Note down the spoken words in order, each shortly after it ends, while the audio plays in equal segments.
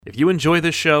If you enjoy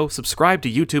this show, subscribe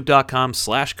to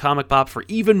youtube.com/comicpop for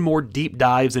even more deep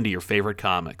dives into your favorite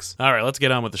comics. All right, let's get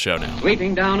on with the show now.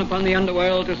 Sweeping down upon the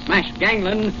underworld to smash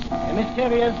gangland. A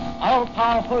mysterious,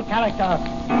 all-powerful character,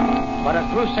 but a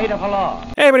crusader for law.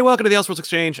 Hey everybody, welcome to the Elseworlds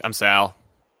Exchange. I'm Sal.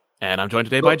 And I'm joined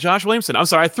today by Josh Williamson. I'm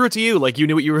sorry, I threw it to you like you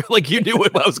knew what you were you knew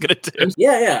what I was gonna do.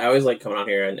 Yeah. I always like coming on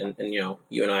here and you know,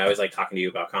 you and I always like talking to you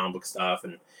about comic book stuff,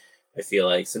 and I feel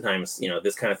like sometimes, you know,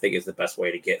 this kind of thing is the best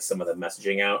way to get some of the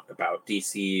messaging out about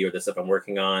DC or the stuff I'm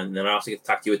working on. And then I also get to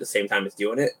talk to you at the same time as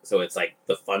doing it. So it's like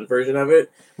the fun version of it.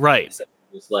 Right. So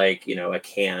it's like, you know, a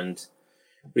canned,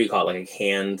 what do you call it? Like a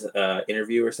canned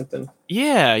interview or something?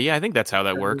 Yeah, I think that's how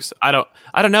that works. I don't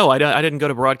know. I didn't go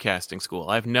to broadcasting school.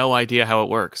 I have no idea how it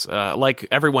works. Like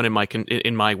everyone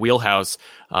in my wheelhouse,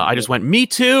 I just went, me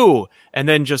too, and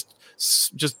then just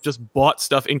bought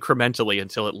stuff incrementally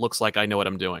until it looks like I know what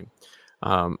I'm doing.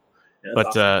 But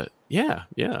awesome.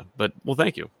 But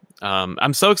thank you.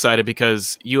 I'm so excited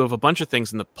because you have a bunch of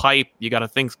things in the pipe. You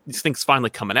got these things finally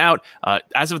coming out.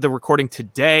 As of the recording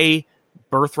today,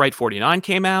 Birthright 49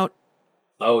 came out.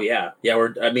 Oh yeah.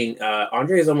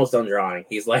 Andre is almost done drawing.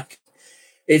 He's like,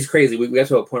 it's crazy. We got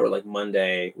to a point where like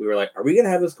Monday, we were like, are we going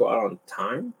to have this go out on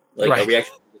time? Like, right. Are we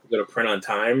actually going to print on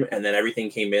time? And then everything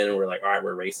came in and we're like, all right,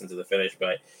 we're racing to the finish.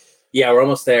 But yeah, we're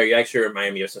almost there. You actually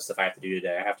remind me of some stuff I have to do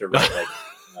today. I have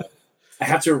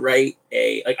to write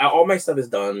all my stuff is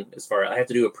done as far as I have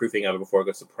to do a proofing of it before it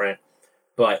goes to print.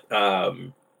 But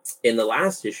in the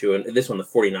last issue, and this one, the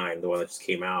 49, the one that just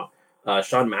came out,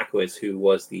 Sean Mackiewicz, who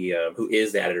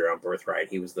is the editor on Birthright,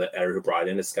 he was the editor who brought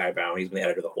it into Skybound. He's been the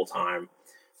editor the whole time.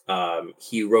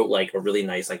 He wrote like a really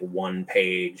nice like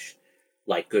 1-page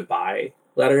like goodbye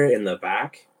letter in the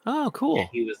back. Oh, cool. And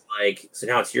he was like, "So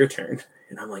now it's your turn."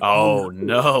 And I'm like, "Oh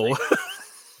no."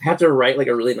 I have to write like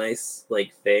a really nice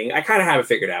like thing. I kind of have it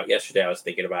figured out. Yesterday I was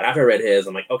thinking about it. After I read his,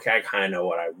 I'm like, okay, I kind of know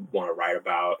what I want to write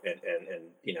about and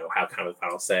you know, how kind of a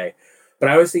final say. But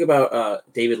I always think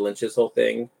about David Lynch's whole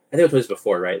thing. I think I told this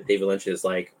before, right? David Lynch is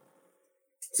like,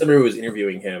 somebody was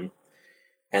interviewing him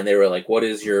and they were like, what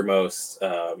is your most, they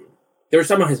were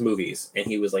talking about his movies. And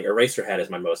he was like, Eraserhead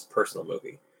is my most personal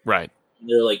movie. Right. And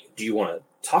they're like, do you want to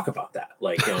talk about that?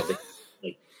 Like, you know,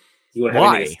 do you want to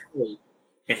have anything to say?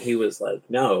 And he was like,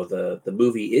 no, the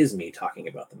movie is me talking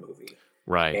about the movie.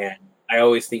 Right. And I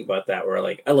always think about that where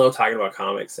like, I love talking about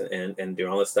comics and doing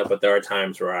all this stuff, but there are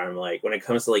times where I'm like, when it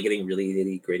comes to like getting really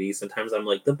nitty gritty, sometimes I'm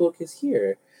like, the book is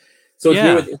here. So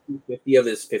here with issue 50 of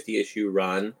this 50 issue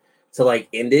run, to like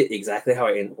end it exactly how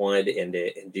I wanted to end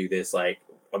it and do this like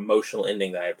emotional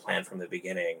ending that I had planned from the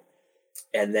beginning.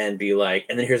 And then be like,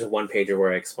 and then here's a 1-pager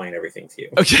where I explain everything to you.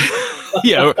 Okay.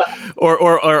 Yeah,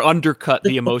 or undercut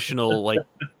the emotional like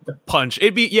punch.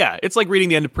 It's like reading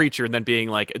the end of Preacher and then being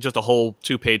like just a whole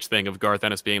 2-page thing of Garth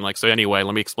Ennis being like, so anyway,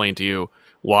 let me explain to you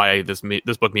why this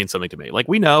book means something to me. Like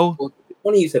we know. Well, it's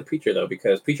funny you said Preacher though,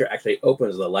 because Preacher actually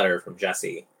opens the letter from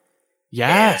Jesse.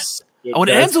 Yes. It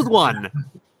ends with one.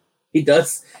 He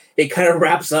does. It kind of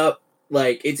wraps up.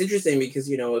 Like it's interesting because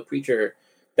you know with Preacher.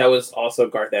 That was also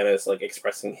Garth Ennis like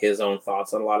expressing his own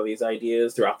thoughts on a lot of these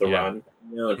ideas throughout the run,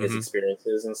 you know, and his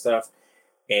experiences and stuff.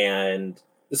 And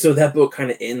so that book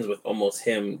kind of ends with almost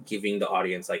him giving the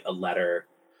audience like a letter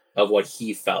of what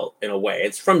he felt in a way.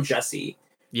 It's from Jesse,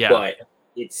 but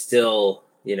it's still,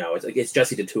 you know, it's like it's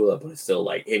Jesse Tatula, but it's still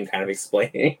like him kind of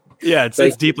explaining. Yeah,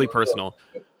 it's deeply personal.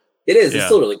 It is. It's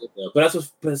still really good though. But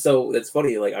so it's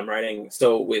funny. Like I'm writing.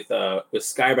 So with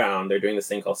Skybound, they're doing this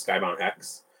thing called Skybound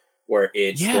X. Where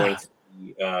it's going to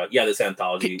be, this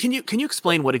anthology. Can you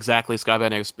explain what exactly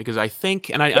Skybound is? Because I think,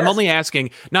 and I'm only asking,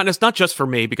 it's not just for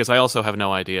me, because I also have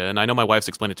no idea, and I know my wife's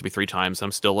explained it to me 3 times, and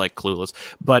I'm still like clueless.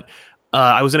 But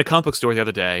I was in a comic book store the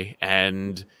other day,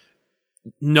 and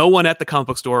no one at the comic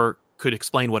book store could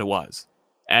explain what it was.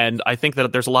 And I think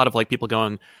that there's a lot of like people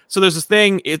going, so there's this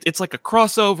thing, it's like a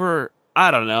crossover, I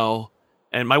don't know.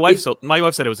 And my wife said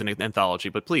it was an anthology,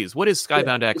 but please, what is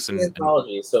Skybound X? It's an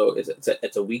anthology. So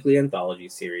it's a weekly anthology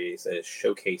series that is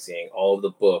showcasing all of the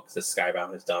books that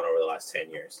Skybound has done over the last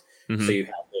 10 years. Mm-hmm. So you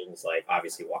have things like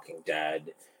obviously Walking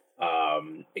Dead,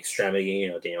 Extremity, you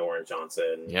know, Daniel Warren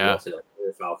Johnson, also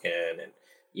like Falcon, and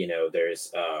you know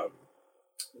there's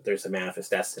a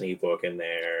Manifest Destiny book in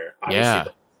there.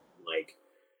 Obviously, like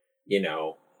you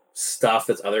know. Stuff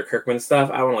that's other Kirkman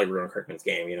stuff. I don't want to like ruin Kirkman's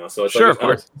game, you know. So it's of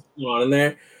course on in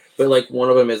there. But like one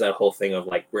of them is that whole thing of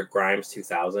like Rick Grimes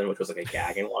 2000, which was like a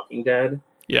gag in Walking Dead.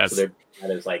 Yes. So that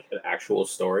is like an actual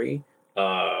story,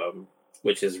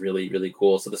 which is really really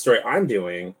cool. So the story I'm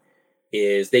doing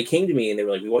is they came to me and they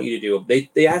were like, "We want you to do."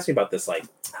 They asked me about this like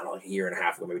I don't know, like a year and a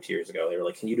half ago, maybe 2 years ago. They were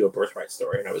like, "Can you do a Birthright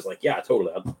story?" And I was like, "Yeah,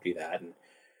 totally, I'll do that." And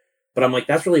But I'm like,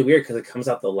 that's really weird because it comes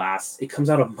out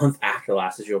a month after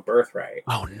Last Issue of Birthright.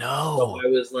 Oh So no. I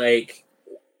was like,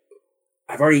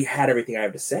 I've already had everything I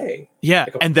have to say. Yeah,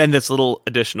 Like, and then this little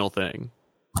additional thing.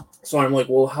 so I'm like,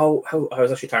 well, how I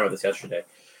was actually talking about this yesterday.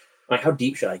 Like, how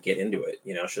deep should I get into it?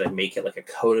 Should I make it like a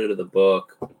coda to the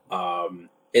book?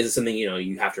 Is it something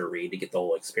you have to read to get the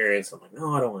whole experience? I'm like,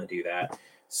 no, I don't want to do that.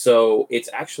 So it's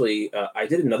actually I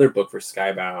did another book for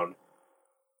Skybound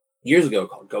years ago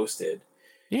called Ghosted.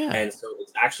 Yeah. And so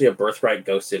it's actually a Birthright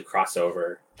Ghosted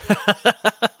crossover.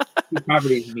 Two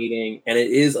properties meeting, and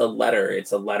it is a letter.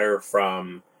 It's a letter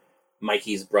from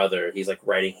Mikey's brother. He's like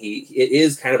writing. It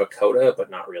is kind of a coda, but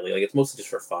not really. Like, it's mostly just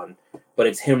for fun. But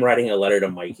it's him writing a letter to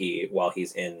Mikey while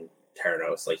he's in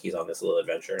Terranos. Like, he's on this little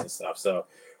adventure and stuff. So,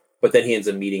 but then he ends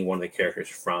up meeting one of the characters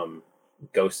from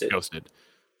Ghosted.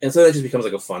 And so that just becomes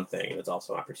like a fun thing. And it's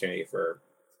also an opportunity for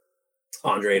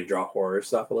Andre to draw horror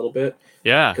stuff a little bit.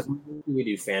 Yeah. Because we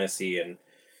do fantasy and,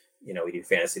 we do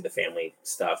fantasy, the family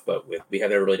stuff, but we have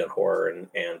never really done horror.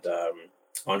 And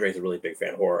Andre's a really big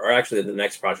fan of horror. Or actually, the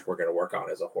next project we're going to work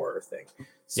on is a horror thing.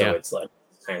 So it's like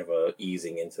kind of a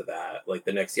easing into that. Like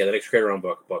the next Creator Own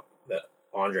book that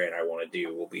Andre and I want to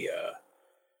do will be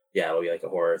it'll be like a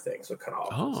horror thing. So kind of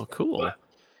oh, cool.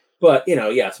 But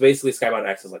so basically Skybound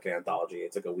X is like an anthology.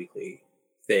 It's like a weekly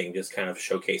thing, just kind of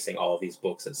showcasing all of these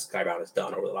books that Skybound has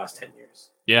done over the last 10 years.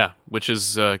 Yeah, which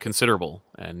is considerable.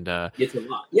 And it's a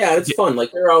lot. Yeah, it's fun.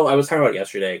 Like I was talking about it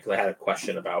yesterday because I had a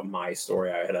question about my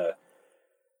story.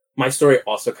 My story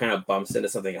also kind of bumps into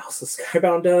something else that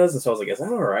Skybound does. And so I was like, is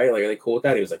that all right? Like, are they cool with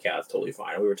that? He was like, yeah, it's totally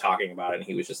fine. And we were talking about it, and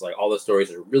he was just like, all the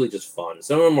stories are really just fun.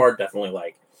 Some of them are definitely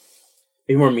like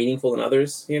maybe more meaningful than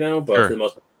others, but for the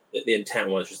most part, the intent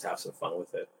was just to have some fun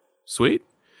with it. Sweet.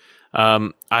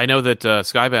 I know that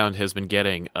Skybound has been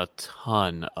getting a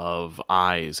ton of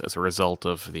eyes as a result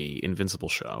of the Invincible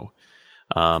show.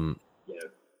 I'm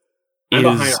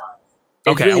behind.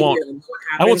 Okay, really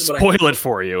I won't spoil it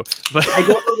for you, but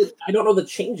I don't know the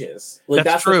changes. Like,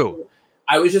 that's true.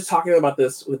 I was just talking about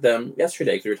this with them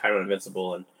yesterday because we were talking about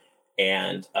Invincible,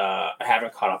 and I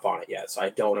haven't caught up on it yet, so I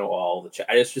don't know all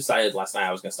the. I just decided last night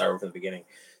I was going to start over from the beginning.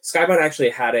 Skybound actually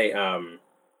had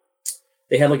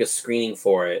they had like a screening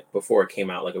for it before it came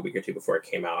out, like a week or two before it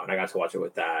came out, and I got to watch it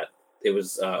with that. It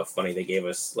was funny. They gave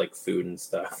us like food and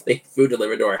stuff. Food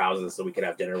delivered to our houses so we could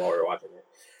have dinner while we were watching it.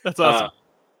 That's awesome.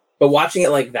 But watching it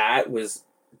like that was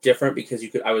different because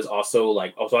I was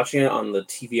watching it on the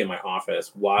TV in my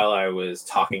office while I was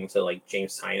talking to like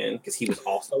James Tynan because he was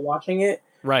also watching it.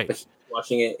 Right. But he was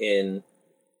watching it in,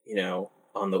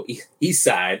 on the east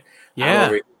side.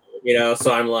 Yeah.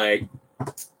 So I'm like,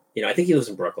 I think he lives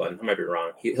in Brooklyn. I might be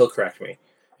wrong. He'll correct me.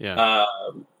 Yeah.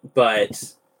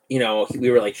 But we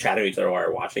were like chatting to each other while we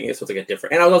were watching it, so it's like a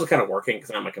different. And I was also kind of working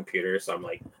because I'm on my computer, so I'm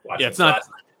like watching. Yeah, it's not.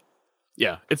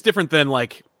 Yeah, it's different than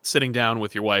like sitting down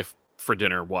with your wife for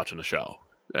dinner watching a show,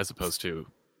 as opposed to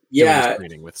doing a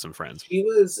screening with some friends. She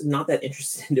was not that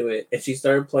interested into it, and she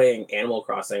started playing Animal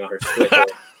Crossing on her Switch.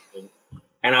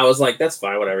 And I was like, "That's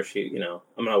fine, whatever."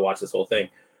 I'm gonna watch this whole thing,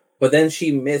 but then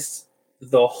she missed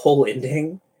the whole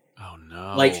ending. Oh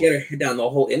no! Like, she had her head down the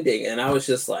whole ending, and I was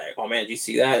just like, "Oh man, did you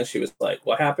see that?" And she was like,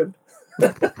 "What happened?"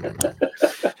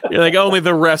 You're like, only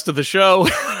the rest of the show.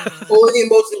 Only the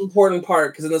most important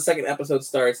part, because then the second episode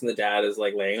starts and the dad is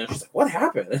like laying, and she's like, "What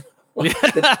happened?"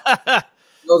 I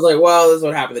was like, "Well, this is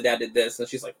what happened. The dad did this," and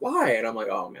she's like, "Why?" And I'm like,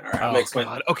 "Oh man, all right." I'm explain.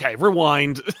 Okay,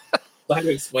 rewind. So I had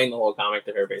to explain the whole comic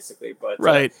to her, basically. But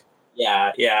right.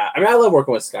 Yeah. I mean, I love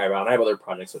working with Skybound. I have other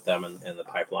projects with them in the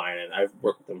pipeline, and I've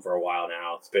worked with them for a while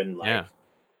now. It's been like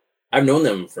I've known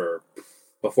them for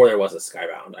before there was a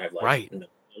Skybound. I've known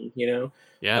them,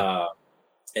 Yeah.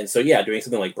 And so doing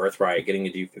something like Birthright, getting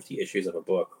to do 50 issues of a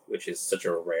book, which is such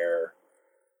a rare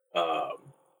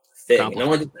thing. And not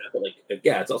only just that, but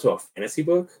it's also a fantasy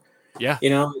book. Yeah.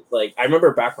 Like, I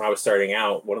remember back when I was starting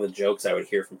out, one of the jokes I would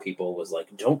hear from people was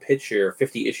like, "Don't pitch your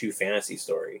 50 issue fantasy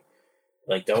story.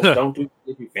 Like, don't do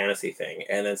the fantasy thing."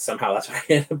 And then somehow that's what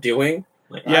I ended up doing.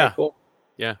 Like, all right, cool.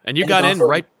 Yeah. And you got in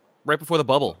right before the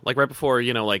bubble, like right before,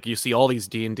 like you see all these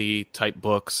D&D type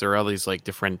books or all these like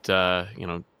different,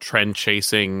 trend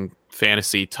chasing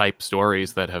fantasy type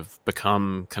stories that have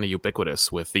become kind of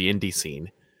ubiquitous with the indie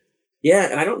scene. Yeah.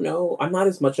 And I don't know, I'm not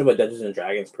as much of a Dungeons and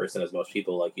Dragons person as most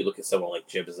people. Like, you look at someone like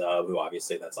Jib Zub, who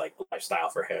obviously that's like a lifestyle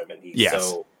for him, and he's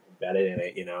so embedded in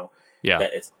it, Yeah.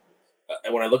 That it's,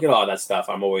 and when I look at all that stuff,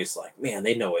 I'm always like, man,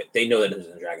 they know it. They know the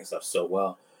Dungeons and Dragons stuff so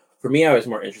well. For me, I was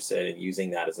more interested in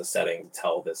using that as a setting to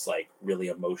tell this like really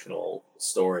emotional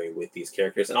story with these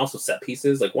characters, and also set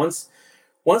pieces. Like, once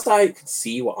I could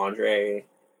see what Andre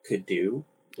could do,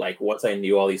 Like once I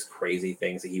knew all these crazy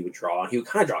things that he would draw, and he would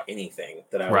kind of draw anything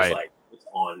that I was like, it's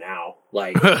on now.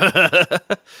 Like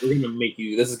we're gonna make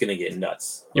you. This is gonna get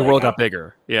nuts. Your like, world got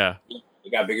bigger. Yeah.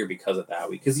 It got bigger because of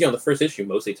that. Because the first issue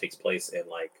mostly takes place in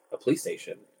like a police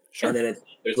station, and then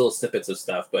there's little snippets of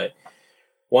stuff. But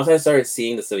once I started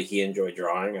seeing the stuff that he enjoyed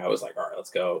drawing, I was like, all right, let's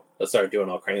go. Let's start doing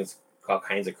all kinds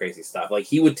of crazy stuff. Like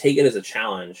he would take it as a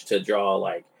challenge to draw,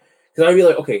 like, because I'd be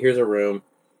like, okay, here's a room,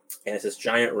 and it's this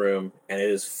giant room, and it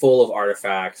is full of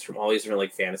artifacts from all these different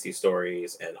like fantasy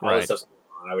stories and all this stuff.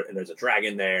 And there's a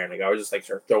dragon there, and like I was just like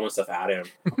start throwing stuff at him.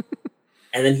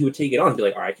 And then he would take it on and be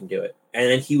like, all right, I can do it.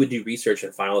 And then he would do research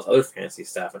and find all this other fantasy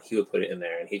stuff, and he would put it in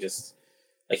there. And he just,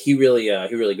 like, he really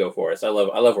go for it. So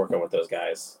I love working with those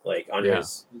guys. Like,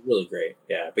 Andre's really great.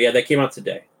 Yeah. But yeah, that came out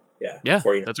today. Yeah.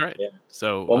 That's right. Yeah.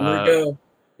 So one more to go.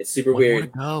 It's super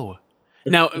weird. Now,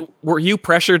 were you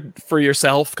pressured for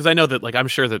yourself? Because I know that, like, I'm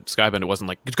sure that Skybender wasn't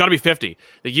like, it's got to be 50.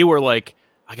 That you were like,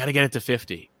 I got to get it to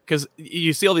 50. Because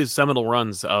you see all these seminal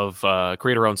runs of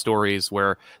creator-owned stories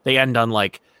where they end on,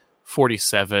 like,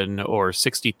 47 or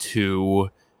 62,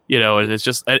 and it's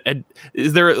just,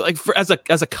 is there like as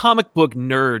a comic book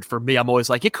nerd for me, I'm always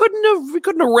like, we couldn't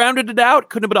have rounded it out.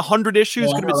 Couldn't have been 100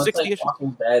 issues. Could have been 60 issues.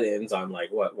 Walking Dead ends on like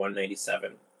what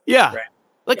 197. Yeah,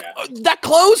 right? That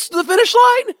close to the finish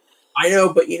line. I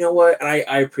know, but you know what? And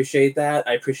I appreciate that.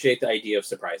 I appreciate the idea of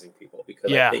surprising people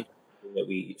because I think that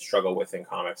we struggle with in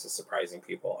comics is surprising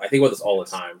people. I think about this all the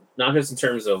time, not just in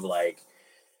terms of like,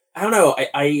 I don't know,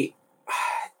 I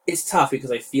it's tough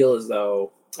because I feel as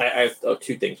though I have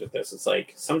two things with this. It's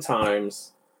like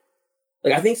sometimes,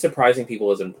 like I think surprising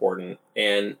people is important,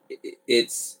 and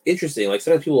it's interesting. Like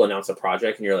sometimes people announce a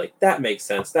project, and you're like, "That makes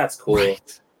sense. That's cool."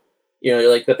 Right.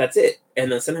 You're like, "But that's it."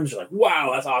 And then sometimes you're like, "Wow,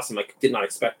 that's awesome! I did not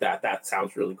expect that. That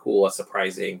sounds really cool. That's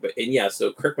surprising."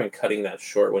 So Kirkman cutting that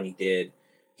short when he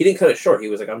didn't cut it short. He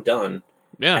was like, "I'm done."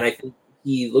 Yeah, and I think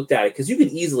he looked at it because you could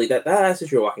easily that last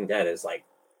issue of Walking Dead is like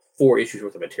 4 issues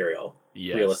worth of material.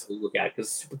 Yes. Realistically, look at it because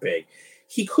it's super big.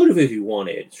 He could have, if he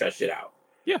wanted, stretched it out.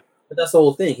 Yeah, but that's the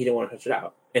whole thing. He didn't want to stretch it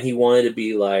out, and he wanted to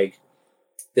be like,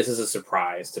 "This is a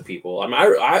surprise to people." I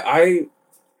mean,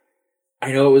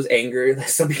 I know it was anger.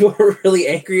 Some people were really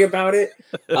angry about it.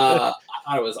 I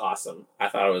thought it was awesome. I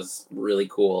thought it was really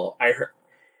cool. I heard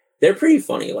they're pretty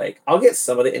funny. Like I'll get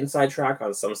some of the inside track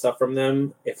on some stuff from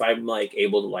them if I'm like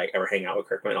able to like ever hang out with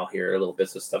Kirkman. I'll hear little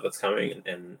bits of stuff that's coming,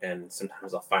 and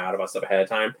sometimes I'll find out about stuff ahead of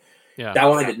time. Yeah, that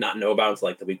one I did not know about until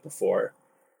like the week before,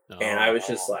 and I was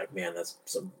just like, man,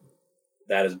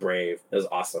 that is brave. That is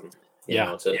awesome. You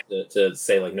know, to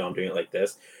say like, no, I'm doing it like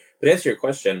this. But to answer your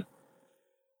question,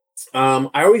 I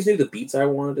always knew the beats I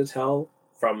wanted to tell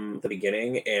from the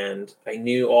beginning, and I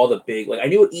knew all the big I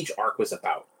knew what each arc was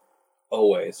about.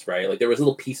 Always, right? Like there was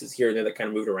little pieces here and there that kind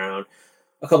of moved around.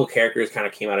 A couple characters kind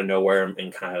of came out of nowhere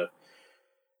and kind of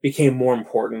became more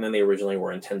important than they originally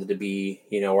were intended to be,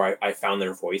 where I found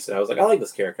their voice and I was like, I like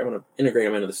this character. I'm going to integrate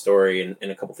them into the story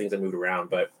and a couple things that moved around.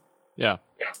 But yeah,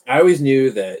 I always knew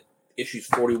that issues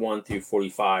 41 through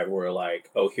 45 were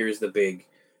like, oh, this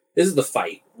is the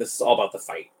fight. This is all about the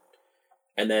fight.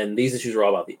 And then these issues were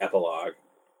all about the epilogue.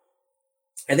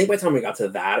 I think by the time we got to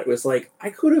that, it was like, I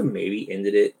could have maybe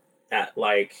ended it at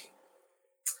like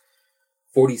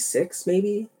 46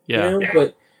 maybe,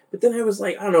 but then I was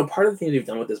like, I don't know, part of the thing we've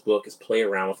done with this book is play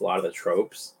around with a lot of the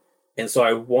tropes, and so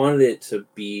I wanted it to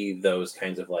be those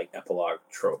kinds of like epilogue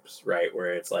tropes, right,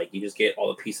 where it's like you just get all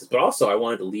the pieces, but also I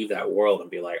wanted to leave that world and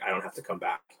be like, I don't have to come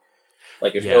back,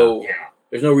 like there's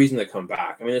no reason to come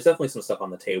back. I mean, there's definitely some stuff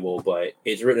on the table, but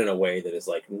it's written in a way that is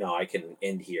like, no, I can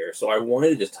end here. So I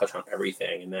wanted to just touch on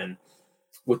everything, and then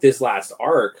with this whole last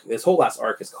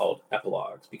arc is called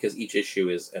epilogues because each issue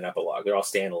is an epilogue. They're all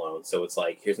standalone. So it's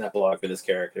like, here's an epilogue for this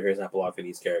character. Here's an epilogue for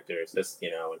these characters.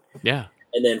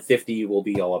 And then 50 will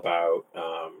be all about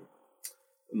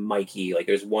Mikey. Like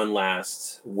there's one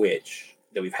last witch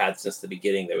that we've had since the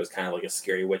beginning that was kind of like a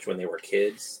scary witch when they were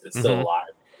kids. It's still alive,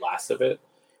 the last of it.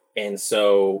 And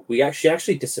so she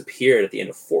actually disappeared at the end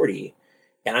of 40.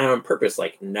 And I on purpose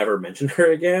never mentioned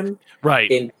her again. Right.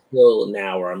 Until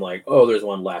now where I'm like, oh, there's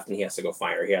one left and he has to go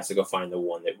find her. He has to go find the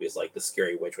one that was like the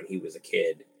scary witch when he was a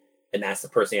kid. And that's the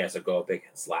person he has to go up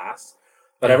against last.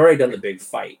 But I've already done the big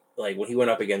fight. Like when he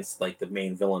went up against the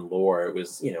main villain lore, it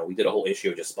was, we did a whole issue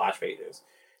of just splash pages.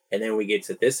 And then we get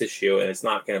to this issue and it's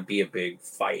not going to be a big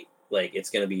fight.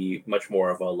 It's going to be much more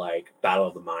of a battle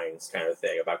of the minds kind of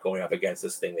thing about going up against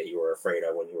this thing that you were afraid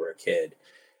of when you were a kid.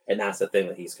 And that's the thing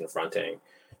that he's confronting.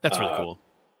 That's really cool.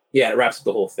 Yeah, it wraps up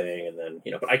the whole thing. And then,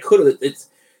 but I could have, it's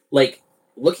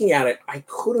looking at it, I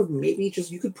could have maybe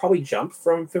you could probably jump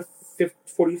from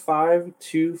 45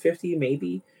 to 50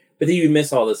 maybe. but then you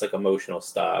miss all this like emotional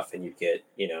stuff, and you get,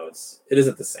 it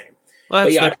isn't the same. Well,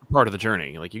 But that's part of the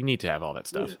journey. Like, you need to have all that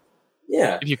stuff.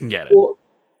 Yeah, if you can get it. Well,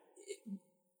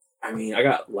 I mean, I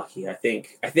got lucky. I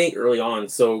think early on.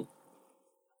 So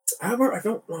I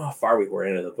don't know how far we were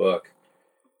into the book.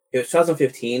 It was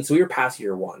 2015, so we were past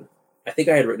year 1. I think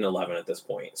I had written 11 at this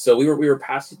point. So we were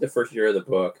past the first year of the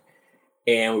book,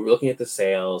 and we were looking at the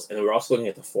sales, and we were also looking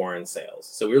at the foreign sales.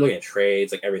 So we were looking at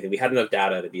trades, like everything. We had enough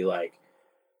data to be like,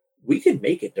 we could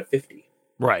make it to 50.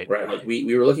 Right. Like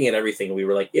we were looking at everything, and we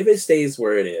were like, if it stays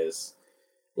where it is,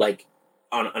 like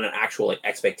on an actual like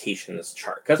expectations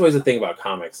chart. That's always the thing about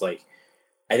comics. Like,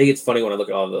 I think it's funny when I look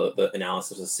at all the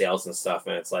analysis of sales and stuff,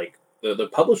 and it's like the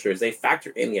publishers, they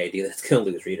factor in the idea that it's going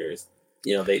to lose readers.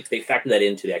 They factor that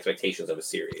into the expectations of a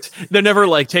series. They're never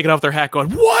like taking off their hat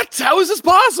going, what? How is this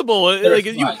possible?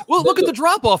 Look at the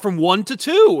drop off from 1 to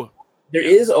 2. There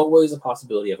is always a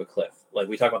possibility of a cliff. Like,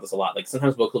 we talk about this a lot. Like,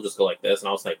 sometimes book will just go like this, and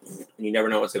I was like, and you never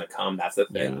know what's going to come. That's the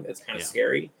thing. Yeah. It's kind of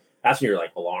scary. That's when you're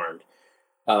like alarmed.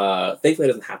 Thankfully,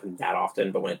 it doesn't happen that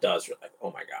often, but when it does, you're like,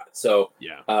 oh my god. So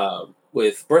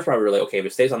with Birthright, we were like, okay, if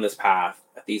it stays on this path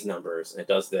at these numbers and it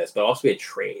does this, but also we had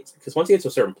trades, because once you get to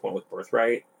a certain point with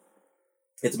Birthright,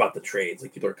 it's about the trades.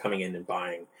 Like, people are coming in and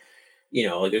buying,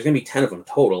 like there's gonna be 10 of them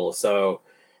total. So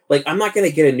like, I'm not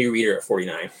gonna get a new reader at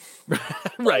 49.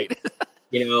 Right.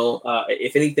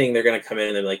 If anything, they're gonna come in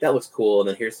and they're like, that looks cool, and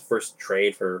then here's the first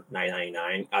trade for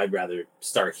 $9.99. I'd rather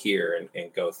start here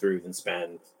and go through than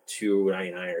spend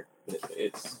 $2.99 or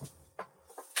it's I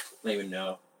don't even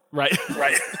know. Right.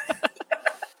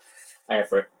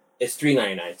 It's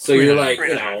 $3.99. So you're like,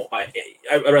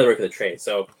 I'd rather wait for the trade.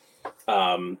 So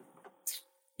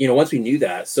once we knew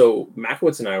that, so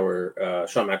Makowitz and I were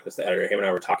Sean Makowitz, the editor, him and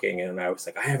I were talking, and I was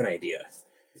like, I have an idea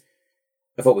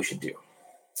of what we should do.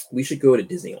 We should go to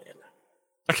Disneyland.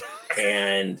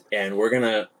 and we're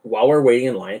gonna, while we're waiting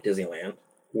in line at Disneyland,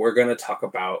 we're gonna talk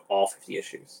about all 50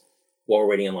 issues while we're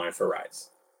waiting in line for rides,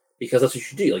 because that's what you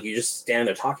should do. Like, you just stand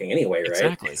there talking anyway, right?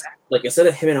 Exactly. Like, instead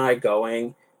of him and I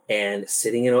going and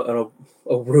sitting in a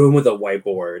room with a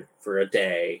whiteboard for a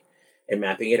day and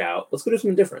mapping it out, let's go do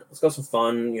something different. Let's go have some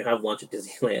fun. Have lunch at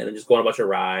Disneyland and just go on a bunch of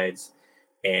rides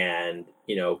and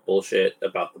bullshit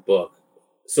about the book.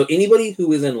 So anybody who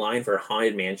was in line for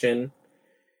Haunted Mansion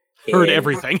heard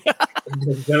everything. In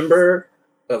November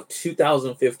of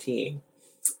 2015,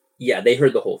 they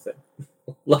heard the whole thing.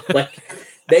 Like,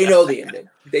 they know the ending.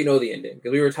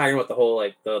 Because we were talking about the whole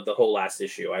the whole last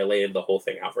issue. I laid the whole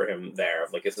thing out for him there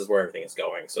of like, this is where everything is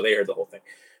going. So they heard the whole thing.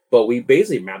 But we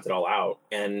basically mapped it all out,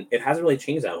 and it hasn't really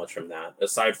changed that much from that.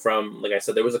 Aside from, like I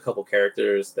said, there was a couple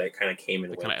characters that kind of came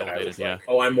and went that I was like,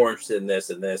 oh, I'm more interested in this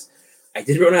and this. I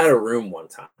did run out of room one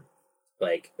time.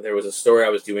 Like, there was a story I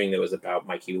was doing that was about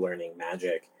Mikey learning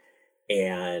magic,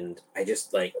 and I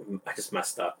just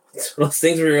messed up. It's one of those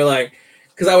things where you're like,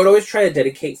 because I would always try to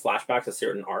dedicate flashbacks to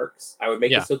certain arcs. I would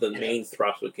make it so the main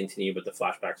thrust would continue, but the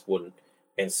flashbacks wouldn't.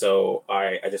 And so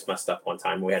I just messed up one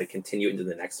time. We had to continue into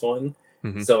the next one.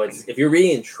 Mm-hmm. So it's, if you're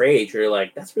reading in trade, you're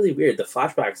like, that's really weird. The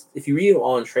flashbacks, if you read them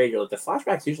all in trade, you're like, the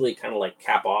flashbacks usually kind of like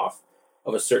cap off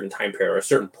of a certain time period or a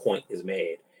certain point is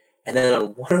made. And then on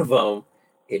one of them,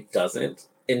 it doesn't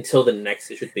until the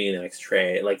next issue being the next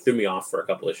trade. It like threw me off for a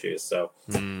couple issues. So,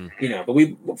 but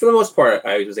we, for the most part,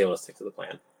 I was able to stick to the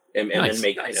plan and then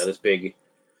make, this big.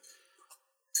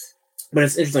 But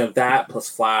it's interesting with that plus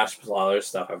Flash plus a lot of other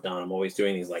stuff I've done. I'm always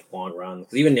doing these like long runs,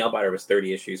 because even Nailbiter was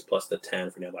 30 issues plus the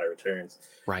 10 for Nailbiter Returns.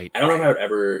 Right. I don't know if I would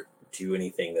ever do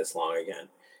anything this long again.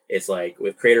 It's like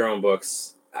with creator-owned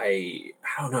books, I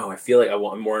don't know. I feel like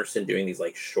I'm more interested in doing these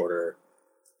like shorter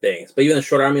things. But even the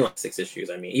shorter, I mean like 6 issues.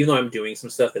 I mean, even though I'm doing some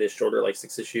stuff that is shorter, like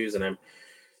 6 issues, and I'm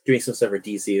doing some stuff for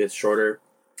DC that's shorter,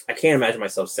 I can't imagine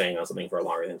myself staying on something for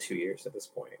longer than 2 years at this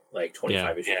point. Like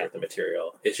 25 issues worth of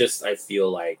material. It's just, I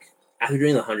feel like after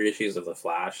doing the 100 issues of the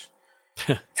Flash,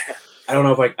 I don't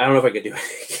know if I could do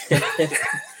it again.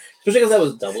 Especially because that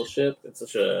was double ship. It's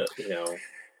such a,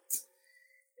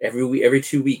 every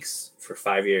 2 weeks for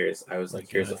 5 years, I was like,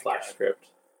 here's the Flash script.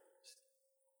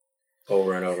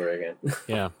 Over and over again.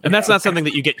 Yeah. And that's not something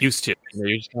that you get used to.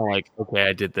 You're just kind of like, okay,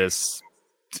 I did this.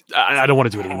 I don't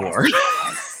want to do it anymore.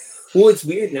 Well, it's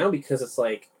weird now because it's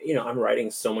like, I'm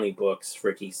writing so many books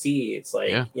for DC. It's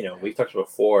like, we've talked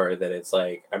before that it's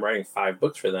like, I'm writing 5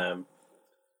 books for them.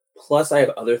 Plus I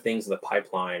have other things in the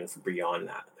pipeline for beyond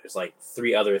that. There's like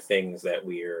 3 other things that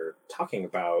we're talking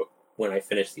about when I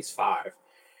finish these 5.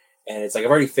 And it's like,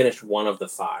 I've already finished one of the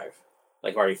 5.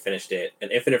 Like, I've already finished it.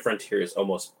 And Infinite Frontier is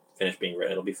almost finished being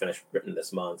written. It'll be finished written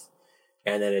this month.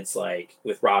 And then it's like,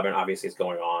 with Robin, obviously it's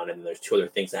going on. And there's 2 other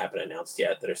things that haven't announced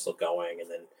yet that are still going. And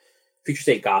then Future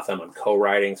State Gotham I'm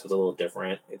co-writing, so it's a little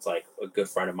different. It's like a good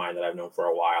friend of mine that I've known for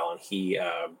a while, and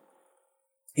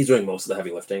he's doing most of the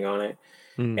heavy lifting on it.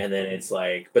 And then it's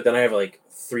like, but then I have like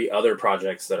 3 other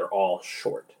projects that are all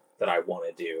short that I want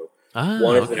to do.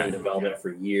 One has been in development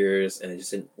for years, and it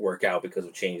just didn't work out because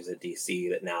of changes at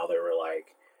DC. That now they were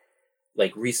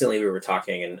like recently we were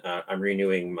talking, and I'm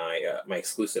renewing my my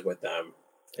exclusive with them,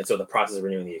 and so the process of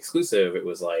renewing the exclusive, it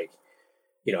was like,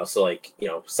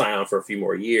 sign on for a few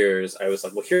more years. I was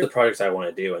like, well, here are the projects I want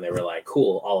to do, and they were like,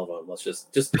 cool, all of them. Let's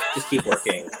just keep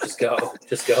working, just go.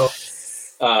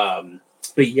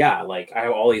 But yeah, like I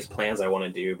have all these plans I want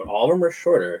to do, but all of them are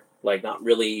shorter. Like not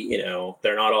really,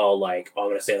 they're not all like, oh, I'm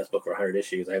going to stay in this book for 100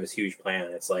 issues. I have this huge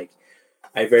plan. It's like,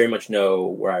 I very much know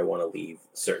where I want to leave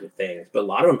certain things, but a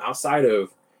lot of them outside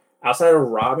of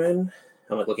Robin,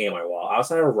 I'm like looking at my wall.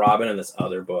 Outside of Robin and this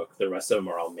other book, the rest of them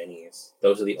are all minis.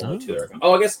 Those are the only 2 that are going.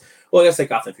 Oh, I guess like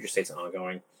Gotham Future State's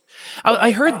ongoing.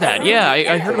 I heard that. Yeah,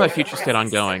 I heard about Future State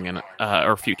ongoing and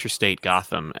or Future State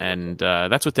Gotham, and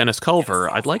that's with Dennis Culver.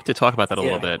 I'd like to talk about that a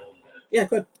little bit. Yeah,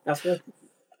 good. That's good.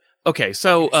 Okay,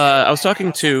 so I was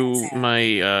talking to my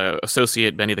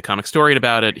associate Benny the Comic Historian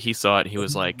about it. He saw it. He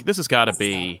was like, "This has got to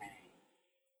be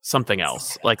something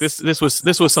else. Like this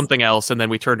was something else, and then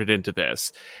we turned it into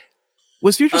this."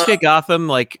 Was Future State Gotham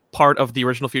like part of the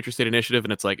original Future State initiative?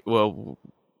 And it's like, well,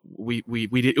 we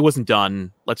did, it wasn't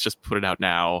done. Let's just put it out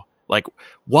now. Like,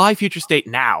 why Future State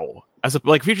now?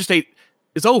 Future State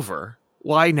is over.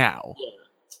 Why now?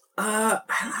 I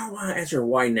don't want to answer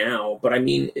why now, but I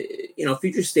mean,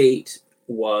 Future State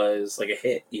was like a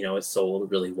hit. It sold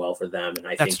really well for them, and I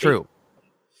think that's true.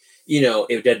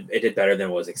 It did better than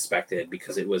was expected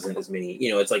because it wasn't as many.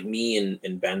 It's like me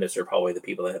and Bendis are probably the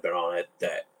people that have been on it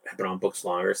that have been on books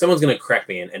longer. Someone's going to correct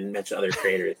me and mention other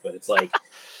creators, but it's like,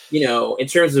 in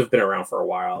terms of been around for a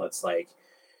while, it's like,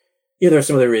 there's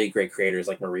some of the really great creators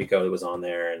like Mariko that was on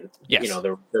there, and yes.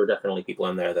 There were definitely people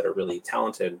in there that are really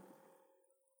talented.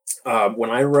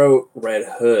 When I wrote Red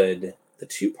Hood, the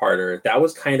 2-parter, that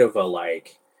was kind of a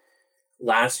like,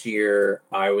 last year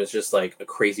I was just like a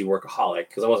crazy workaholic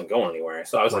because I wasn't going anywhere,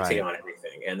 so I was like taking on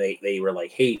everything, and they were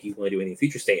like, hey, do you want to do anything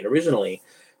Future State? And originally,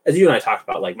 as you and I talked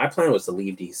about, like my plan was to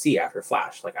leave DC after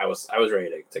Flash. Like I was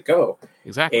ready to go.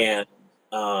 Exactly. And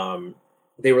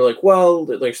they were like, well,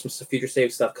 there's some Future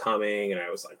State stuff coming, and I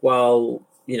was like, well,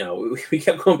 we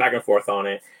kept going back and forth on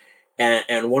it,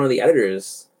 and one of the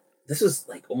editors, this was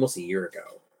like almost a year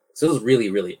ago, so it was really,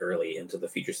 really early into the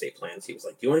Future State plans. He was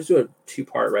like, do you want to do a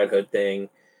 2-part Red Hood thing?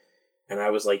 And I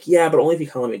was like, yeah, but only if you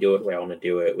kind of let me do it the way I want to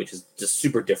do it, which is just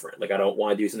super different. Like, I don't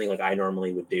want to do something like I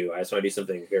normally would do. I just want to do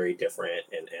something very different.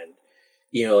 And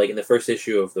like in the first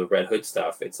issue of the Red Hood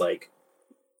stuff, it's like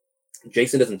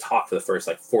Jason doesn't talk for the first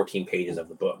like 14 pages of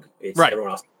the book. It's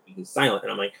everyone else is silent.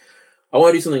 And I'm like, I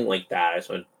want to do something like that. I just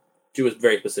want to do a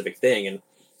very specific thing. And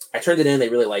I turned it in. They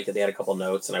really liked it. They had a couple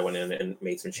notes, and I went in and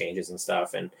made some changes and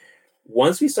stuff. And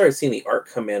once we started seeing the art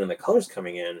come in and the colors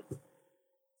coming in,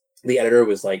 the editor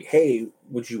was like, hey,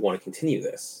 would you want to continue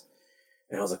this?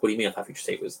 And I was like, what do you mean? I thought Future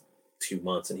State was 2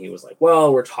 months. And he was like,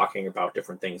 well, we're talking about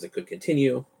different things that could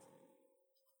continue.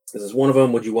 This is one of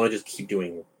them. Would you want to just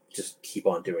keep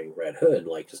on doing Red Hood?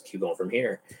 Like, just keep going from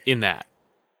here. In that.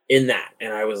 And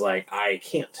I was like, I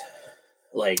can't.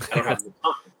 Like, I don't have the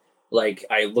time. Like,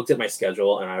 I looked at my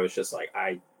schedule, and I was just like,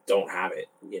 I don't have it,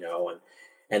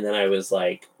 And then I was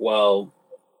like, well,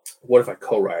 what if I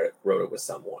wrote it with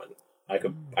someone? I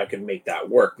could make that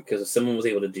work, because if someone was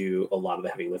able to do a lot of the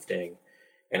heavy lifting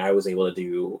and I was able to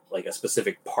do like a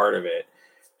specific part of it,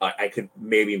 I could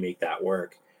maybe make that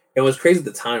work. It was crazy at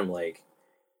the time. Like,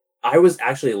 I was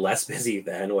actually less busy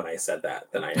then when I said that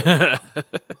than I am.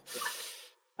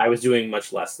 I was doing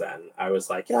much less then. I was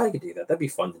like, yeah, I could do that. That'd be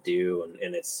fun to do.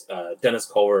 And it's Dennis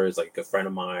Culver is like a good friend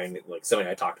of mine, like somebody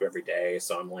I talk to every day.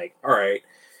 So I'm like, all right.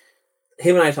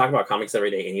 Him and I talk about comics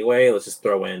every day anyway. Let's just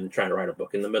throw in trying to write a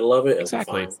book in the middle of it.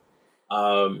 Exactly.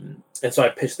 And so I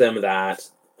pitched them that,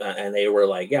 and they were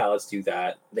like, "Yeah, let's do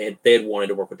that." They had wanted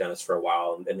to work with Dennis for a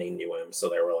while, and they knew him, so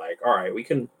they were like, "All right, we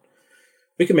can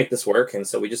make this work." And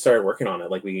so we just started working on it.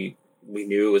 Like we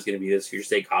knew it was going to be this Future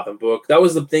State Gotham book. That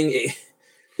was the thing.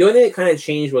 The only thing that kind of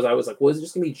changed was I was like, "Well, is it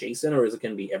just going to be Jason, or is it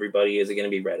going to be everybody? Is it going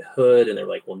to be Red Hood?" And they're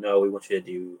like, "Well, no, we want you to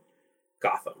do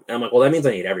Gotham." And I'm like, "Well, that means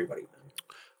I need everybody."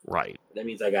 Right. That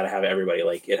means I got to have everybody.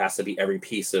 Like, it has to be every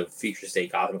piece of Future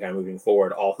State Gotham kind of moving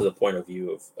forward, all through the point of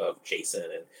view of Jason.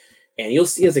 And you'll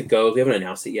see as it goes. We haven't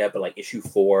announced it yet, but like issue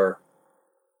 4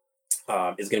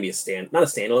 is going to be not a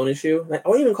standalone issue. I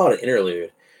wouldn't even call it an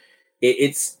interlude.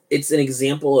 It's an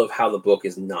example of how the book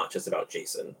is not just about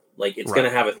Jason. Like, it's going to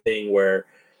have a thing where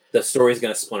the story is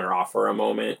going to splinter off for a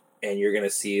moment, and you're gonna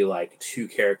see like two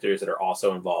characters that are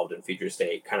also involved in Future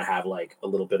State kind of have like a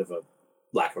little bit of a,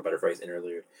 lack of a better phrase,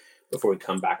 interlude before we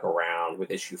come back around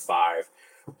with issue 5.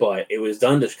 But it was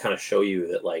done to kind of show you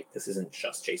that like this isn't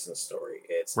just Jason's story.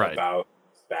 It's about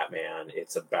Batman.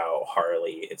 It's about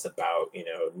Harley. It's about, you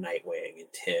know, Nightwing and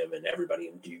Tim and everybody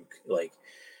in Duke, like,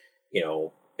 you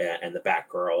know, and the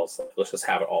Batgirls. Like, let's just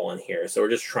have it all in here. So we're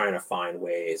just trying to find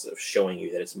ways of showing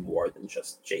you that it's more than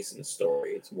just Jason's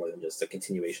story. It's more than just a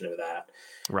continuation of that.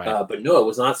 Right. But no, it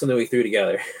was not something we threw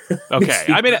together. Okay.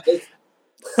 I mean,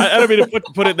 I don't mean to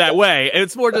put it that way.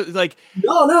 It's more just like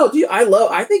no, dude.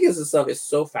 I think this stuff is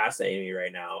so fascinating to me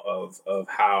right now of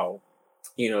how,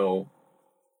 you know,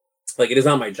 like it is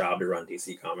not my job to run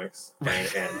DC Comics,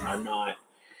 and I'm not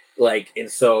like,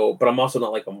 and so, but I'm also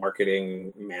not like a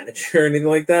marketing manager or anything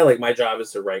like that. Like my job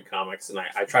is to write comics, and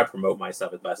I try to promote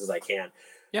myself as best as I can.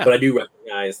 Yeah. But I do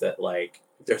recognize that like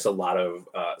there's a lot of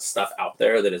stuff out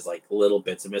there that is like little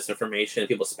bits of misinformation,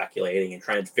 people speculating and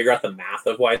trying to figure out the math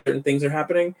of why certain things are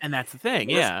happening. And that's the thing,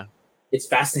 yeah. It's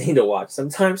fascinating to watch.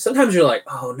 Sometimes you're like,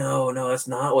 oh no, that's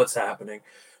not what's happening.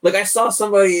 Like I saw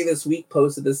somebody this week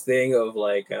posted this thing of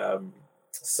like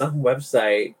some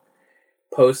website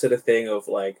posted a thing of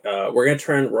like we're gonna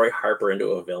turn Roy Harper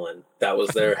into a villain. That was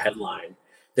their headline.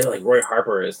 They're like, Roy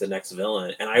Harper is the next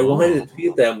villain, and I wanted to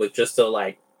tweet them with just a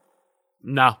like,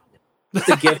 no.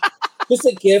 Just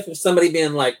a gif of somebody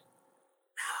being like,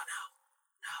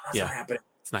 no, that's not happening.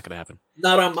 It's not going to happen.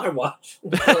 Not on my watch.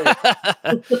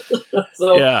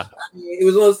 So yeah, it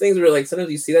was one of those things where like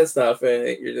sometimes you see that stuff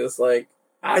and you're just like,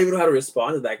 I don't even know how to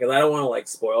respond to that because I don't want to like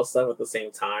spoil stuff at the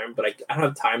same time, but I don't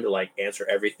have time to like answer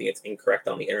everything that's incorrect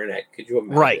on the internet. Could you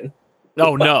imagine? Right.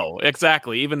 Oh no,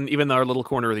 exactly. Even our little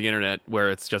corner of the internet where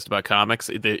it's just about comics,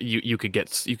 you could get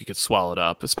swallowed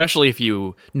up, especially if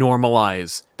you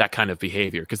normalize that kind of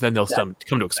behavior, because then they'll come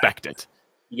to expect it.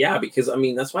 Yeah, because I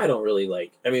mean that's why I don't really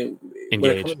like. I mean,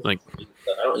 engage. I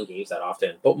don't engage that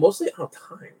often, but mostly I don't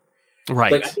have time.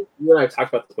 Right. Like I think you and I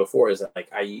talked about this before. Is that like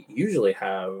I usually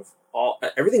have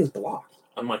everything's blocked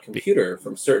on my computer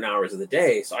from certain hours of the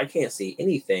day, so I can't see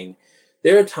anything.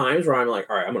 There are times where I'm like,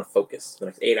 all right, I'm going to focus. The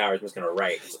next 8 hours, I'm just going to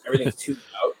write. So everything's tuned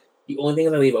out. The only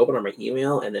things I leave open are my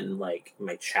email and then like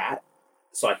my chat,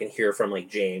 so I can hear from like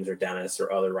James or Dennis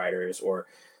or other writers or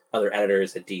other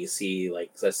editors at DC,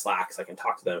 like Slack, so I can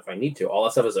talk to them if I need to. All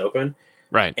that stuff is open.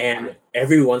 Right. And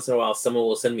every once in a while, someone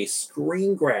will send me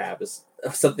screen grabs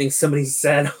of something somebody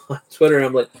said on Twitter. And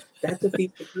I'm like, that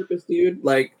defeats the purpose, dude.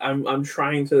 Like, I'm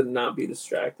trying to not be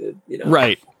distracted, you know?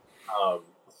 Right.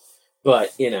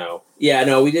 But you know, yeah,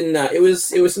 no, we didn't. It was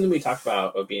something we talked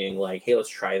about of being like, hey, let's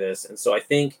try this. And so I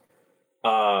think,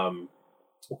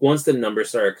 once the numbers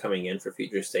started coming in for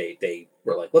Future State, they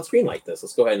were like, let's greenlight this.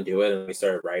 Let's go ahead and do it. And we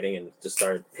started writing and just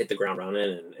started hit the ground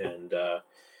running and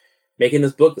making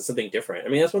this book is something different. I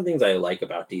mean, that's one of the things I like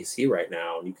about DC right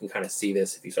now, and you can kind of see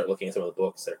this if you start looking at some of the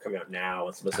books that are coming out now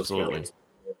and some of the stuff coming out.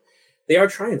 They are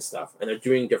trying stuff and they're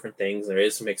doing different things. There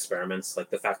is some experiments, like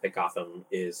the fact that Gotham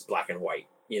is black and white.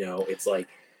 You know, it's like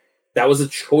that was a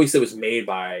choice that was made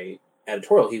by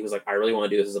editorial. He was like, I really want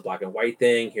to do this as a black and white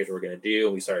thing. Here's what we're going to do.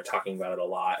 And we started talking about it a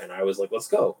lot. And I was like, let's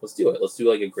go. Let's do it. Let's do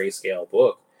like a grayscale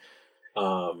book.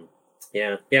 But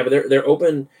they're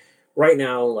open right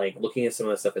now. Like looking at some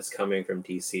of the stuff that's coming from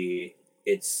DC,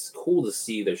 it's cool to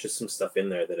see there's just some stuff in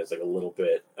there that is like a little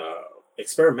bit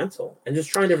experimental and just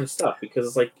trying different stuff, because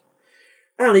it's like,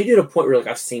 I don't know, you get to a point where like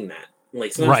I've seen that.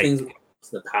 Like some of the things in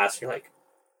the past, you're like,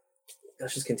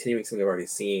 that's just continuing something I've already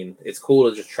seen. It's cool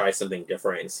to just try something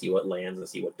different and see what lands and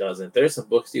see what doesn't. There's some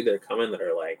books, dude, that are coming that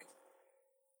are like,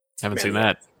 haven't seen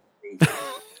that.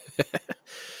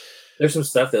 There's some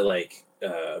stuff that like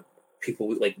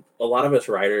people like, a lot of us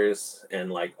writers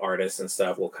and like artists and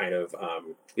stuff will kind of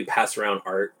we pass around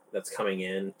art that's coming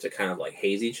in to kind of like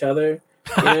haze each other,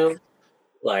 you know.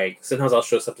 Like sometimes I'll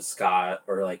show stuff to Scott,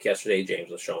 or like yesterday James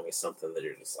was showing me something that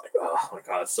you're just like, oh my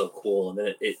god, it's so cool. And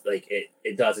then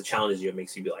it challenges you. It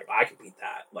makes you be like, I can beat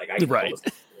that. Like I can pull this.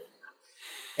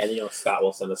 And you know, Scott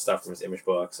will send us stuff from his Image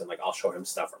books, and like I'll show him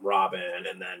stuff from Robin,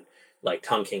 and then like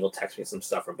Tom King will text me some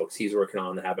stuff from books he's working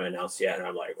on that haven't announced yet, and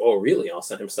I'm like, oh really? And I'll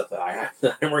send him stuff that I have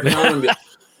that I'm working on, and be like,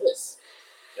 this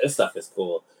stuff is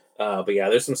cool. But yeah,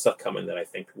 there's some stuff coming that I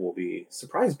think we'll be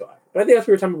surprised by. But I think that's what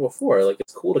we were talking about before. Like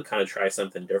it's cool to kind of try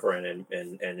something different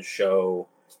and show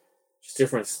just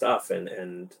different stuff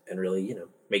and really, you know,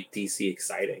 make DC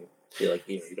exciting. Feel like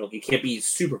you can't be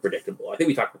super predictable. I think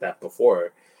we talked about that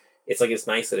before. It's like it's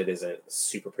nice that it isn't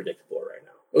super predictable right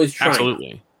now. At least trying.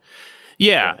 Absolutely.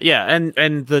 Yeah.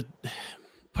 And the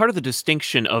part of the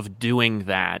distinction of doing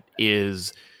that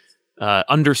is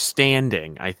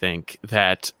understanding, I think,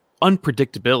 that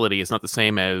unpredictability is not the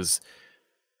same as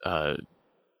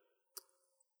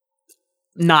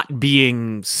not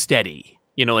being steady.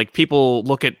 You know, like people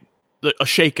look at a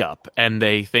shakeup and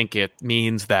they think it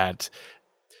means that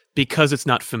because it's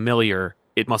not familiar,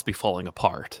 it must be falling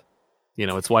apart. You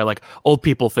know, it's why like old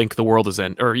people think the world is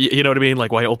end, or you know what I mean?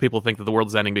 Like why old people think that the world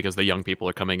is ending because the young people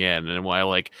are coming in, and why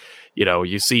like, you know,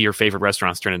 you see your favorite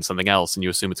restaurants turn into something else and you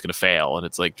assume it's going to fail, and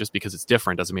it's like just because it's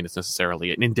different doesn't mean it's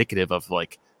necessarily an indicative of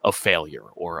like a failure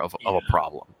or of a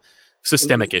problem,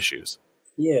 systemic issues.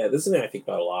 Yeah, this is something I think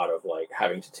about a lot of like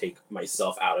having to take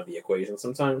myself out of the equation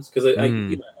sometimes because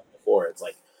you know, before it's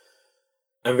like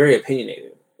I'm very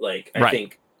opinionated. Like I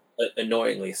think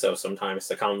annoyingly so sometimes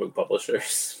to comic book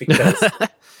publishers because I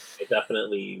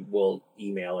definitely will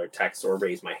email or text or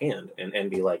raise my hand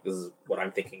and be like, this is what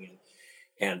I'm thinking,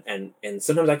 and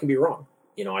sometimes I can be wrong.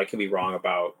 You know, I can be wrong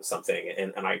about something,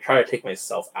 and I try to take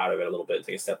myself out of it a little bit,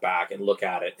 take a step back and look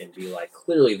at it and be like,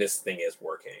 clearly this thing is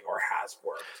working or has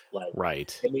worked.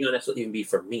 Like, it may not necessarily even be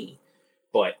for me,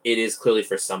 but it is clearly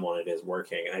for someone. It is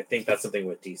working, and I think that's something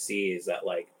with DC is that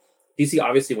like DC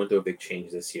obviously went through a big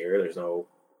change this year. There's no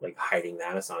like hiding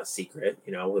that; it's not a secret.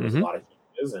 You know, there's a lot of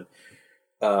changes, and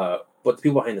but the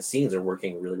people behind the scenes are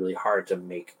working really, really hard to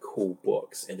make cool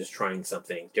books and just trying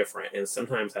something different. And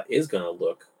sometimes that is going to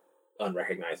look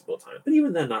unrecognizable at times, but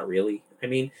even then, not really. I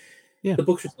mean, the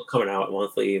books are still coming out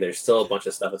monthly. There's still a bunch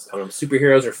of stuff that's coming.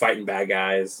 Superheroes are fighting bad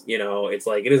guys. You know, it's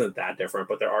like it isn't that different,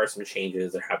 but there are some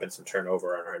changes. There have been some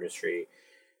turnover in our industry,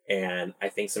 and I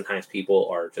think sometimes people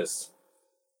are just.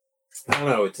 I don't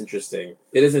know. It's interesting.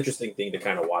 It is an interesting thing to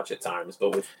kind of watch at times,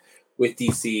 but with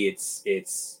DC,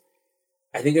 it's.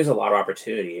 I think there's a lot of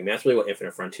opportunity. I mean, that's really what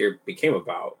Infinite Frontier became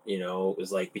about. You know, it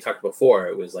was like we talked before.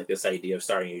 It was like this idea of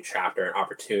starting a new chapter and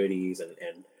opportunities and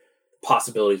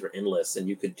possibilities were endless, and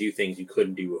you could do things you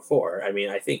couldn't do before. I mean,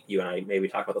 I think you and I maybe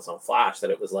talked about this on Flash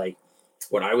that it was like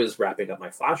when I was wrapping up my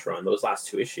Flash run, those last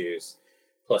 2 issues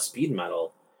plus Speed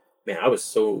Metal. Man, I was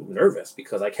so nervous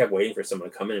because I kept waiting for someone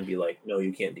to come in and be like, "No,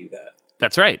 you can't do that."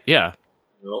 That's right. Yeah.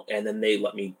 You know, and then they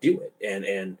let me do it,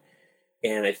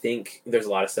 and I think there's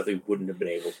a lot of stuff we wouldn't have been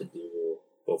able to do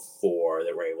before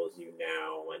that we're able to do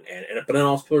now, and but then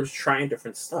also people are just trying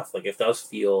different stuff. Like it does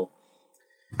feel,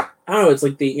 I don't know. It's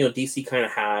like DC kind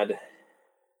of had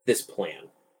this plan,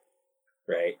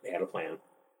 right? They had a plan,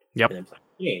 and then plan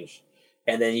changed,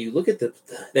 and then you look at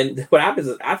then what happens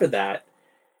is after that.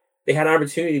 They had an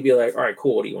opportunity to be like, all right,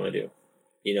 cool. What do you want to do?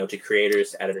 You know, to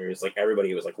creators, to editors, like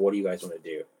everybody was like, what do you guys want to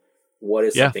do? What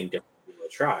is something different you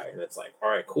want to try? And it's like, all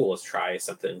right, cool. Let's try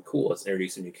something cool. Let's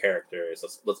introduce some new characters.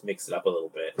 Let's mix it up a little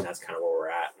bit. And that's kind of where we're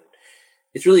at. And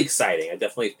it's really exciting. I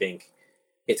definitely think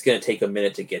it's going to take a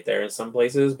minute to get there in some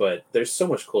places, but there's so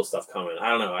much cool stuff coming. I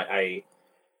don't know.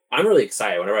 I'm really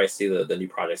excited whenever I see the new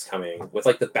projects coming. With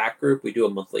like the back group, we do a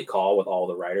monthly call with all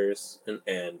the writers, and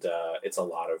it's a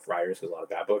lot of writers because a lot of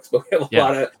bad books, but we have a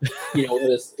lot of,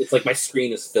 it's like my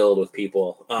screen is filled with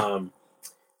people,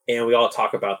 and we all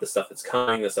talk about the stuff that's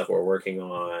coming, the stuff we're working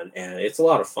on, and it's a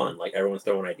lot of fun. Like everyone's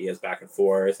throwing ideas back and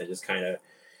forth, and just kind of,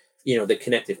 the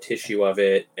connective tissue of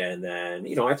it. And then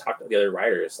I talk to the other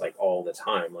writers like all the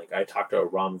time. Like I talk to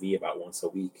Ram V about once a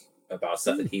week about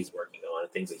stuff that he's working on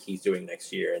and things that he's doing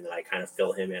next year. And then I kind of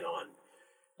fill him in on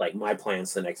like my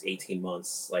plans for the next 18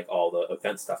 months, like all the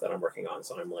event stuff that I'm working on.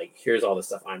 So I'm like, here's all the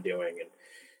stuff I'm doing,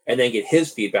 and then get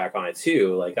his feedback on it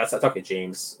too. Like I talk to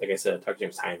James, like I said, I talk to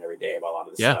James Tynan every day about a lot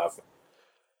of this stuff.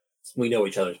 We know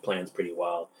each other's plans pretty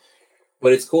well,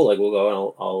 but it's cool. Like we'll go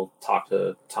and I'll talk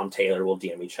to Tom Taylor. We'll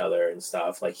DM each other and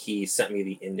stuff. Like he sent me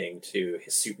the ending to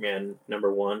his Superman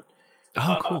 #1.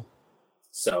 Oh, cool.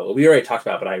 So we already talked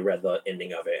about it, but I read the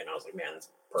ending of it and I was like, man, that's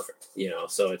perfect.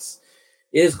 So it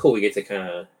is cool. We get to kind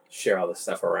of share all this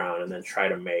stuff around and then try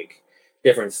to make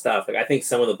different stuff. Like I think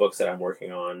some of the books that I'm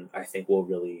working on, I think will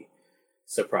really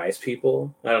surprise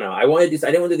people. I don't know. I didn't want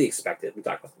to do the expected. We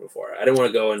talked about it before. I didn't want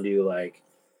to go and do like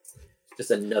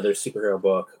just another superhero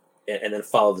book and then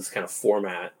follow this kind of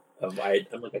format of I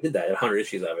did that. 100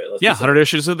 issues of it. 100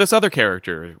 issues of this other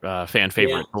character, fan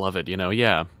favorite, beloved.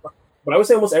 But I would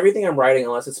say almost everything I'm writing,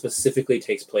 unless it specifically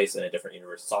takes place in a different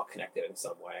universe, it's all connected in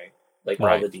some way. Like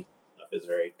all the deep stuff is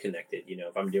very connected.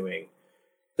 If I'm doing,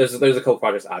 there's a couple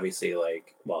projects, obviously,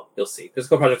 like, well, you'll see. There's a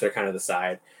couple projects that are kind of the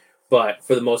side, but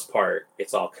for the most part,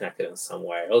 it's all connected in some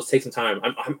way. It'll take some time.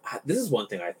 This is one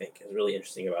thing I think is really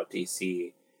interesting about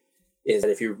DC is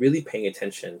that if you're really paying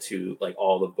attention to like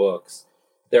all the books,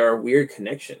 there are weird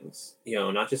connections,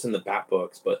 not just in the Bat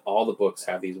books, but all the books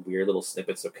have these weird little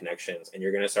snippets of connections, and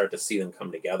you're going to start to see them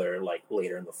come together like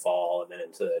later in the fall and then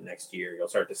into the next year. You'll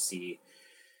start to see,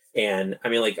 and I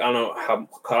mean, like, I don't know how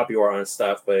caught up you are on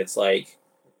stuff, but it's like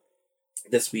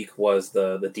this week was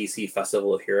the DC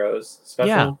Festival of Heroes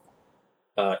special.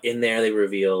 In there, they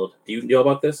revealed. Do you know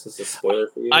about this? Is this a spoiler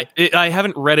for you? I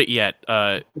haven't read it yet.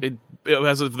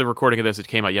 As of the recording of this, it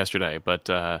came out yesterday. But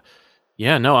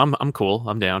yeah, no, I'm cool.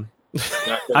 I'm down.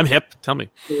 I'm hip. Tell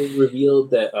me. They revealed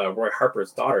that Roy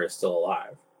Harper's daughter is still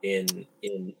alive in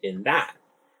that.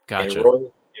 Gotcha. And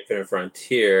Roy Infinite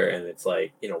Frontier, and it's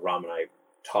like, Ram and I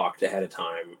talked ahead of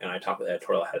time, and I talked with the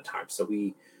editorial ahead of time. So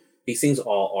these things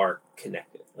all are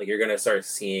connected. Like, you're gonna start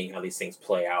seeing how these things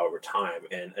play out over time,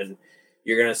 and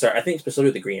you're gonna start. I think specifically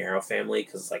with the Green Arrow family,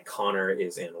 because like Connor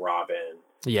is in Robin,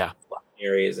 yeah, Black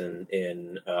Canary is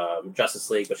in Justice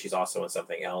League, but she's also in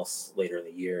something else later in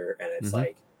the year, and it's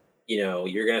like,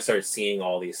 you're gonna start seeing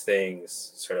all these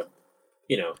things sort of,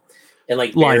 and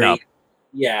like line up.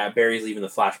 Yeah, Barry's leaving the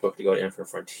Flash book to go to Infinite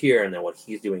Frontier, and then what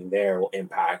he's doing there will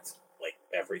impact like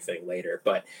everything later.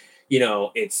 But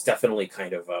it's definitely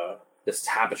kind of this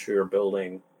tapestry we're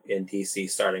building in DC,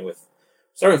 starting with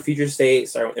Future State,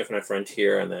 starting with Infinite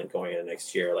Frontier, and then going into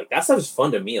next year. Like, that stuff is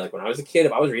fun to me. Like, when I was a kid,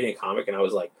 if I was reading a comic and I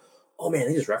was like, oh man,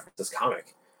 they just referenced this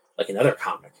comic, like another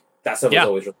comic. That stuff was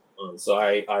always really fun. So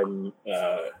I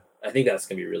think that's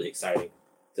gonna be really exciting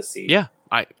to see. Yeah,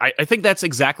 I think that's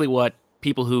exactly what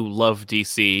people who love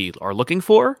DC are looking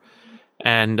for,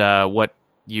 and what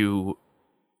it's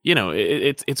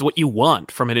what you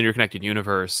want from an interconnected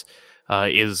universe.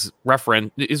 Is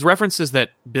references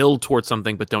that build towards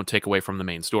something but don't take away from the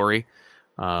main story,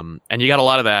 and you got a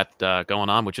lot of that going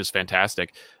on, which is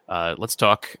fantastic. Let's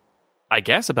talk, I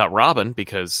guess, about Robin,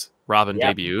 because Robin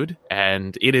debuted,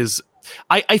 and it is.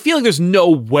 I feel like there's no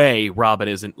way Robin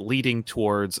isn't leading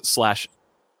towards /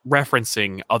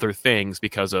 referencing other things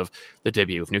because of the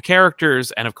debut of new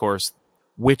characters, and of course,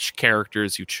 which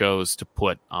characters you chose to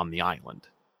put on the island.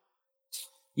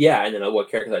 Yeah, and then what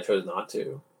characters I chose not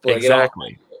to. Like,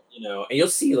 exactly. And you'll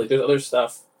see, like, there's other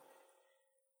stuff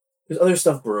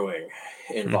brewing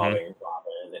involving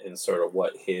Robin and sort of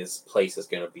what his place is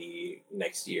going to be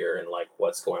next year, and like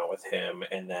what's going on with him.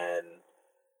 And then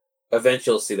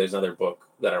eventually you'll see there's another book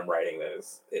that I'm writing that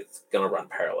it's going to run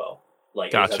parallel.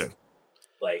 Like, gotcha.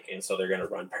 And so they're going to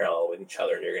run parallel with each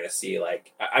other, and you're going to see,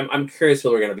 like, I'm curious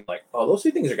people are going to be like, oh, those two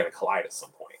things are going to collide at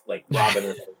some point. Like, Robin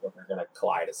and the other book are going to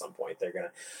collide at some point. They're going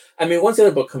to, once the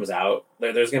other book comes out,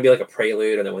 there's going to be like a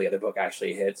prelude, and then when the other book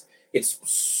actually hits, it's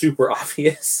super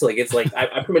obvious. Like, it's like, I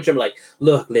pretty much am like,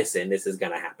 look, listen, this is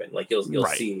going to happen. Like, you'll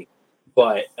see.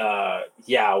 But,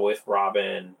 with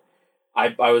Robin,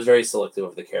 I was very selective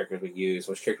of the characters we used,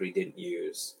 which character we didn't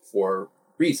use for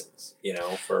reasons,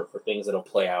 for things that'll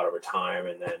play out over time.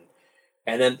 And then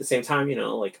at the same time,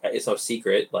 like, it's no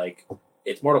secret, like,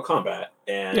 it's Mortal Kombat,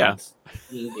 and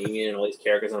Damien and all these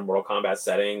characters in a Mortal Kombat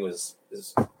setting is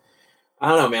I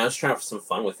don't know, man. I was trying to have some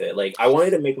fun with it. Like, I wanted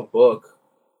to make a book,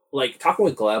 like, talking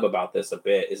with Gleb about this a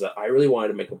bit, is that I really wanted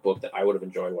to make a book that I would have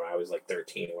enjoyed when I was like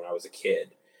 13, when I was a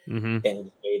kid,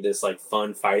 and made this like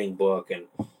fun fighting book,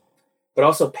 but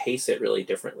also pace it really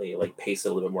differently, like pace it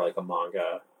a little bit more like a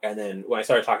manga. And then when I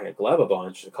started talking to Gleb a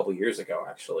bunch a couple years ago,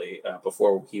 actually,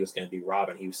 before he was going to do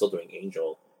Robin, he was still doing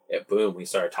Angel at Boom. We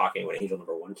started talking when Angel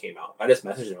 #1 came out. I just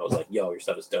messaged him. I was like, yo, your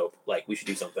stuff is dope. Like, we should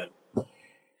do something.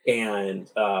 And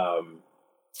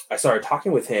I started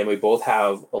talking with him. We both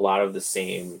have a lot of the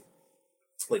same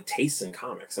like tastes in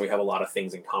comics, and we have a lot of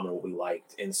things in common what we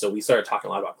liked. And so we started talking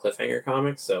a lot about cliffhanger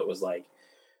comics. So it was like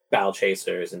Battle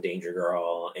Chasers and Danger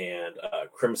Girl and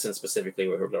Crimson, specifically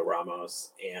with Roberto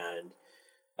Ramos, and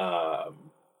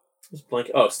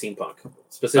Steampunk,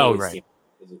 specifically.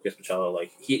 Steampunk, Chris Pacello.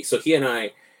 Like, he and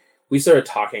I, we started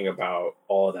talking about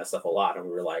all of that stuff a lot, and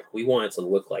we were like, we wanted to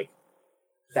look like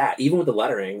that, even with the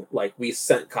lettering. Like, we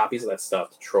sent copies of that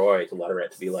stuff to Troy to letter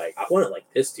it, to be like, I want it like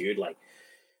this, dude. Like,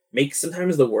 make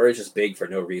sometimes the words just big for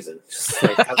no reason. Just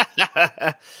like,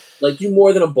 like, do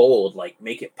more than a bold, like,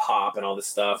 make it pop and all this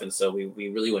stuff. And so we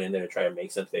really went in there to try to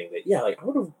make something that, like, I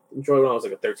would have enjoyed when I was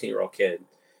like a 13-year-old kid.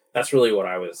 That's really what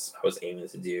I was aiming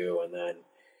to do. And then,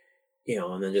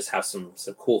 and then just have some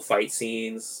cool fight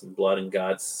scenes, some blood and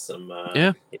guts,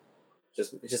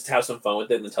 just have some fun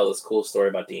with it, and tell this cool story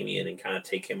about Damien, and kind of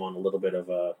take him on a little bit of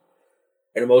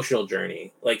an emotional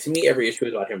journey. Like, to me, every issue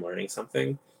is about him learning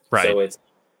something. Right. So it's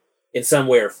in some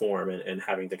way or form, and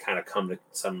having to kind of come to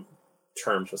some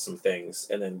terms with some things,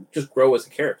 and then just grow as a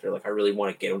character. Like, I really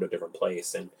want to get him to a different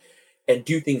place and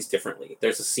do things differently.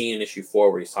 There's a scene in issue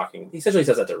 4 where he essentially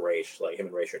says that to Raish, like, him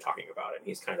and Raish are talking about it, and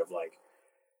he's kind of like,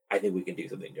 I think we can do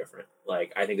something different.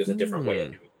 Like, I think there's a different way of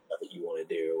doing stuff that you want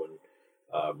to do. And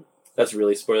that's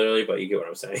really spoilery, but you get what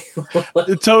I'm saying.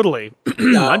 Totally.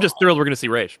 I'm just thrilled we're going to see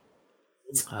Raish.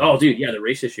 Oh, dude, yeah, the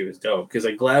Raish issue is dope, because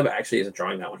like Gleb actually isn't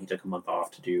drawing that one. He took a month off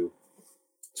to do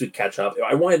to catch up.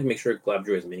 I wanted to make sure Gleb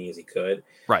drew as many as he could.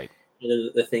 Right. And then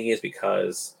the thing is,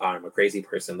 because I'm a crazy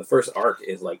person, the first arc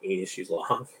is like 8 issues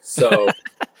long. So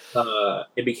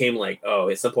it became like, oh,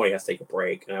 at some point he has to take a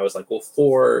break. And I was like, well,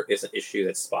 4 is an issue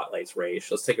that spotlights Raish.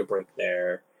 Let's take a break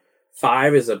there.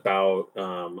 5 is about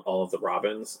all of the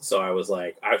Robins. So I was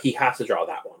like, he has to draw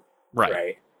that one.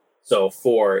 Right. So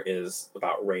 4 is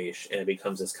about Raish, and it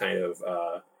becomes this kind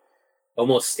of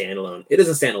almost standalone. It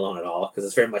isn't standalone at all because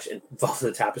it's very much involved in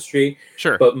the tapestry.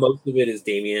 Sure. But most of it is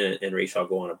Damian and Rachel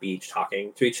go on a beach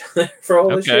talking to each other for a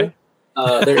whole issue.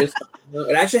 There is.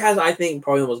 It actually has, I think,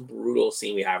 probably the most brutal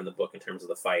scene we have in the book in terms of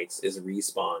the fights is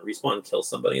Respawn. Respawn kills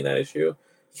somebody in that issue.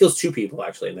 He kills 2 people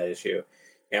actually in that issue,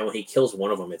 and when he kills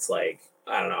one of them, it's like,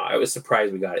 I don't know. I was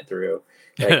surprised we got it through.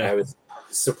 Like, I was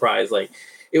surprised. Like,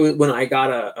 it was when I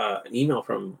got an email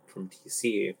from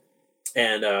DC.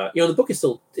 And the book is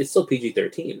still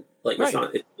PG-13. Like it's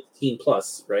not, it's 18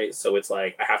 plus, right? So it's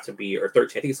like I have to be, or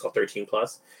 13. I think it's called 13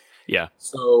 plus. Yeah.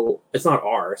 So it's not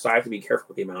R. So I have to be careful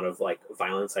with the amount of like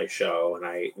violence I show.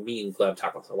 And me and Gleb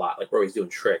talk about this a lot. Like we're always doing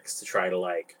tricks to try to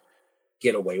like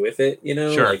get away with it.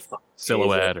 Sure. Like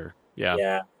silhouette or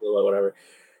silhouette, whatever.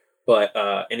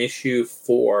 But in issue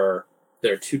 4,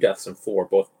 there are 2 deaths in 4,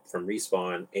 both from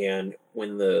Respawn. And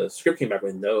when the script came back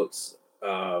with notes,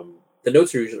 the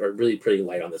notes are really pretty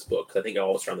light on this book because I think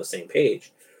all are on the same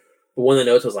page. But one of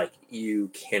the notes was like, "You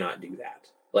cannot do that."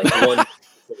 Like one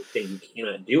thing, you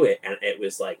cannot do it, and it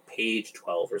was like page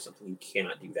 12 or something. You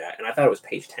cannot do that, and I thought it was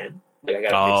page 10. Like I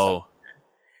got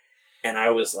and I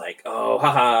was like, "Oh,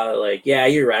 haha!" Like, yeah,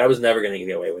 you're right. I was never going to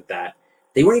get away with that.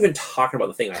 They weren't even talking about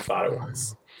the thing I thought it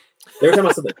was. They were talking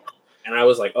about something, and I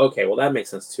was like, "Okay, well that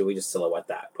makes sense too. We just silhouette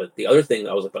that." But the other thing,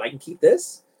 I was like, "But I can keep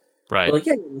this." Right. They're like,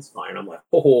 yeah, that's fine. I'm like,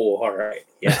 oh, all right.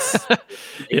 Yes.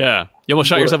 Yeah. You almost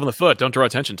shot yourself in the foot. Don't draw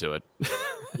attention to it.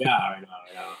 Yeah, I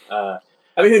know.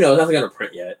 I mean, who knows? Nothing going to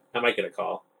print yet. I might get a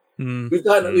call. We've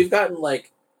gotten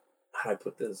like, how do I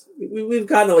put this? We've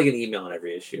gotten like an email on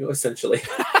every issue, essentially.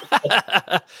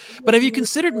 But have you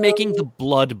considered making the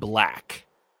blood black?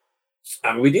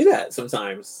 I mean, we do that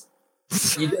sometimes.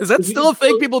 Is that still a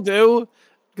thing people do?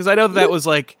 Because I know that was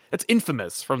like, that's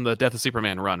infamous from the Death of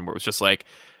Superman run, where it was just like,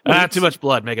 too much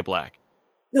blood, make it black.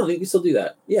 No, you can still do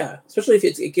that. Yeah, especially if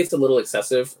it gets a little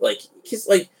excessive. Like,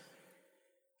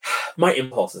 my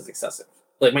impulse is excessive.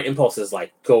 Like, my impulse is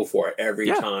like, go for it every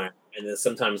time. And then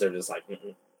sometimes they're just like,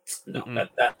 no,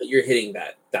 that you're hitting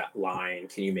that line.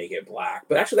 Can you make it black?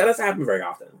 But actually, that doesn't happen very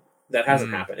often. That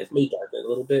hasn't happened. It's maybe darkened a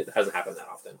little bit. It hasn't happened that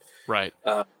often. Right.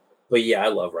 But yeah, I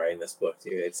love writing this book,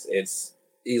 dude. It's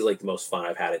like the most fun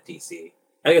I've had at DC.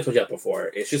 I think I told you that before.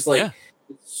 It's just like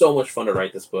it's so much fun to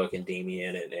write this book, and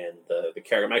Damian and the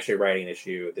character. I'm actually writing an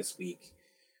issue this week.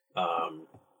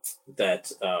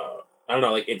 That I don't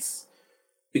know, like it's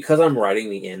because I'm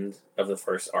writing the end of the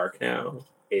first arc now.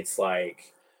 It's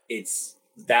like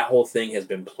that whole thing has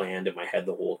been planned in my head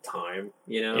the whole time,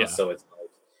 So it's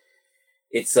like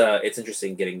it's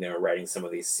interesting getting there, writing some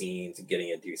of these scenes, and getting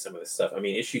to do some of this stuff. I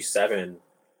mean, issue 7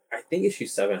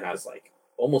 has like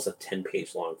almost a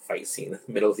 10-page long fight scene in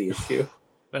the middle of the issue.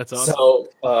 That's awesome. So,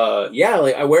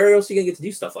 like, where else are you gonna get to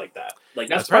do stuff like that? Like,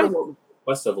 that's part of the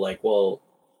quest of like, well,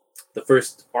 the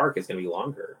first arc is gonna be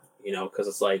longer, because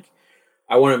it's like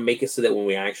I want to make it so that when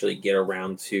we actually get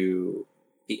around to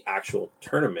the actual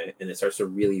tournament and it starts to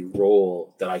really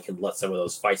roll, that I can let some of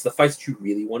those fights, the fights that you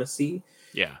really want to see,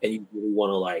 and you really want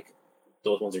to like,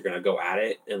 those ones are gonna go at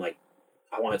it, and like,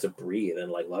 I want it to breathe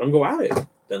and like let them go at it.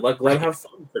 Then let them have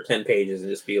fun for 10 pages and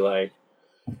just be like,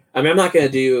 I mean, I'm not going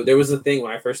to do, there was a thing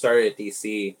when I first started at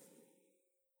DC,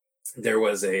 there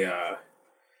was when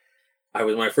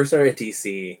I first started at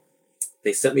DC,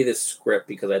 they sent me this script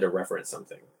because I had to reference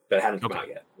something, but it hadn't come out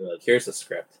yet. They're like, here's the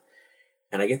script.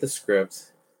 And I get the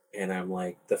script and I'm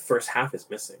like, the first half is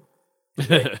missing. Like,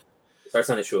 it starts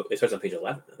on page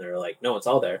 11. And they're like, no, it's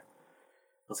all there.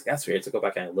 I was like, that's weird. So go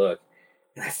back and I look.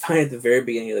 And I find at the very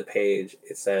beginning of the page,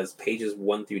 it says pages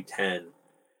 1 through 10,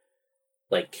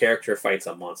 like character fights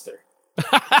a monster.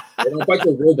 They don't fight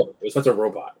a robot. It was a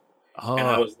robot. Oh. And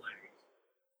I was like,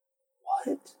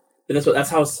 what? And that's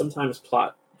how sometimes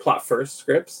plot first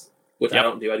scripts, which I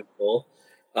don't do, I do full.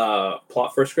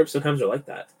 Plot first scripts sometimes are like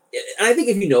that. And I think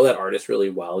if you know that artist really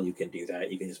well, you can do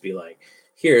that. You can just be like,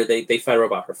 here, they fight a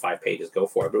robot for 5 pages, go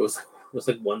for it. But it was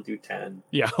like 1 through 10.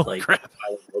 Yeah, like crap.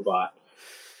 Robot.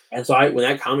 And so when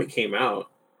that comic came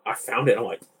out, I found it. I'm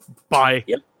like, bye.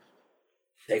 Yep.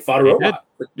 They fought a robot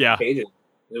for 2 pages.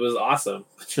 It was awesome.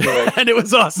 And it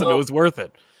was awesome. It was worth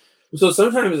it. So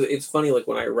sometimes it's funny, like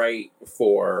when I write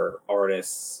for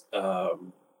artists,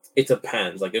 it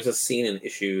depends. Like there's a scene in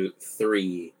issue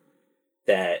 3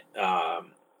 that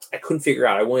I couldn't figure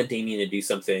out. I wanted Damien to do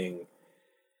something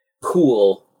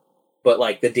cool, but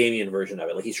like the Damien version of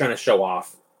it. Like he's trying to show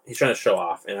off.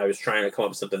 And I was trying to come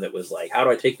up with something that was like, how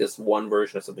do I take this one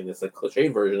version of something that's a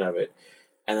cliched version of it,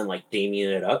 and then like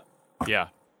Damien it up? Yeah.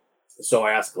 So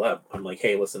I asked Gleb. I'm like,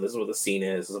 hey, listen, this is what the scene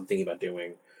is. This is what I'm thinking about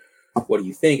doing. What do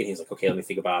you think? And he's like, okay, let me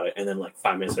think about it. And then like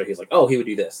 5 minutes later, he's like, oh, he would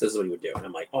do this. This is what he would do. And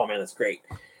I'm like, oh man, that's great.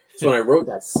 So when I wrote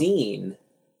that scene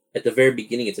at the very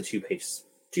beginning, it's a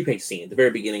two-page scene. At the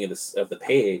very beginning of the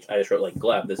page, I just wrote like,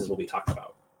 Gleb, this is what we talked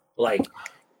about. Like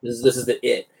this is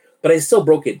it. But I still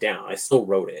broke it down. I still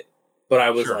wrote it. But I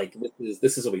was like,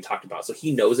 this is what we talked about. So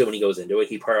he knows it when he goes into it.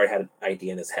 He probably had an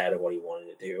idea in his head of what he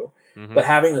wanted to do. Mm-hmm. But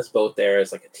having us both there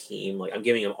as like a team, like I'm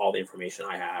giving him all the information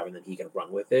I have, and then he can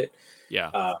run with it.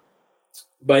 Yeah.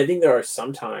 But I think there are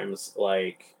sometimes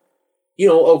like, you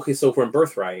know, okay, so for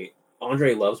Birthright,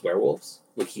 Andre loves werewolves.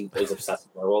 Like he was obsessed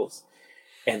with werewolves.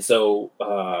 And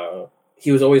so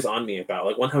he was always on me about,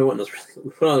 like, one time we went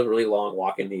on a really long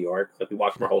walk in New York. Like we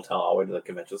walked from our hotel all the way to the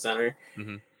convention center.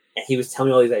 Mm-hmm. And he was telling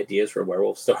me all these ideas for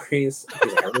werewolf stories.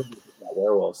 He's like, I really think about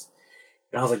werewolves.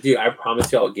 And I was like, dude, I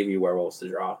promise you I'll give you werewolves to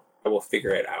draw. I will figure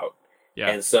it out.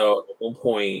 Yeah. And so at one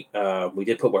point, we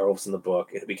did put werewolves in the book.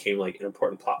 It became like an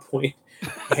important plot point.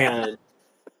 And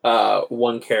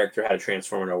one character had to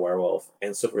transform into a werewolf.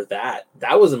 And so for that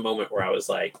was a moment where I was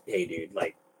like, hey, dude,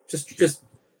 like, just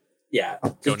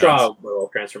draw a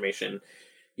werewolf transformation.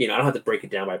 You know, I don't have to break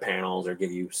it down by panels or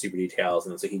give you super details.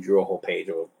 And so he drew a whole page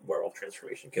of a werewolf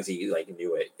transformation because he like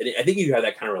knew it. And I think you have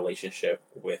that kind of relationship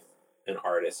with an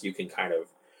artist. You can kind of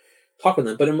talk with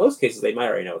them, but in most cases, they might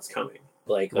already know it's coming.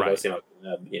 Like I was saying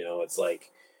about, you know, it's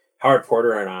like Howard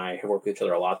Porter and I have worked with each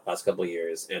other a lot the last couple of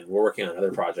years, and we're working on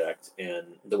another project. And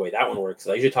the way that one works is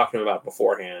I usually talk to him about it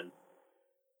beforehand,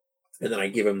 and then I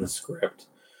give him the script.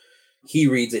 He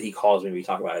reads it, he calls me, we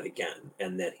talk about it again,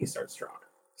 and then he starts drawing.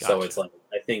 Gotcha. So it's like,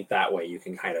 I think that way you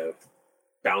can kind of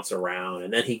bounce around,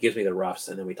 and then he gives me the roughs,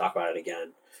 and then we talk about it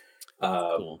again.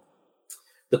 Cool.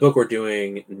 The book we're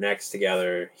doing next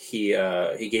together, he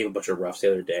gave a bunch of roughs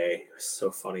the other day. It was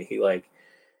so funny. He like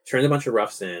turned a bunch of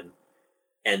roughs in,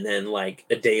 and then like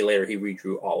a day later he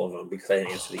redrew all of them because I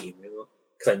didn't answer the email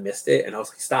because I missed it, and I was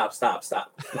like, stop.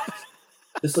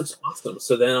 This looks awesome.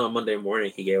 So then on Monday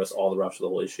morning he gave us all the roughs of the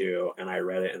whole issue, and I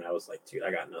read it and I was like, dude,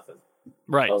 I got nothing.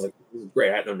 Right. I was like, this is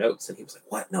great. I had no notes, and he was like,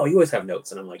 what? No, you always have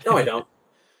notes. And I'm like, no, I don't.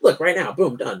 Look, right now,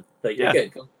 boom, done. Like, you're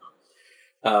good. Go.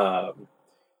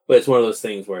 But it's one of those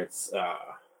things where it's a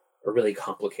really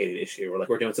complicated issue. Where like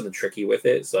we're doing something tricky with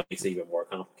it, so it makes it even more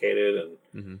complicated.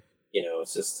 And you know,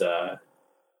 it's just I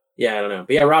don't know.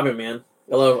 But yeah, Robin, man,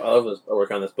 I love this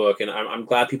work on this book, and I'm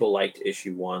glad people liked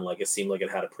issue 1. Like it seemed like it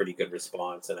had a pretty good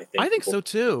response, and I think so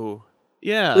too.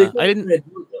 Yeah, I didn't like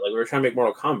we were trying to make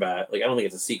Mortal Kombat. Like I don't think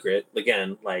it's a secret.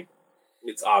 Again, like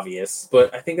it's obvious,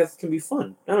 but I think that can be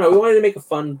fun. I don't know. We wanted to make a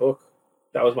fun book.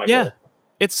 That was my goal.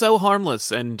 It's so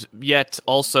harmless and yet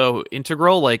also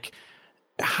integral. Like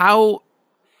how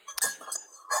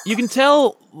you can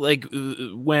tell, like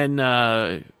when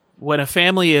a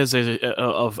family is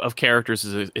of characters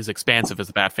is expansive as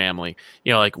the Bat Family.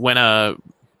 You know, like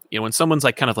when someone's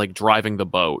like kind of like driving the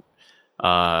boat,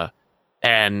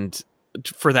 and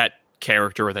for that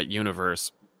character or that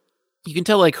universe, you can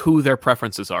tell like who their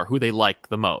preferences are, who they like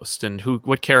the most, and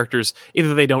what characters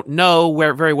either they don't know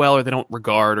very well or they don't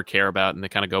regard or care about, and they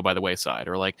kind of go by the wayside,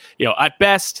 or like, you know, at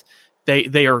best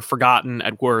they are forgotten,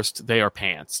 at worst they are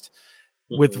pantsed.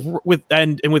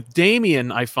 Mm-hmm. With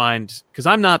Damien, I find, because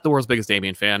I'm not the world's biggest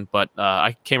Damien fan, but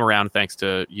I came around thanks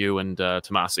to you and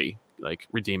Tomasi, like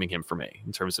redeeming him for me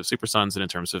in terms of Super Sons and in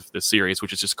terms of the series,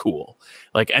 which is just cool,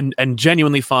 like and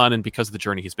genuinely fun. And because of the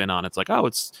journey he's been on, it's like, oh,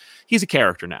 he's a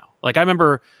character now. Like I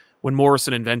remember when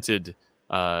Morrison invented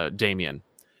Damien,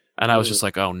 and I was just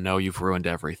like, oh no, you've ruined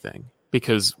everything.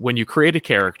 Because when you create a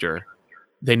character,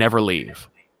 they never leave.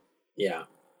 Yeah,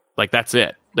 like that's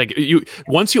it. Like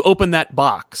once you open that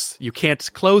box, you can't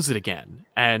close it again.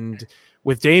 And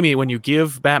with Damien, when you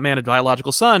give Batman a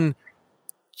biological son,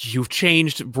 you've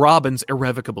changed Robin's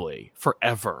irrevocably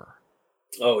forever.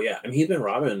 Oh yeah, I mean he's been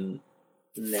Robin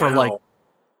now for like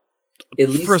at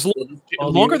least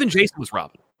longer than Jason was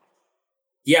Robin.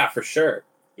 Yeah, for sure.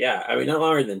 Yeah, I mean not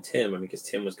longer than Tim. I mean because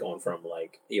Tim was going from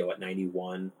like, you know, at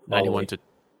 91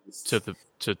 to the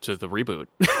reboot.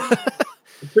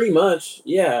 Pretty much,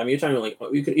 yeah. I mean you're talking like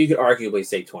you could arguably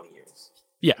say 20 years.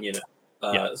 Yeah, you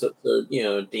know. So you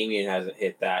know Damien hasn't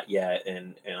hit that yet,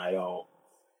 and I don't.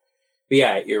 But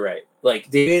yeah, you're right. Like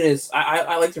Damien is,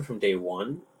 I liked him from day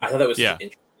one. I thought that was an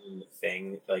interesting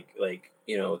thing. Like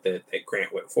you know that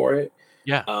Grant went for it.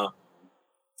 Yeah.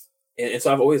 And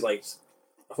so I've always liked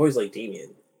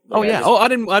Damien. Like, Oh yeah. I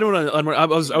don't want to. I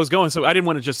was going. So I didn't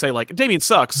want to just say like Damian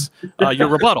sucks. Your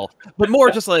rebuttal, but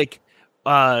more just like,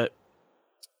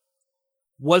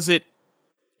 was it?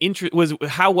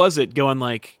 How was it going?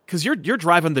 Like, because you're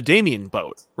driving the Damian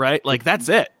boat, right? Like that's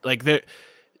it. Like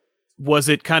was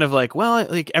it kind of like, well,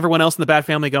 like everyone else in the Bat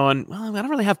family going, well, I don't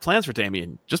really have plans for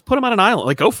Damian. Just put him on an island.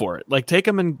 Like, go for it. Like, take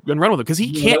him and run with him because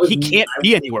he can't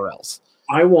be anywhere else.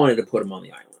 I wanted to put him on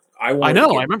the island. I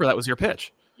know. I remember that was your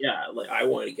pitch. Yeah, like I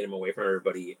wanted to get him away from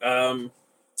everybody.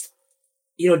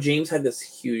 James had this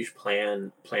huge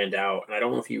plan planned out, and I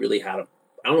don't know if he really had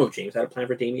I don't know if James had a plan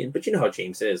for Damian, but you know how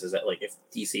James is that like if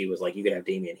DC was like you could have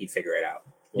Damian, he'd figure it out.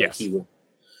 Like, yes, he would.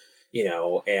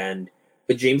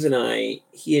 But James and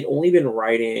he had only been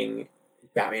writing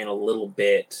Batman a little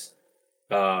bit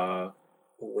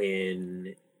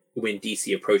when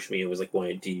DC approached me and was like,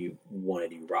 "Do you want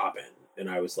to do Robin?" And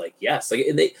I was like, "Yes." Like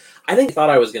I think they thought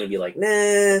I was going to be like,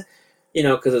 "Nah,"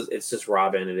 because it's just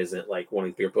Robin. It isn't like one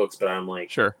of your books. But I'm like,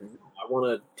 sure, I want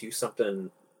to do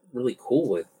something really cool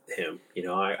with him.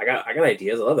 I got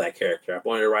ideas. I love that character. I've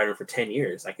wanted to write him for 10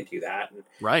 years. I could do that. And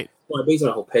right. Well, basically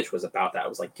my whole pitch was about that. It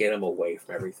was like, get him away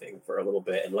from everything for a little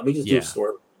bit and let me just do a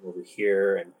story over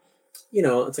here. And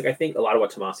it's like I think a lot of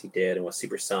what Tomasi did and with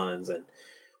Super Sons and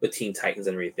with Teen Titans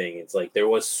and everything, it's like there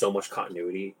was so much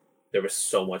continuity. There was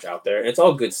so much out there. And it's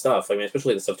all good stuff. I mean,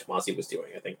 especially the stuff Tomasi was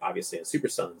doing, I think, obviously in Super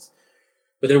Sons.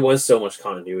 But there was so much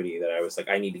continuity that I was like,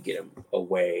 I need to get him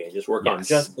away and just work on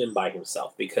just him by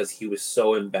himself because he was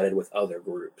so embedded with other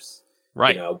groups.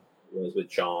 Right. It was with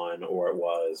John or it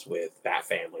was with Bat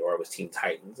Family or it was Teen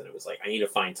Titans. And it was like, I need to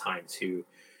find time to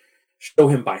show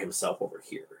him by himself over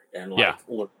here and learn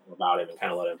about him and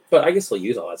kind of let him. But I guess he'll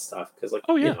use all that stuff because I'm a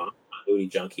continuity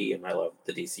junkie and I love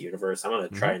the DC universe. I'm going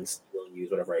to try and still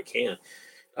use whatever I can.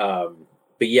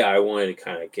 But yeah, I wanted to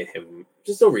kind of get him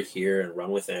just over here and run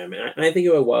with him. And I think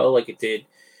it went well. Like it did.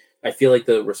 I feel like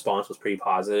the response was pretty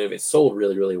positive. It sold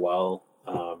really, really well.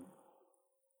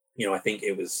 I think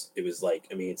it was like,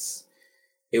 I mean,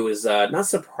 it was not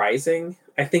surprising,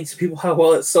 I think, to people how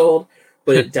well it sold,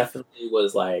 but it definitely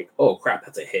was like, oh crap,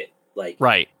 that's a hit. Like,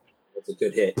 right. It's a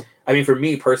good hit. I mean, for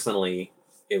me personally,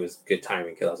 it was good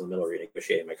timing because I was in the middle of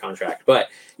renegotiating my contract, but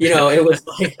it was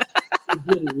like,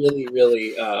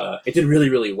 it did really,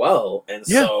 really well. And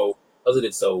so because it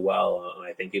did so well,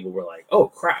 I think people were like, oh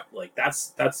crap, like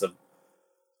that's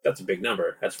a big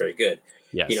number. That's very good.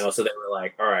 Yes. So they were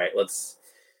like, all right, let's,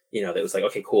 it was like,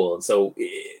 okay, cool. And so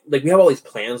like we have all these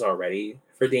plans already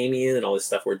for Damian and all this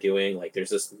stuff we're doing. Like there's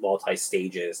this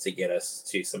multi-stages to get us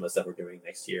to some of the stuff we're doing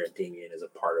next year. And Damian is a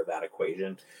part of that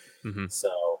equation. Mm-hmm.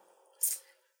 So,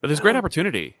 but there's great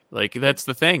opportunity. Like that's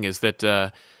the thing is that,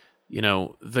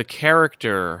 the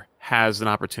character has an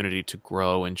opportunity to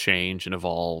grow and change and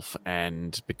evolve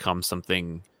and become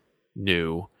something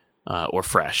new or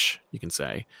fresh, you can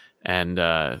say. And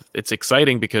it's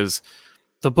exciting because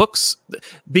the books,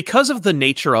 because of the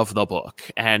nature of the book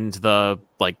and the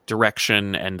like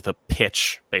direction and the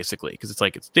pitch, basically, because it's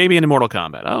like it's Damian in Mortal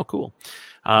Kombat. Oh, cool.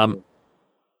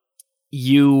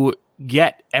 You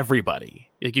get everybody.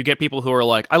 Like you get people who are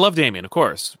like, I love Damian, of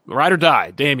course. Ride or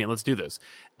die, Damian, let's do this.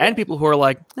 And people who are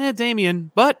like,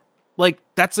 Damian, but like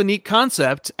that's a neat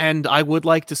concept and I would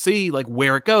like to see like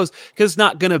where it goes, because it's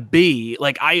not gonna be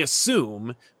like, I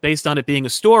assume based on it being a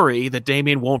story that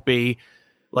Damian won't be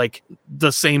like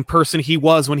the same person he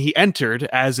was when he entered,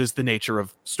 as is the nature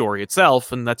of story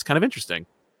itself, and that's kind of interesting.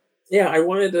 Yeah, I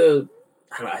wanted to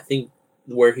I think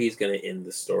where he's gonna end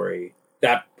the story,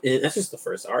 that's just the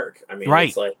first arc. I mean, right.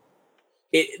 It's like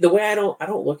the way I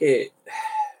don't look at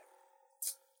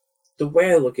the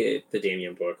way I look at the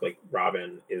Damian book, like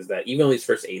Robin, is that even though these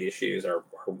first 8 issues are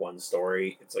one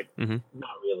story, it's like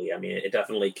not really. I mean, it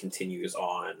definitely continues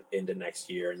on into next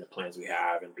year and the plans we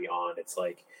have and beyond. It's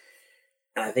like,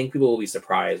 and I think people will be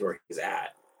surprised where he's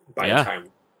at by the time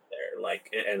there.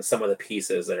 Like, and some of the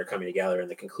pieces that are coming together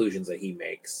and the conclusions that he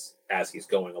makes as he's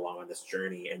going along on this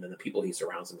journey, and then the people he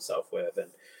surrounds himself with, and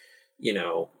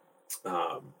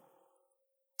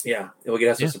we'll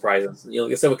get some surprises.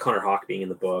 Like I said, with Connor Hawke being in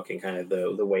the book and kind of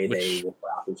the way they will play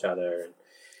off each other. And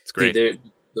it's great.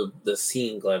 The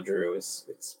scene Gleb drew it's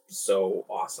so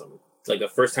awesome. It's like the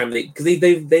first time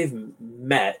they've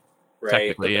met, right?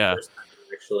 Technically, the first time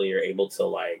they actually are able to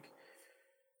like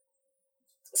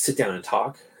sit down and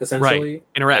talk, essentially. Right.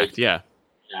 Interact, Yeah,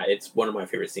 it's one of my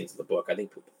favorite scenes in the book. I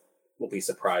think people will be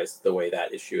surprised the way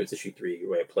that issue 3, the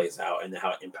way it plays out and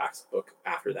how it impacts the book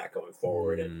after that going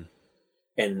forward.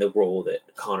 And the role that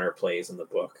Connor plays in the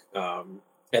book. And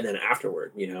then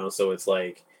afterward, so it's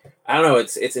like, I don't know.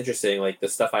 It's interesting. Like the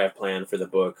stuff I have planned for the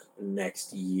book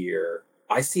next year,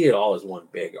 I see it all as one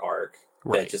big arc.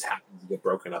 that just happens to get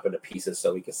broken up into pieces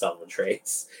so we can sell them in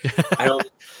trades. I don't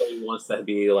think he wants that to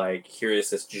be like, here is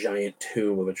this giant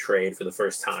tomb of a trade for the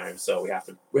first time, so we have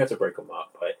to break them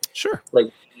up. But Sure.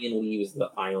 like Ian leaves the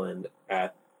island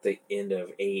at the end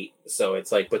of 8, so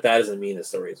it's like, but that doesn't mean the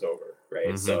story is over, right?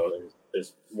 Mhm. So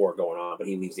there's more going on, but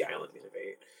he leaves the island at the end of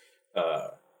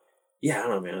 8. Yeah, I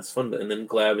don't know, man. It's fun, and then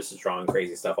Gleb is just drawing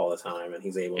crazy stuff all the time, and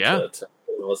he's able to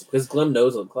because Gleb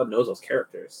knows those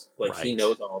characters. Like he Right.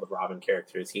 knows all the Robin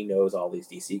characters, he knows all these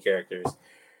DC characters,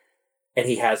 and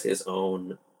he has his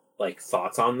own like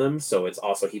thoughts on them. So it's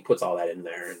also he puts all that in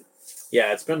there, and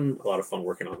yeah, it's been a lot of fun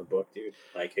working on the book, dude.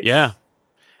 Like, Yeah.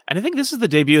 And I think this is the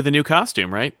debut of the new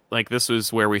costume, right? Like this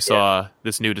was where we saw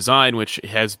this new design, which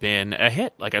has been a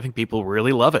hit. Like I think people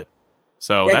really love it.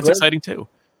 So Yeah, that's exciting too.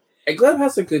 And Gleb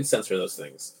has a good sense for those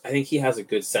things. I think he has a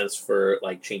good sense for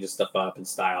like changing stuff up and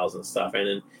styles and stuff.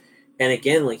 And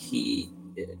again, like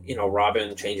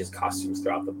Robin changes costumes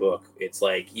throughout the book. It's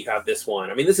like you have this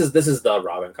one. I mean, this is the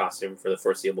Robin costume for the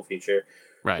foreseeable future.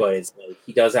 Right. But it's like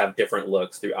he does have different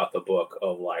looks throughout the book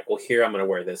of like, well, here I'm going to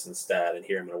wear this instead, and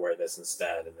here I'm going to wear this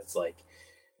instead. And it's like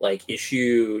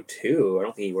issue 2, I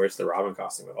don't think he wears the Robin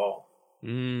costume at all.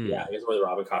 Yeah, he doesn't wear the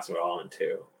Robin costume at all in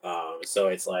 2. So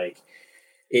it's like,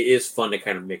 it is fun to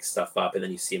kind of mix stuff up, and then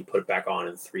you see him put it back on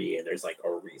in 3, and there's like a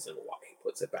reason why he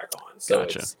puts it back on. So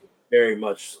Gotcha. It's very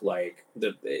much like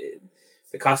the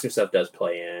costume stuff does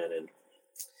play in, and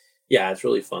yeah, it's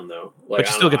really fun though. Like, but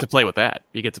you still get to play with that.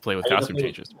 You get to play with costume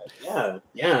changes.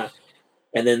 Yeah.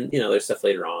 And then there's stuff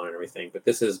later on and everything, but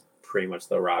this is pretty much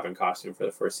the Robin costume for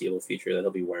the foreseeable future that he'll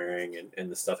be wearing,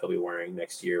 and the stuff he'll be wearing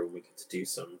next year when we get to do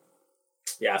some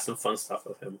fun stuff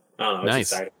with him. I don't know. It's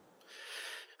Nice. exciting.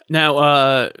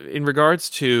 Now, in regards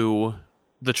to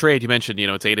the trade, you mentioned,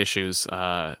 it's 8 issues.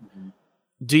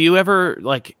 Do you ever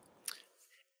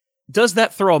does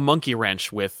that throw a monkey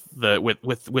wrench with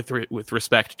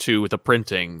respect to the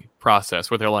printing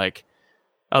process, where they're like,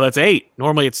 oh, that's 8.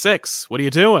 Normally it's 6. What are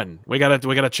you doing? We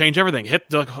gotta change everything. Hit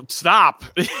the stop.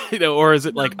 Or is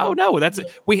it like, oh no, that's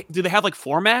it. Do they have like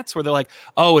formats where they're like,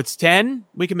 oh, it's 10?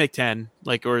 We can make 10.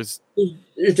 Or is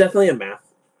there's definitely a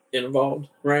math involved,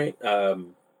 right?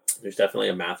 There's definitely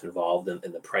a math involved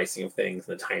in the pricing of things,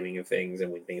 the timing of things,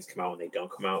 and when things come out, when they don't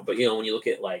come out. But when you look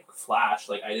at like Flash,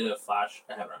 like I did a Flash,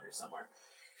 I have it on here somewhere.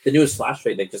 The newest Flash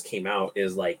trade that just came out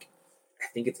is like, I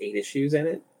think it's 8 issues in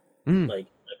it. Like,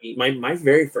 I mean, my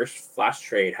very first Flash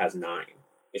trade has 9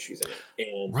 issues in it,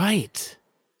 and right.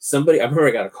 I remember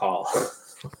I got a call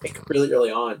like really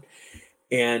early on,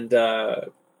 and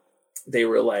they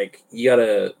were like, you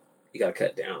gotta cut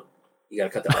it down. You gotta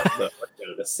cut the art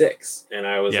down to 6. And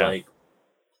I was like,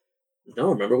 no,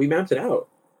 remember we mapped it out.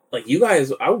 Like you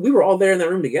guys, we were all there in that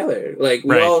room together. Like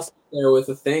we all sat there with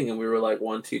a thing, and we were like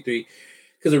 1, 2, 3.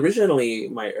 Because originally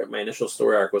my initial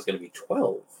story arc was going to be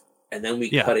 12, and then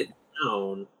we cut it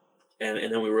down,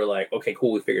 and then we were like, okay,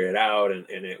 cool, we figured it out, and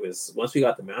it was, once we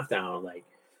got the math down, like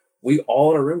we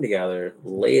all in a room together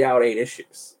laid out 8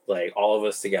 issues, like all of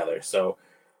us together. So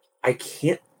I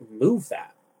can't move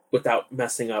that without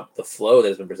messing up the flow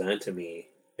that's been presented to me.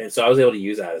 And so I was able to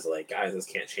use that as like, guys, this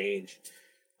can't change.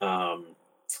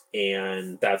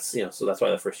 And that's, so that's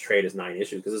why the first trade is 9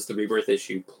 issues, because it's the Rebirth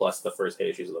issue plus the first 8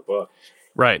 issues of the book.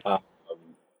 Right. And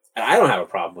I don't have a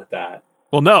problem with that.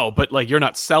 Well, no, but you're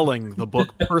not selling the book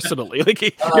personally.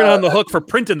 You're not on the hook for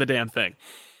printing the damn thing.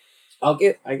 I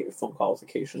get phone calls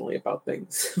occasionally about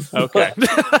things. Okay.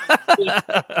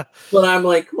 But I'm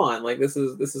like, come on, like this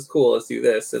is cool. Let's do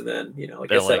this. And then, like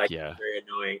They're I said, like, I get very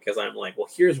annoying because I'm like, well,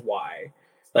 here's why.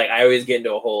 Like I always get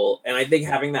into a whole, and I think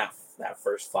having that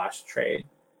first Flash trade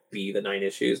be the 9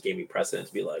 issues gave me precedent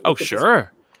to be like, oh,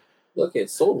 sure. Look, it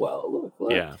sold well.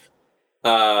 Look. Yeah.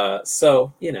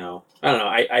 So, I don't know.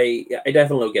 I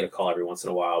definitely get a call every once in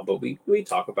a while, but we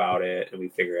talk about it and we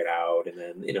figure it out, and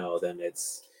then,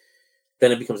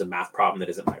 then it becomes a math problem that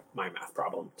isn't my math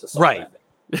problem to solve. Right.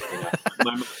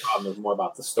 My math problem is more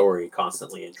about the story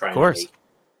constantly and trying to make it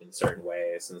in certain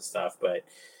ways and stuff. But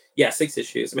yeah, 6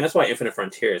 issues. I mean, that's why Infinite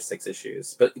Frontier is 6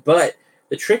 issues. But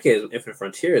the trick is with Infinite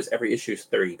Frontier is every issue is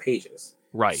 30 pages.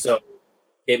 Right. So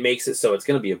it makes it so it's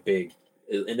going to be a big.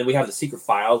 And then we have the Secret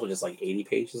Files, which is like 80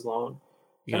 pages long.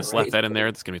 You gonna slap that in there?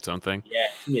 It's gonna be its own thing.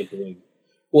 Yeah.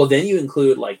 Well, then you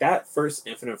include like that first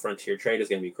Infinite Frontier trade is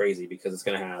gonna be crazy because it's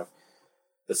gonna have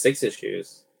the 6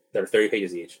 issues that are 30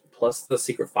 pages each, plus the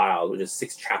Secret Files, which is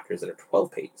 6 chapters that are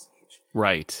 12 pages each.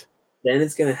 Right. Then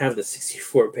it's gonna have the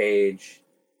 64-page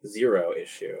 0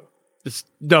 issue. There's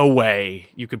no way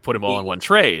you could put them all in one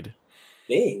trade.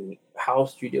 Dang, how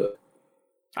else do you do it?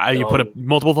 You put up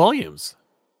multiple volumes.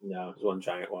 No, it's one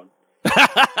giant one.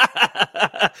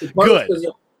 Good.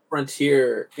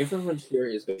 Infinite Frontier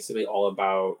is basically all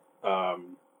about.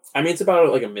 I mean, it's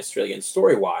about like a mystery. Again,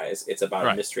 story wise, it's about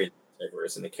a mystery in the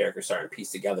universe, and the characters starting to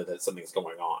piece together that something's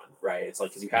going on. Right? It's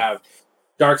like because you have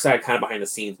Darkseid kind of behind the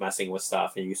scenes messing with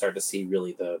stuff, and you start to see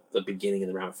really the beginning and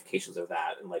the ramifications of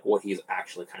that, and like what he's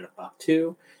actually kind of up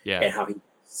to, and how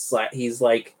he's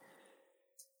like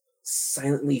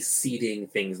silently seeding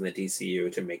things in the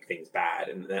DCU to make things bad,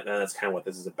 and that's kind of what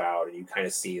this is about. And you kind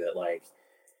of see that like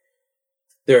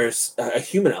there's a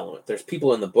human element. There's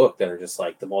people in the book that are just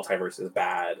like the multiverse is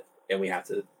bad, and we have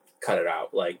to cut it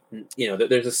out. Like, you know,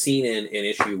 there's a scene in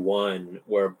issue 1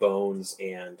 where Bones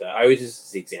and I always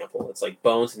use the example. It's like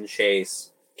Bones and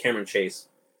Cameron Chase,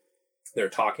 they're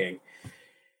talking,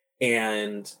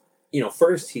 and you know,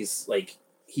 first he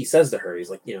says to her,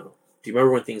 he's like, you know, do you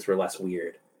remember when things were less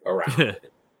weird around?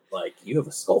 Like, you have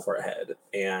a skull for a head,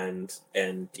 and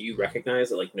do you recognize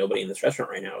that like nobody in this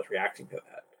restaurant right now is reacting to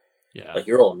that? Yeah, like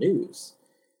you're all news.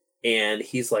 And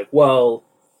he's like, well,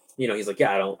 you know, he's like,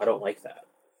 yeah, I don't like that.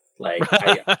 Like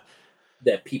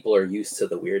that people are used to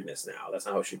the weirdness now. That's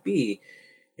not how it should be.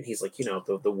 And he's like, you know,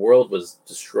 the world was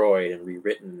destroyed and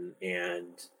rewritten,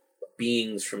 and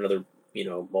beings from another, you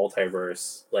know,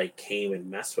 multiverse like came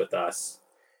and messed with us.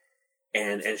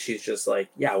 And she's just like,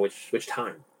 yeah, which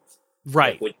time?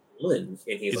 Right. Like, which one?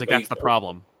 And he's like, that's the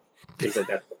problem. He's like,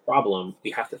 that's the problem.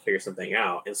 We have to figure something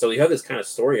out. And so you have this kind of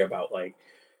story about like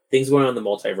things going on in the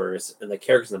multiverse, and the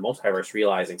characters in the multiverse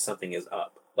realizing something is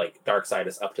up. Like Darkseid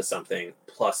is up to something.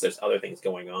 Plus, there's other things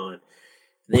going on. And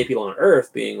then people on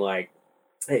Earth being like,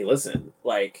 "Hey, listen,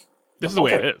 like this is the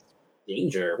way it is.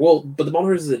 Danger. Well, but the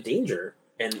multiverse is a danger,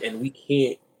 and we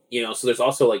can't, you know." So there's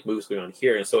also like moves going on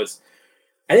here, and so it's.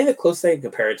 I think the closest I can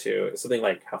compare it to is something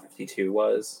like how 52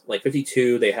 was. Like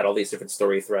 52, they had all these different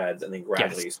story threads, and then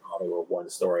gradually you saw they were one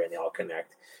story and they all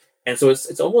connect. And so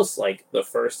it's almost like the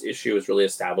first issue is really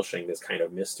establishing this kind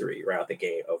of mystery right out the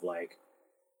gate of like,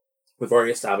 we've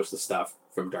already established the stuff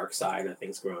from Darkseid and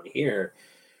things going on here,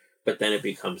 but then it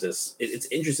becomes this. It's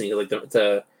interesting. Like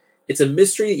it's a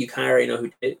mystery that you kind of already know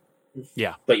who did it.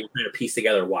 Yeah. But you kind of piece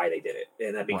together why they did it,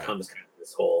 and that becomes kind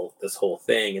of this whole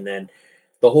thing, and then.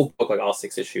 The whole book, like all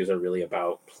 6 issues, are really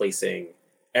about placing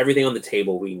everything on the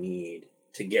table we need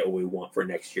to get what we want for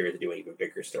next year to do an even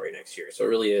bigger story next year. So it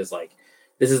really is like,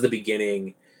 this is the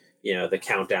beginning, you know, the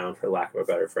countdown, for lack of a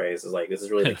better phrase, is like, this is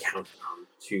really the countdown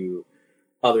to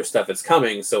other stuff that's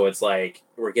coming. So it's like,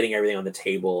 we're getting everything on the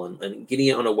table and getting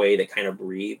it on a way that kind of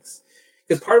breathes.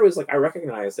 Because part of it is like, I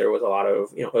recognize there was a lot of,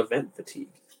 you know, event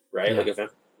fatigue, right? Yeah. Like event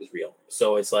fatigue is real.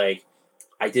 So it's like,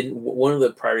 one of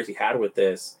the priorities he had with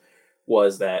this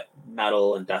was that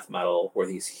metal and death metal were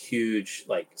these huge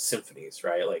like symphonies,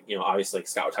 right? Like, you know, obviously like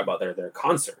Scott would talk about their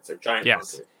concerts, their giant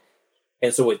concerts.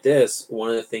 And so with this, one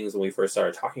of the things when we first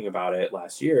started talking about it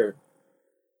last year,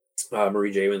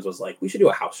 Marie Javins was like, we should do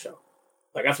a house show.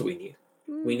 Like, that's what we need.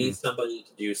 We need somebody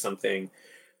to do something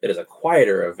that is a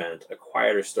quieter event, a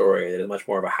quieter story, that is much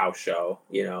more of a house show,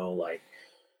 you know, like,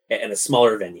 and a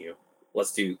smaller venue.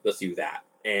 Let's do that.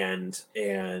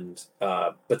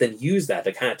 But then use that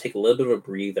to kind of take a little bit of a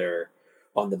breather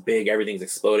on the big, everything's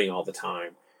exploding all the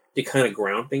time, to kind of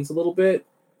ground things a little bit.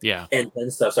 Yeah. And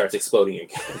then stuff starts exploding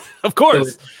again. Of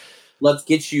course. So let's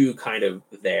get you kind of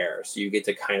there. So you get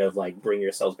to kind of like bring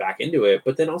yourselves back into it,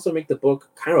 but then also make the book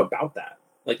kind of about that.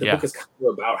 Like the book is kind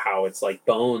of about how it's like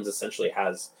Bones essentially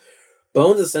has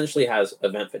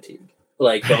event fatigue.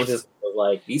 Like Bones is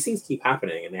like, these things keep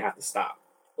happening and they have to stop.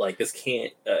 Like, this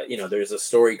can't, you know, there's a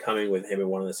story coming with him in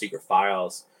one of the secret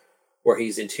files where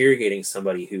he's interrogating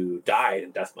somebody who died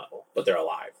in death metal, but they're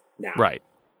alive now. Right.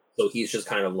 So he's just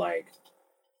kind of like,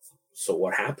 so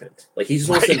what happened? Like, he just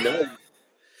wants to know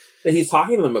that he's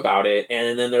talking to them about it.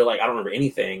 And then they're like, I don't remember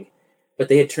anything, but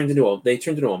they turned into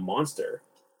a monster,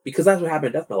 because that's what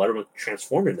happened in death metal. Everyone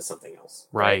transformed into something else.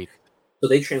 Right. So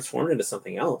they transformed into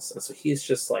something else. And so he's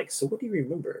just like, so what do you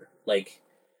remember? Like,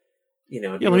 you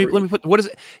know, let me put, what is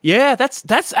it? Yeah,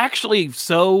 that's actually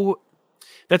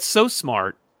that's so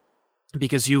smart,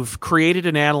 because you've created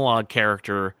an analog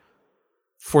character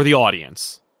for the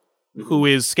audience who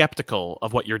is skeptical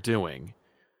of what you're doing,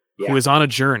 who is on a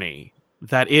journey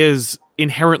that is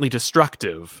inherently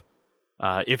destructive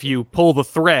if you pull the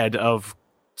thread of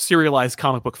serialized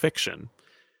comic book fiction.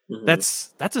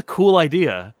 That's a cool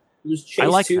idea. I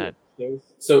like that.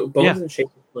 So Bones and Chase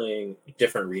are playing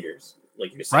different readers.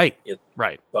 Like you're saying,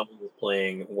 right. Bones is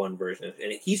playing one version,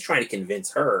 and he's trying to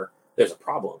convince her there's a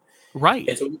problem. Right.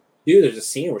 And so there's a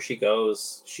scene where she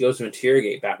goes to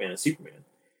interrogate Batman and Superman,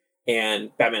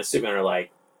 and Batman and Superman are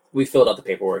like, "We filled out the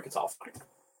paperwork; it's all fine.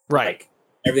 Right. Like,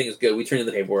 everything is good. We turned in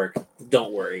the paperwork.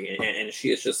 Don't worry." And she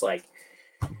is just like,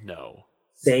 "No,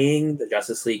 saying the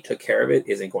Justice League took care of it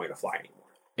isn't going to fly anymore.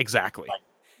 Exactly. Like,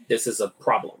 this is a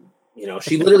problem.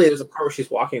 She literally, there's a part where she's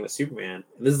walking with Superman,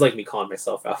 and this is like me calling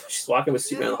myself out. She's walking with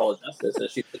Superman in the Hall of Justice, and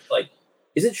she's like,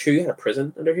 "Is it true you had a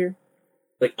prison under here?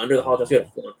 Like under the Hall of Justice, you had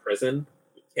a full-on prison?"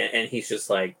 And he's just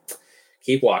like,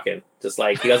 "Keep walking." Just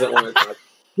like he doesn't want to.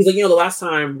 He's like, the last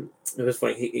time it was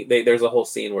funny. There's a whole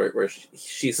scene where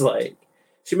she's like,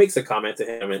 she makes a comment to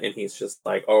him, and he's just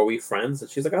like, "Oh, are we friends?"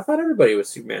 And she's like, "I thought everybody was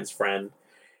Superman's friend."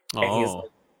 And he's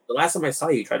like, "The last time I saw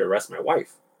you, you tried to arrest my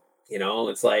wife."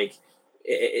 It's like.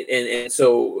 And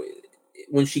so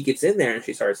when she gets in there and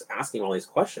she starts asking all these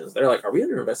questions, they're like, "Are we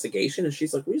under investigation?" And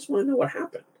she's like, "We just want to know what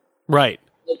happened." Right.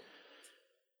 Like,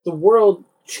 the world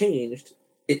changed.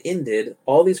 It ended.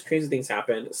 All these crazy things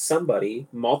happened.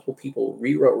 Multiple people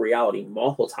rewrote reality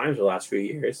multiple times in the last few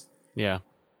years. Yeah.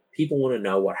 People want to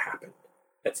know what happened.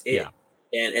 That's it. Yeah.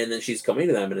 And then she's coming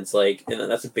to them, and it's like, and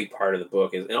that's a big part of the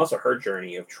book, and also her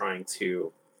journey of trying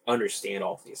to understand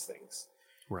all of these things.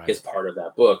 Right. Is part of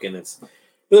that book, and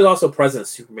there's also President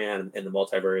Superman in the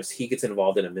multiverse. He gets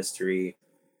involved in a mystery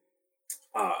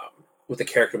with a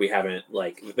character we haven't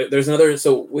there's another.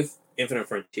 So with Infinite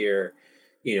Frontier,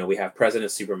 we have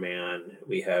President Superman,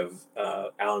 we have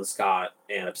Alan Scott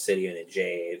and Obsidian and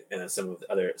Jade, and then some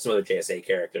other JSA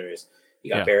characters.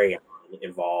 You got Barry Allen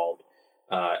involved,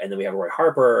 and then we have Roy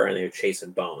Harper, and they have Chase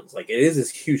and Bones. Like, it is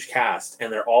this huge cast, and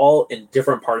they're all in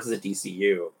different parts of the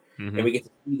DCU. Mm-hmm. And we get to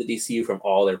see the DCU from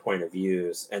all their point of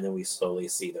views, and then we slowly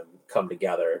see them come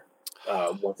together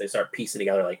once they start piecing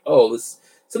together, like, oh,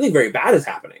 something very bad is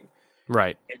happening.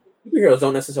 Right. And superheroes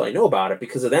don't necessarily know about it.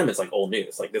 Because of them, it's like old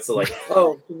news. Like, this is like,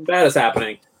 oh, something bad is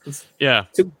happening. It's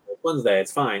Wednesday,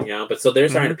 it's fine, But so they're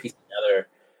starting to piece together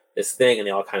this thing, and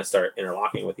they all kind of start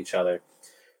interlocking with each other.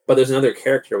 But there's another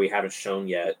character we haven't shown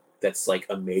yet that's like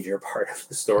a major part of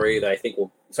the story that I think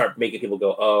will start making people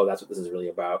go, oh, that's what this is really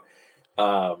about.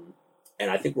 And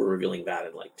I think we're revealing that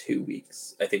in like 2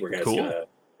 weeks. I think we're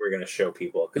gonna show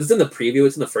people, because it's in the preview.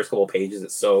 It's in the first couple of pages.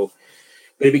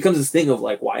 But it becomes this thing of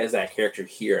like, why is that character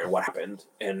here, and what happened,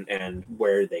 and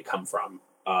where did they come from?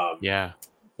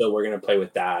 So we're gonna play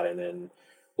with that, and then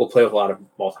we'll play with a lot of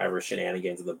multiverse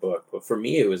shenanigans in the book. But for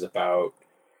me, it was about,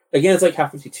 again, it's like how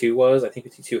 52 was. I think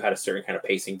 52 had a certain kind of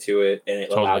pacing to it, and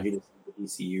it allowed you to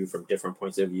see the DCU from different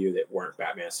points of view that weren't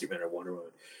Batman, Superman, or Wonder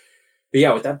Woman. But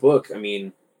yeah, with that book, I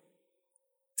mean,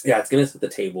 it's going to set the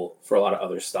table for a lot of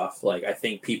other stuff. Like, I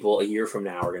think people a year from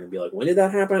now are going to be like, when did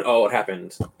that happen? Oh, it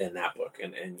happened in that book.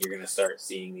 And you're going to start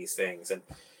seeing these things. And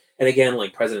again,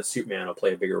 like, President Superman will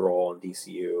play a bigger role in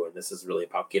DCU. And this is really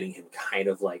about getting him kind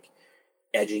of like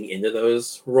edging into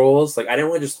those roles. Like, I didn't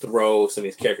want to just throw some of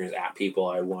these characters at people.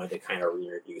 I wanted to kind of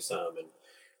reintroduce them. And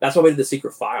that's why we did the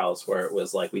Secret Files, where it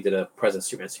was like, we did a President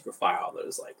Superman Secret File that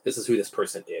was like, this is who this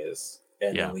person is.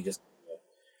 And then we just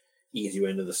ease you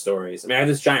into the stories. I mean, I have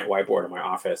this giant whiteboard in my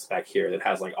office back here that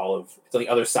has like it's on the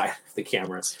other side of the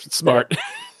camera. Smart.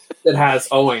 That has,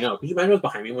 I know. Could you imagine what's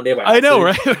behind me one day? I know,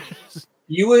 right?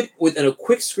 You would, within a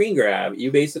quick screen grab,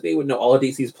 you basically would know all of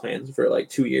DC's plans for like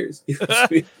 2 years.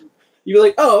 You'd be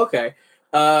like, oh, okay.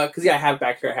 Because I have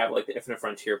back here, I have like the Infinite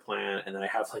Frontier plan, and then I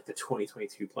have like the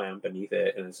 2022 plan beneath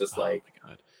it, and it's just like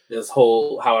this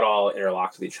whole, how it all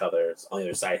interlocks with each other. It's on the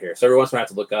other side here. So every once in a while I have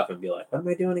to look up and be like, what am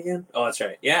I doing again? Oh, that's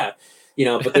right. Yeah.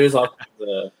 But there's all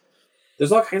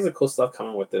kinds of cool stuff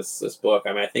coming with this book.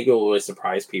 I mean, I think it will really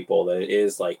surprise people that it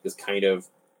is like this kind of,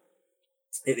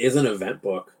 it is an event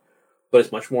book, but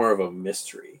it's much more of a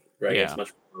mystery, right? Yeah. It's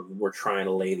much more, we're trying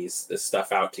to lay this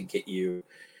stuff out to get you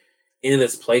in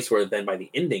this place where then by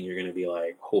the ending, you're going to be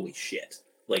like, holy shit.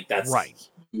 Like, that's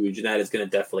huge. And that is going to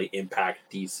definitely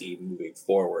impact DC moving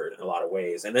forward in a lot of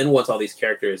ways. And then once all these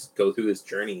characters go through this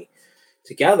journey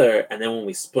together, and then when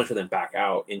we splinter them back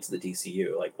out into the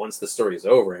DCU, like once the story is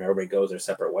over and everybody goes their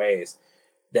separate ways,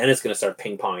 then it's going to start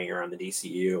ping-ponging around the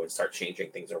DCU and start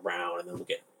changing things around. And then we'll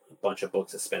get a bunch of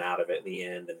books that spin out of it in the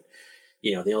end. And,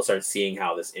 then you'll start seeing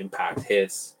how this impact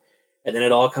hits. And then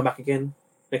it'll all come back again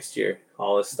next year.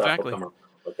 All this stuff will come around.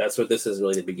 But that's what this is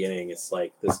really the beginning. It's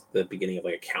like the beginning of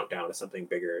like a countdown to something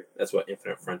bigger. That's what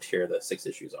Infinite Frontier, the 6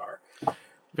 issues are.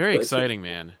 Very exciting,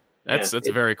 man. That's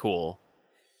very cool.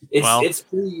 It's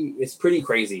pretty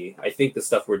crazy. I think the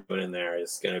stuff we're doing in there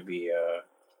is going to be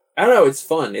I don't know, it's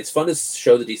fun. It's fun to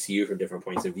show the DCU from different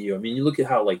points of view. I mean, you look at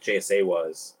how like JSA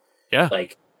was. Yeah.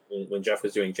 Like when Jeff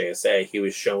was doing JSA, he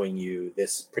was showing you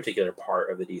this particular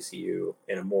part of the DCU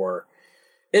in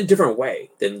a different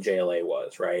way than JLA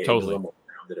was, right? Totally. It was a little more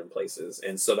grounded in places.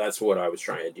 And so that's what I was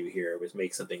trying to do here, was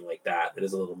make something like that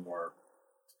is a little more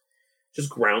just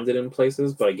grounded in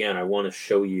places. But again, I want to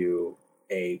show you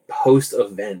a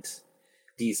post-event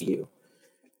DCU.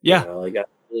 Yeah. You know, like that's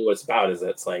really what it's about. Is that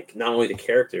it's like not only the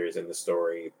characters in the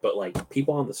story, but like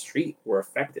people on the street were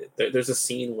affected. There's a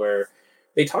scene where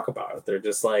they talk about it. They're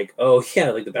just like, oh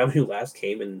yeah, like the Batman Who Laughs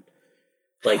came and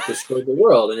like destroyed the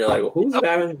world, and you're like, well, who's the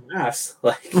Batman Who Laughs?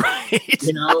 Like, Right.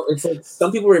 you know, it's like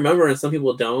some people remember and some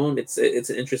people don't. It's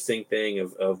an interesting thing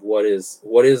of what is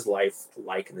life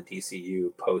like in the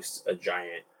DCU post a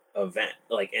giant event.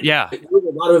 Like, and Yeah. there was a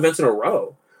lot of events in a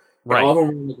row. And Right. all of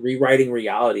them were rewriting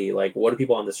reality. Like, what do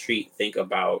people on the street think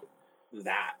about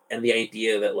that? And the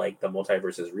idea that like the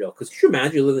multiverse is real. Because could you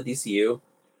imagine you live in the DCU?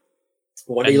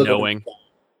 One day And you look knowing. up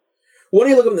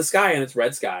in the sky and it's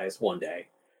red skies one day.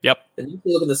 Yep. And you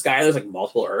look in the sky and there's like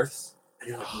multiple Earths. And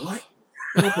you're like,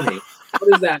 what is happening?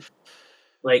 What is that?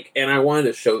 Like, and I wanted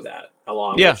to show that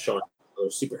along with showing other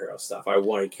superhero stuff. I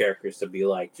wanted characters to be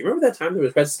like, do you remember that time there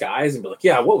was red skies? And be like,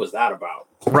 yeah, what was that about?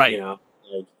 Right. You know,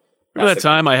 like, Remember that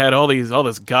time I had all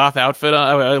this goth outfit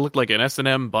on? I looked like an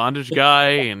S&M bondage guy,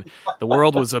 and the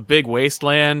world was a big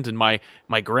wasteland, and my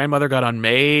grandmother got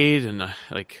unmade, and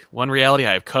like one reality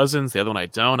I have cousins, the other one I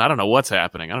don't. I don't know what's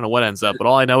happening. I don't know what ends up, but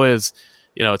all I know is,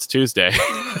 you know, it's Tuesday.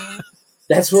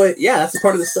 that's what. Yeah, that's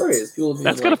part of the story. Is people.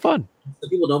 That's kind of fun. Some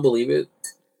people don't believe it.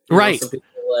 You Right. know, some people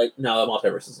are like, no, the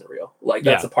multiverse isn't real. Like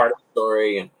that's a part of the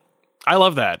story, and I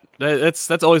love that.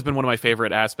 That's always been one of my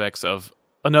favorite aspects of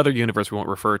another universe we won't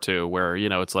refer to, where, you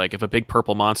know, it's like if a big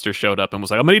purple monster showed up and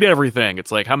was like, I'm gonna eat everything,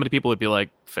 it's like, how many people would be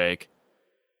like, fake?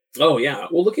 oh yeah.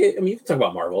 Well, look at. I mean, you can talk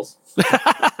about Marvels.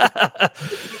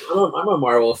 I'm a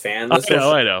Marvel fan.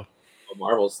 I know.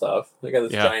 Marvel stuff. I got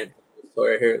this giant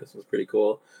toy right here. This was pretty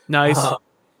cool. Nice.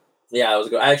 Yeah, it was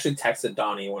good. I actually texted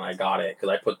Donnie when I got it because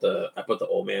I put the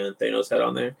old man Thanos head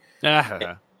on there.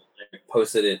 I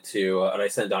posted it to, and I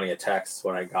sent Donnie a text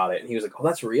when I got it, and he was like, "Oh,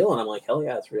 that's real," and I'm like, "Hell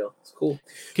yeah, it's real. It's cool."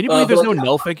 Can you believe there's no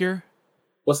null figure?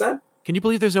 What's that? Can you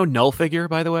believe there's no null figure?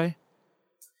 By the way,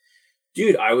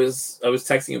 dude, I was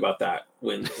texting about that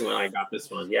when I got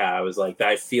this one. Yeah, I was like,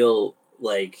 I feel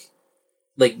like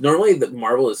normally the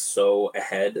Marvel is so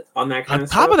ahead on that kind on of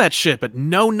top stuff. of that shit, but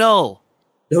no null.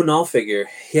 No null figure.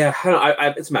 Yeah,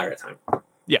 it's a matter of time.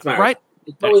 Yeah, right.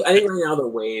 Probably, I think right now the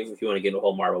wave, if you want to get into a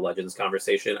whole Marvel Legends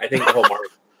conversation, I think the whole Marvel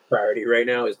priority right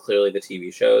now is clearly the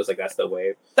TV shows. Like that's the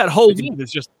wave. That whole wave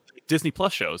is just Disney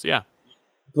Plus shows. Yeah.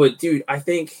 But dude, I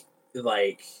think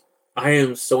like I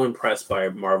am so impressed by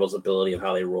Marvel's ability of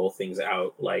how they roll things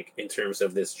out. Like in terms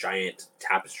of this giant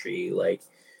tapestry, like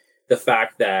the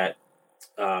fact that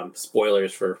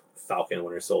spoilers for Falcon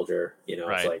Winter Soldier, you know,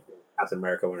 it's like Captain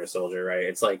America Winter Soldier, right?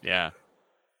 It's like,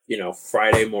 you know,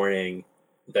 Friday morning,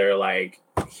 they're like,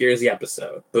 here's the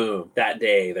episode. Boom. That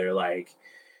day, they're like,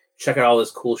 check out all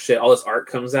this cool shit. All this art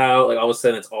comes out. Like all of a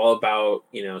sudden, it's all about,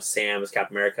 you know, Sam as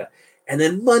Captain America. And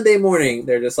then Monday morning,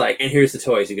 they're just like, and here's the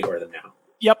toys. You can order them now.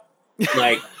 Yep.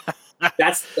 Like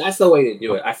that's the way to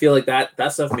do it. I feel like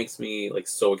that stuff makes me like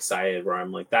so excited. Where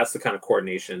I'm like, that's the kind of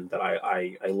coordination that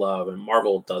I love, and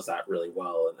Marvel does that really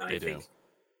well. And I think,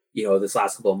 you know, this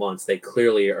last couple of months, they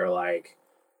clearly are like,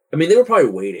 I mean, they were probably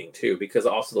waiting too, because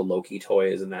also the Loki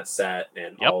toys in that set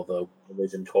and all the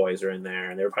Vision toys are in there,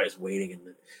 and they were probably just waiting. And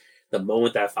the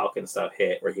moment that Falcon stuff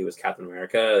hit, where he was Captain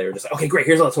America, they were just like, okay, great,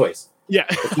 here's all the toys. Yeah.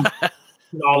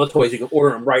 All the toys, you can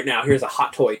order them right now. Here's a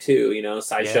hot toy too. You know,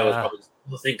 Sideshow is probably just,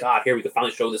 oh, thank God, here we can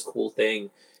finally show this cool thing.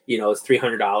 You know, it's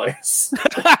 $300.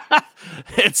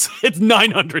 it's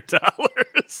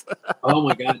 $900. Oh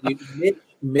my God, dude.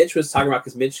 Mitch was talking about,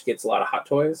 because Mitch gets a lot of hot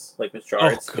toys, like Mitch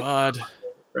Jards. Oh God.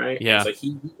 Right? Yeah. So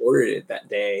he ordered it that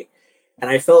day. And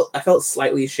I felt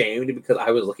slightly ashamed because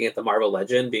I was looking at the Marvel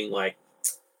Legend being like,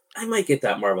 I might get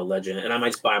that Marvel Legend and I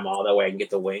might just buy them all. That way I can get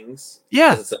the wings.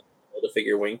 Yeah. It's a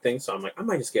figure wing thing. So I'm like, I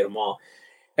might just get them all.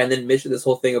 And then Mitch did this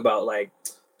whole thing about like,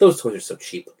 those toys are so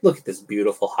cheap. Look at this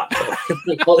beautiful hot toy.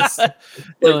 Like, all this,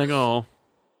 oh.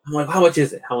 I'm like, how much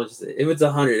is it? How much is it? If it's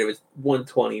 100, if it's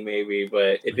 120 maybe,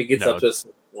 but if it gets up to a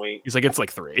certain point. He's like, it's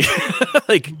like 3.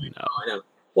 Like, I know.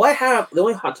 Well, I have the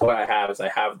only hot toy I have is I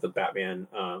have the Batman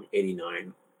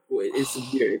 89.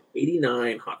 It's weird.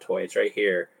 89 hot toy. It's right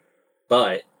here,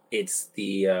 but it's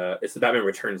the Batman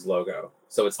Returns logo.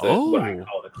 So it's what I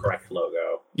call the correct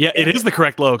logo. Yeah, it is the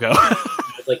correct logo.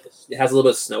 It's like it has a little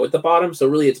bit of snow at the bottom, so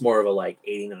really it's more of a like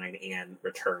 89 and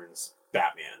Returns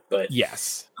Batman. But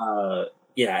yes,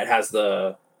 yeah, it has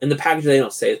in the package they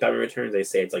don't say it's Batman Returns. They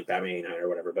say it's like Batman 89 or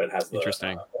whatever, but it has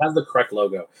it has the correct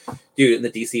logo. Dude, in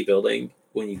the DC building,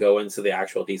 when you go into the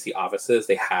actual DC offices,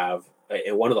 they have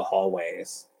in one of the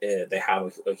hallways, they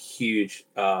have a huge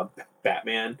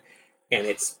Batman, and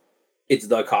it's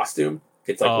the costume.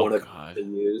 It's like one of the they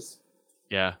use.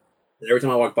 Yeah. And every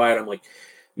time I walk by it, I'm like,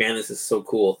 man, this is so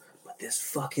cool. But this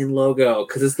fucking logo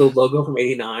because it's the logo from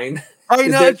 '89. I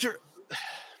know.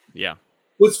 Yeah.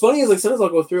 What's funny is like sometimes I'll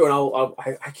go through and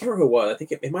I can't remember who it was. I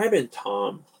think it might have been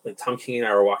Tom. Like Tom King and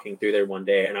I were walking through there one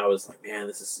day, and I was like,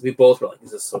 "Man, we both were like,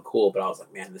 this is so cool." But I was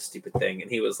like, "Man, this stupid thing." And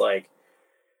he was like,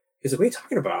 "What are you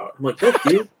talking about?" I'm like, "Look,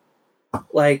 dude,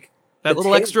 like that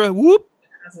little extra whoop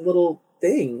has a little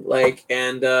thing, like,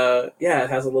 and yeah, it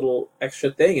has a little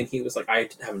extra thing." And he was like, "I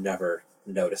have never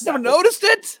noticed. Never noticed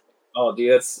it." Oh,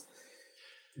 dude,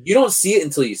 you don't see it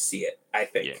until you see it. I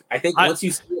think. I think once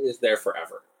you see it, it's there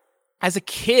forever. As a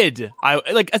kid,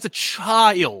 as a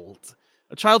child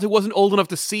who wasn't old enough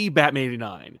to see Batman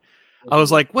 '89, I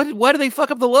was like, "What? Why do they fuck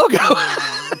up the logo?"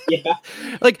 Yeah,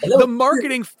 like the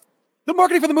marketing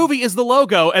for the movie is the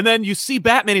logo, and then you see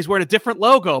Batman, he's wearing a different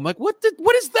logo. I'm like, "What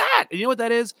is that?" And you know what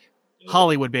that is?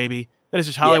 Hollywood, baby. That is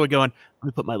just Hollywood going, "Let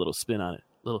me put my little spin on it."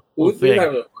 Little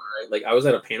thing. Like I was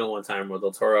at a panel one time where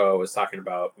Del Toro was talking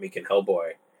about making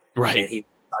Hellboy, right? And he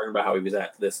was talking about how he was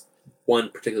at this one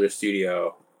particular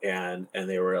studio. And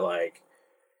they were like,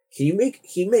 "Can you make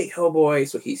Hellboy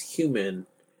so he's human,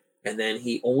 and then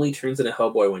he only turns into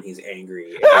Hellboy when he's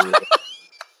angry?" And like,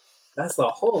 that's the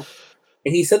whole.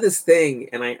 And he said this thing,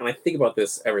 and I think about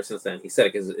this ever since then. He said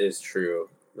it because it is true.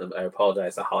 I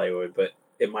apologize to Hollywood, but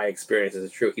in my experience,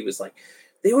 it's true. He was like,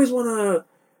 they always want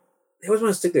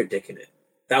to stick their dick in it.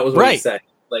 That was what he said.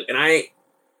 Like, and I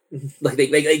like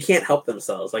they can't help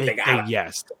themselves. Like they gotta,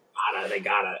 they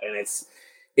gotta, and it's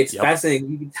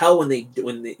fascinating. You can tell when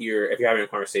if you're having a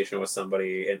conversation with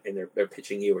somebody and they're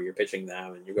pitching you or you're pitching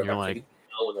them, and you can tell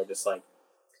when they're just like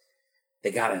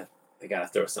they gotta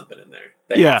throw something in there.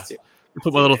 They have to.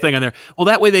 Put my little thing on there. Well,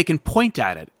 that way they can point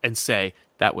at it and say,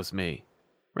 "That was me,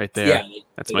 right there." Yeah,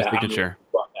 that's my signature.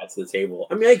 Brought that to the table.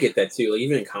 I mean, I get that too. Like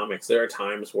even in comics, there are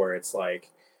times where it's like,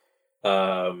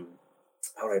 how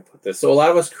do I put this? So a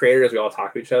lot of us creators, we all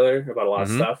talk to each other about a lot of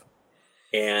stuff,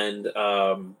 and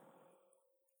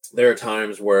there are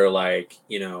times where, like,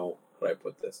 you know, how do I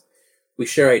put this? We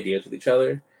share ideas with each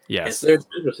other. Yes. And so there's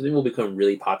times where something will become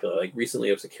really popular. Like recently,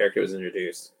 it was a character that was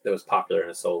introduced that was popular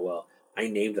and it sold well. I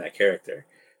named that character,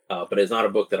 but it's not a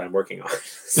book that I'm working on.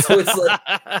 So it's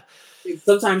like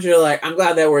sometimes you're like, I'm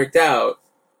glad that worked out.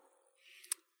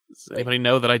 Does anybody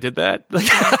know that I did that?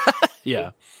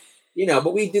 Yeah. You know,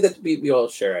 but we do that. We all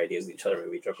share ideas with each other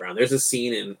when we joke around. There's a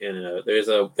scene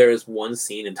there is one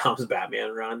scene in Tom's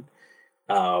Batman run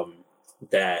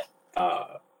that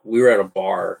we were at a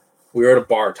bar. We were at a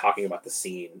bar talking about the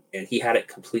scene, and he had it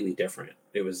completely different.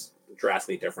 It was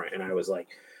drastically different, and I was like,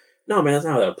 "No, man, that's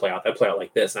not how that would play out. That would play out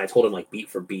like this." And I told him like beat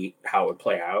for beat how it would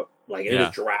play out. Like it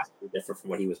was drastically different from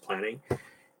what he was planning.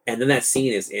 And then that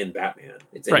scene is in Batman.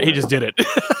 It's in he just did it.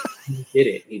 He did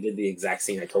it. He did the exact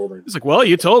scene I told him. He's like, "Well,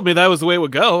 you told me that was the way it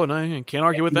would go, and I can't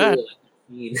argue with that."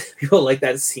 People like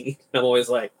that scene. I'm always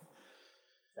like,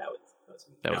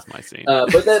 that was my scene.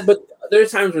 But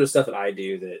there's times where there's stuff that I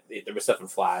do that there was stuff in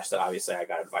Flash that obviously I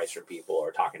got advice from people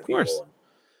or talking to people. And,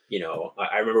 you know,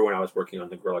 I remember when I was working on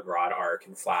the Gorilla Grodd arc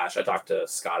in Flash, I talked to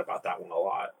Scott about that one a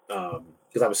lot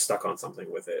because I was stuck on something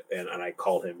with it, and I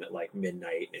called him at like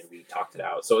midnight and we talked it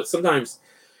out. So it's sometimes,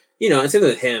 you know, and same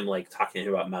with him, like talking to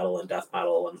him about metal and death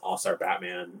metal and All-Star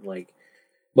Batman, like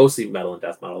mostly metal and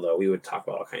death metal though. We would talk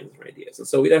about all kinds of ideas, and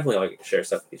so we definitely like share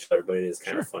stuff with each other. But it is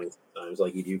kind of funny sometimes.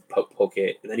 Like you do poke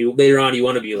it, and then later on you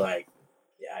want to be like,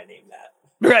 "Yeah, I named that."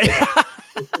 Right.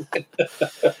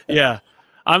 Yeah.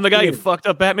 I'm the guy who fucked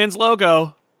up Batman's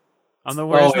logo. I'm the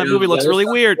worst. That movie looks really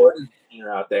weird.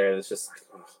 Out there, it's just like,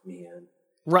 oh man,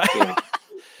 right? You know,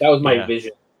 that was my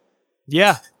vision.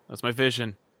 Yeah, that's my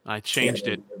vision. I changed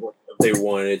it. They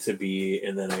wanted it to be,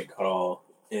 and then it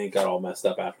got all messed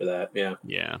up after that.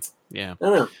 Yeah. I don't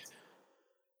know.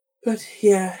 But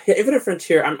yeah, Infinite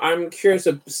Frontier. I'm curious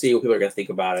to see what people are gonna think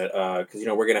about it. Because you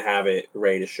know we're gonna have it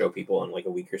ready to show people in like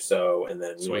a week or so, and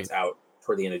then it's out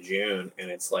toward the end of June, and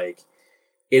it's like.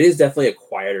 It is definitely a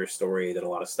quieter story than a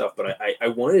lot of stuff, but I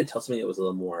wanted to tell something that was a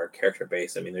little more character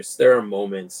based. I mean, there are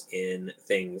moments in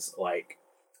things like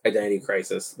Identity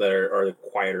Crisis that are the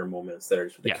quieter moments that are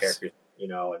just with the characters, you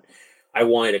know. And I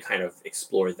wanted to kind of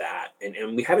explore that,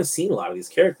 and we haven't seen a lot of these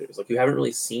characters. Like you haven't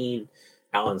really seen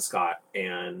Alan Scott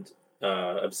and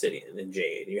Obsidian and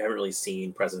Jade. You haven't really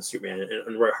seen President Superman,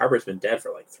 and Roy Harper's been dead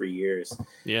for like 3 years.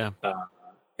 Yeah,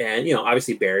 and you know,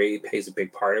 obviously Barry plays a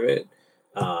big part of it.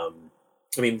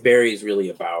 I mean, Barry's really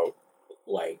about,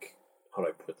 like, how do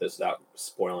I put this without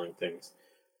spoiling things?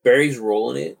 Barry's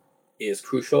role in it is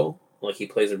crucial. Like, he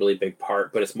plays a really big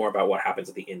part, but it's more about what happens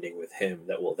at the ending with him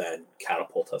that will then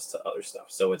catapult us to other stuff.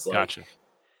 So it's like,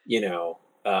 you know,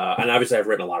 and obviously I've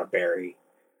written a lot of Barry.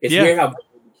 It's weird how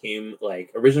Barry became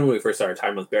like originally when we first started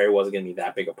Time with Barry wasn't going to be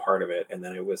that big a part of it, and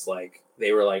then it was like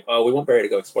they were like, "Oh, we want Barry to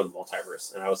go explore the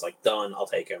multiverse," and I was like, "Done, I'll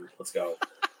take him. Let's go."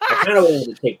 I kind of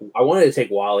wanted to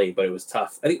take Wally, but it was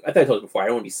tough. I thought I told you before I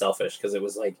don't want to be selfish because it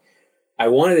was like I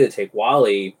wanted to take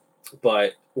Wally,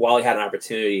 but Wally had an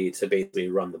opportunity to basically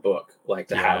run the book, like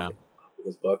to have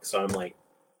his book. So I'm like,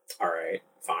 all right,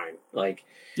 fine. Like,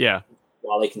 yeah.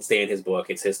 Wally can stay in his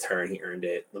book. It's his turn. He earned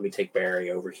it. Let me take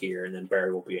Barry over here, and then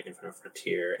Barry will be at Infinite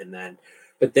Frontier. And then,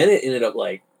 but then it ended up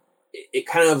like,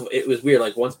 it was weird.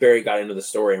 Like once Barry got into the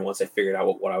story and once I figured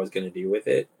out what I was going to do with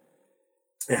it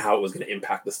and how it was going to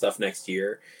impact the stuff next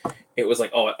year, it was like,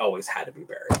 oh, it always had to be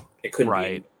Barry. It couldn't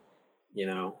be, you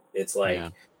know, it's like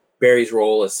Barry's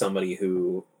role as somebody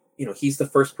who, you know, he's the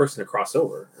first person to cross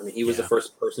over. I mean, he was the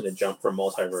first person to jump from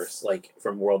multiverse, like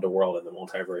from world to world in the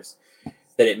multiverse.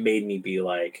 That it made me be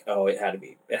like, oh, it had to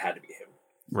be him.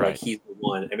 Right. Like he's the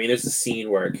one. I mean, there's a scene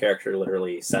where a character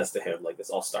literally says to him, like, this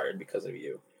all started because of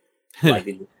you. Like,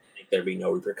 did you think there'd be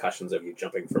no repercussions of you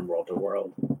jumping from world to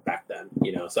world back then?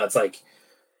 You know, so that's like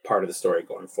part of the story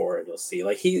going forward. You'll see,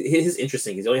 like, he's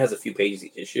interesting. He only has a few pages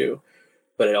each issue,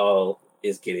 but it all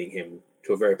is getting him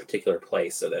to a very particular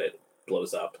place so that it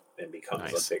blows up and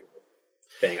becomes a big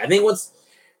thing. I think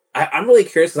I'm really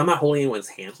curious because I'm not holding anyone's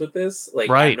hands with this. Like,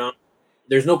 I'm not.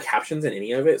 There's no captions in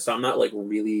any of it, so I'm not like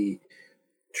really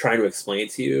trying to explain it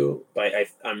to you. But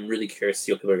I'm really curious to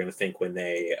see what people are going to think when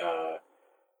they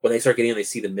start getting and they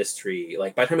see the mystery.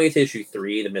 Like by the time we get to issue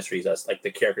 3, the mystery is us. Like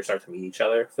the characters start to meet each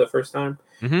other for the first time,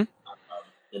 and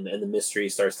the mystery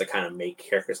starts to kind of make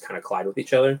characters kind of collide with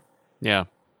each other. Yeah.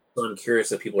 So I'm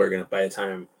curious if people are going to, by the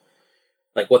time,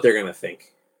 like what they're going to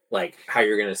think, like how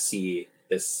you're going to see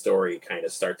this story kind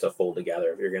of start to fold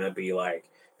together. If you're going to be like,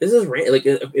 this is like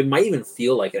it might even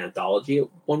feel like an anthology at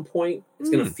one point. It's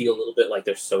going to feel a little bit like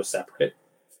they're so separate.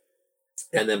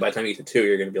 And then by the time you get to 2,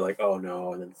 you're going to be like, oh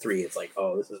no. And then 3, it's like,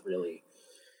 oh, this is really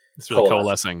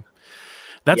coalescing.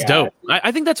 That's dope.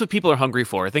 I think that's what people are hungry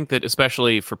for. I think that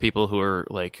especially for people who are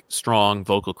like strong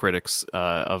vocal critics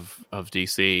of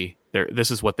DC,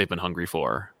 this is what they've been hungry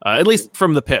for. At least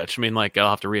from the pitch. I mean, like I'll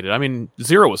have to read it. I mean,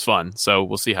 0 was fun, so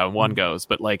we'll see how 1 goes.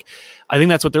 But like, I think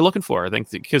that's what they're looking for. I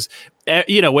think because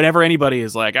you know, whenever anybody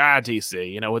is like DC,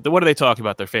 you know, what do they talk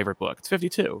about their favorite book? It's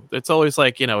 52. It's always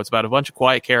like, you know, it's about a bunch of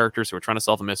quiet characters who are trying to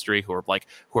solve a mystery, who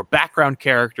are background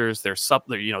characters. They're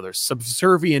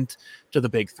subservient to the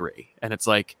big 3, and it's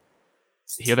like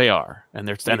here they are, and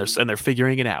they're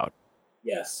figuring it out.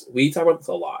 Yes, we talk about this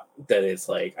a lot. That it's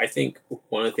like I think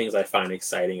one of the things I find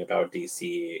exciting about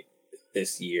DC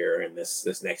this year and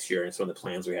this next year and some of the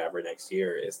plans we have for next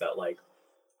year is that like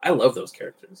I love those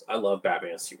characters. I love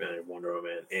Batman, Superman, and Wonder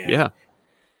Woman,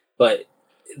 but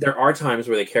there are times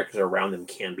where the characters around them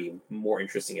can be more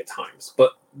interesting at times.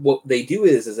 But what they do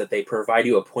is that they provide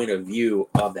you a point of view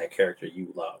of that character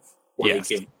you love, or they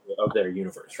give of their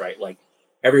universe, right? Like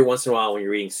every once in a while when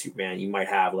you're reading Superman, you might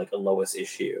have like a Lois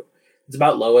issue. It's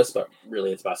about Lois, but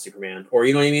really it's about Superman. Or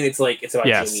you know what I mean? It's like it's about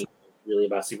Jimmy, really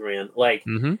about Superman. Like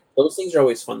those things are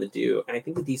always fun to do. And I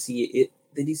think the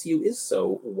DCU is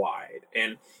so wide.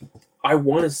 And I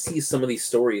want to see some of these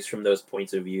stories from those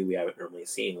points of view we haven't normally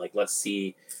seen. Like let's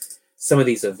see some of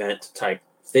these event type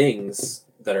things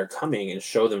that are coming and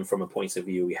show them from a point of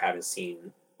view we haven't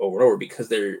seen over and over because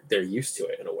they're used to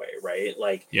it in a way, right?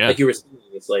 Like like you were saying,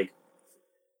 it's like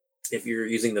if you're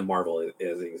using the Marvel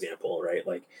as an example, right?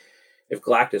 Like if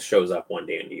Galactus shows up one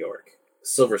day in New York,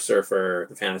 Silver Surfer,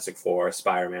 the Fantastic Four,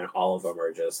 Spider-Man, all of them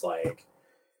are just like,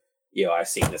 yo, I've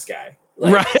seen this guy.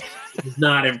 Like, it's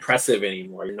not impressive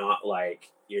anymore. You're not like,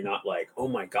 oh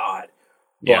my God.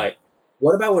 But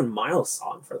what about when Miles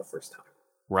saw him for the first time?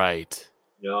 Right.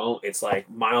 You know, it's like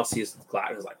Miles sees Galactus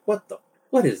and is like,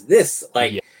 what is this?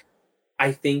 Like,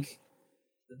 I think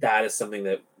that is something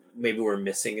that maybe we're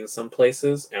missing in some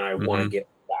places. And I want to get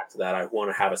back to that. I want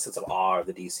to have a sense of awe of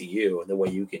the DCU, and the way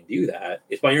you can do that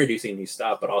is by introducing new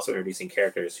stuff, but also introducing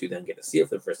characters who then get to see it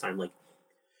for the first time. Like,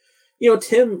 you know,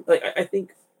 Tim, like I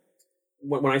think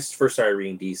when I first started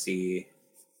reading DC,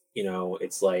 you know,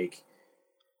 it's like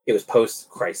it was post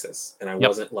Crisis, and I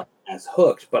wasn't like as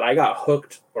hooked, but I got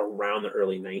hooked around the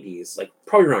early 90s, like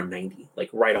probably around 90, like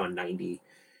right on 90.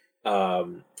 I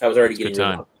was already getting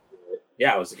really hooked.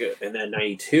 Yeah, it was good. And then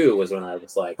 92 was when I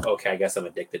was like, okay, I guess I'm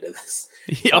addicted to this.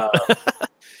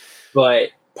 But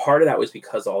part of that was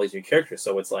because of all these new characters.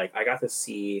 So it's like I got to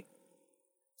see,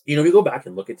 you know, we go back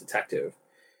and look at Detective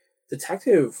at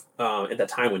that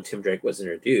time when Tim Drake was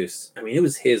introduced. I mean, it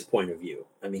was his point of view.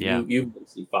 I mean, you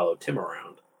basically followed Tim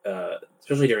around,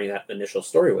 especially during that initial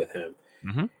story with him.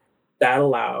 That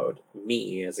allowed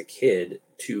me as a kid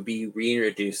to be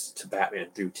reintroduced to Batman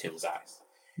through Tim's eyes.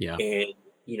 Yeah. And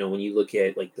when you look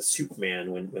at like the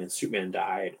Superman, when Superman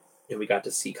died, and we got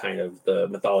to see kind of the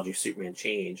mythology of Superman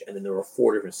change, and then there were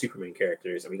 4 different Superman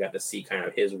characters, and we got to see kind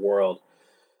of his world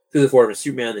through the 4 different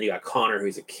Superman. Then you got Connor,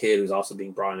 who's a kid who's also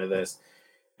being brought into this,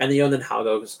 and then Hal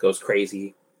goes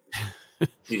crazy.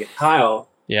 You get Kyle,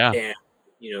 Yeah. and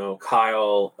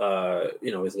Kyle,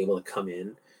 is able to come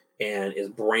in and is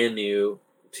brand new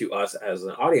to us as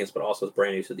an audience, but also is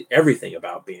brand new to everything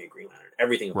about being a Green Lantern.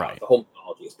 Everything about the whole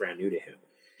mythology is brand new to him.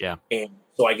 Yeah. And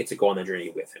so I get to go on the journey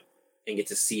with him and get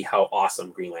to see how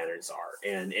awesome Green Lanterns are.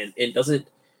 And it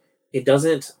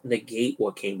doesn't negate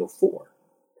what came before,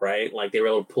 right? Like, they were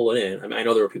able to pull it in. I mean, I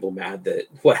know there were people mad that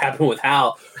what happened with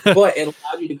Hal, but it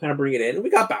allowed you to kind of bring it in, and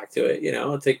we got back to it.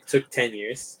 It took 10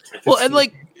 years. Well, and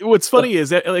like, what's funny is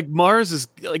that like Mars is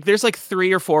like, there's like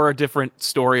 3 or 4 different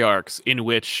story arcs in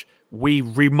which we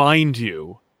remind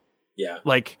you,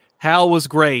 like, Hal was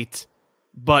great,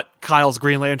 but Kyle's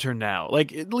Green Lantern now.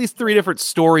 Like, at least 3 different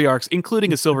story arcs,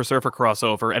 including a Silver Surfer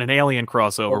crossover and an Alien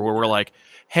crossover, where we're like,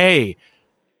 hey,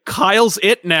 Kyle's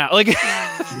it now. Like,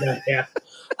 yeah,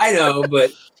 I know,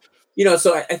 but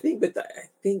so I think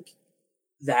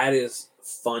that is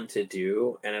fun to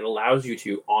do, and it allows you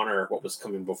to honor what was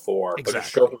coming before, but to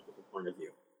show from a different point of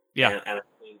view. Yeah, and I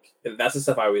think that's the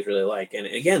stuff I always really like. And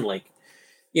again, like,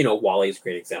 Wally's a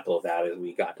great example of that. Is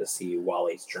we got to see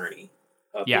Wally's journey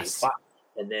of being Flash,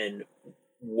 and then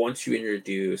once you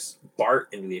introduce Bart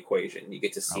into the equation, you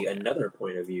get to see another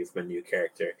point of view from a new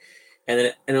character. And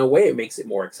then in a way, it makes it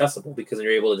more accessible because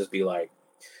you're able to just be like,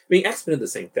 I mean, X-Men did the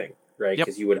same thing, right?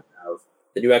 Because you would have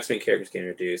the new X-Men characters get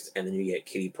introduced, and then you get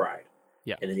Kitty Pryde.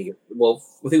 Yeah. And then you get,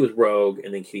 I think it was Rogue,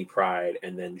 and then Kitty Pryde,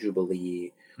 and then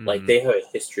Jubilee. Mm-hmm. Like, they have a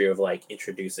history of, like,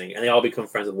 introducing, and they all become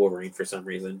friends with Wolverine for some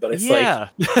reason. But it's like,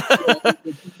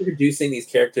 introducing these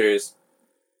characters,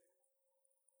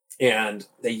 and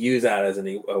they use that as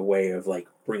a way of, like,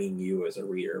 bringing you as a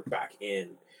reader back in.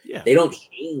 Yeah. They don't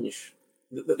change.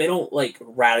 They don't, like,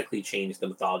 radically change the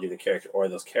mythology of the character or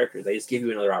those characters. They just give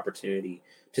you another opportunity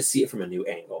to see it from a new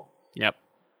angle. Yep.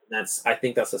 I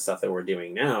think that's the stuff that we're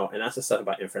doing now, and that's the stuff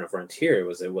about Infinite Frontier.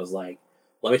 It was like,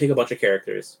 let me take a bunch of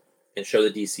characters and show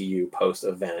the DCU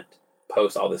post-event,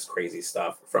 post all this crazy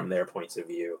stuff from their points of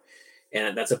view.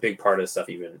 And that's a big part of the stuff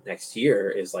even next year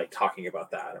is, like, talking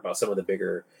about that, about some of the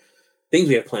bigger things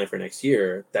we have planned for next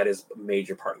year. That is a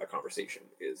major part of the conversation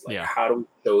is, like, how do we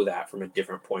show that from a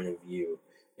different point of view?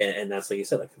 And that's, like you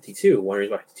said, like 52. One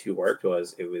reason why 52 worked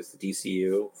was it was the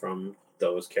DCU from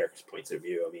those characters' points of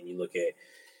view. I mean, you look at,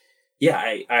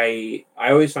 I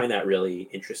always find that really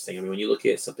interesting. I mean, when you look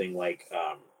at something like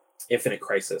Infinite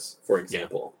Crisis, for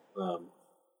example,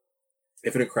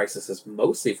 Infinite Crisis is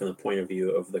mostly from the point of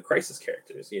view of the Crisis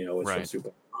characters. It's from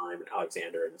Superman and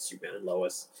Alexander and Superman and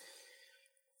Lois.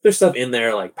 There's stuff in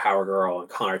there like Power Girl and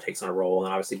Connor takes on a role,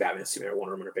 and obviously Batman and Superman and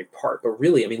Wonder Woman are a big part. But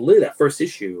really, I mean, literally that first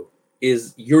issue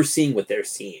is you're seeing what they're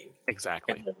seeing.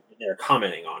 Exactly. And they're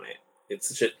commenting on it. It's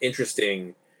such an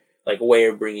interesting, like, way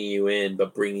of bringing you in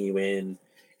because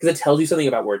it tells you something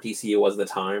about where DCU was at the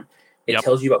time. It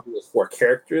tells you about who those 4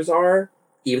 characters are,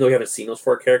 even though we haven't seen those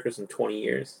 4 characters in 20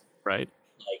 years. Right.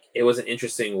 Like, it was an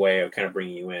interesting way of kind of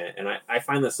bringing you in. And I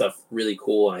find this stuff really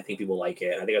cool, and I think people like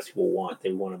it. And I think that's what people want.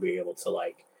 They want to be able to,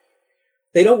 like,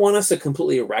 they don't want us to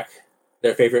completely wreck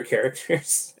their favorite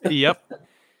characters. Yep.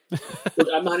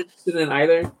 I'm not interested in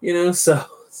either, so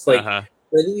it's like, I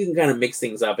think you can kind of mix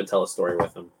things up and tell a story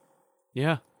with them.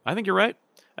 Yeah, I think you're right.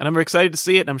 And I'm excited to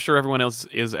see it. And I'm sure everyone else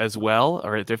is as well.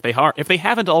 Or if they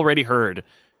haven't already heard,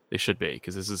 they should be,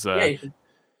 because this is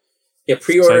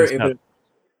pre-order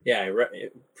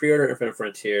pre-order Infinite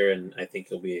Frontier, and I think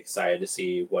you'll be excited to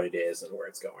see what it is and where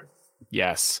it's going.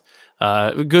 Yes.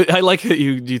 Good. I like that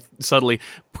you subtly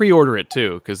pre-order it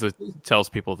too, because it tells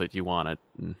people that you want it.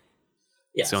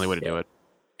 It's the only way to do it.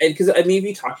 And because, I mean, if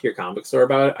you talk to your comic store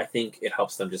about it, I think it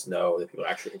helps them just know that people are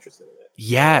actually interested in it.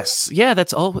 Yes. Yeah,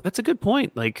 that's a good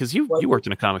point. Like, because you worked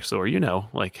in a comic store,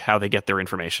 like how they get their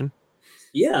information.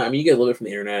 Yeah, I mean, you get a little bit from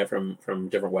the internet, from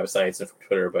different websites and from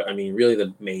Twitter, but I mean, really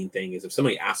the main thing is if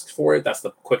somebody asks for it, that's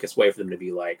the quickest way for them to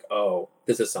be like, oh,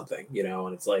 this is something,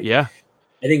 and it's like, I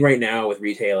think right now with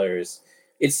retailers,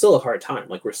 it's still a hard time.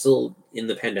 Like, we're still in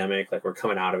the pandemic, like, we're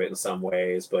coming out of it in some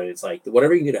ways, but it's like,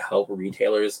 whatever you can do to help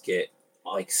retailers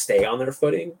stay on their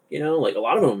footing, like, a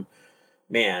lot of them,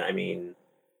 man, I mean,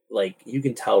 like, you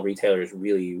can tell retailers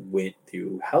really went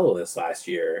through hell this last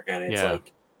year, and it's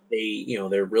like,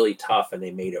 they're really tough, and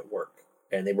they made it work,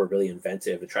 and they were really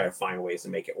inventive to try to find ways to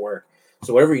make it work.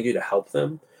 So whatever you do to help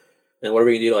them, and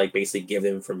whatever you do to, like, basically give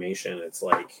them information, it's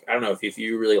like, I don't know, if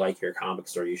you really like your comic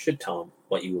store, you should tell them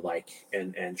what you like,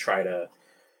 and try to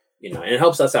and it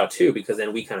helps us out too, because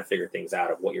then we kind of figure things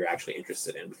out of what you're actually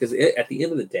interested in. Because at the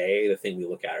end of the day, the thing we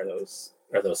look at are those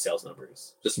sales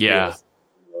numbers. Just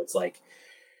it's like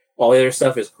all the other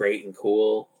stuff is great and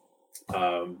cool.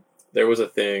 There was a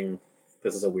thing.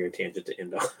 This is a weird tangent to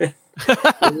end on.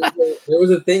 There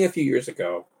was a thing a few years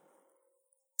ago.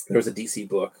 There was a DC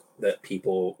book that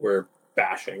people were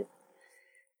bashing,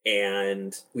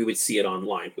 and we would see it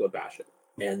online. People would bash it,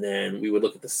 and then we would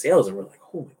look at the sales, and we're like,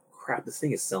 "Holy crap! This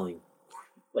thing is selling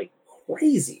like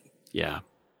crazy." Yeah.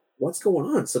 What's going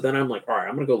on? So then I'm like, all right,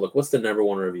 I'm gonna go look. What's the number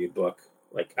one reviewed book?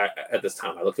 Like at this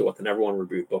time, I looked at what the number one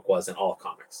reviewed book was in all of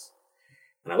comics,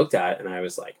 and I looked at it, and I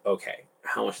was like, okay,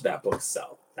 how much did that book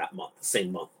sell that month, the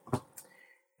same month?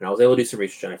 And I was able to do some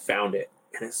research, and I found it,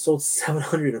 and it sold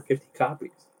 750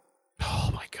 copies.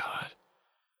 Oh my god!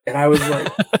 And I was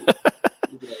like,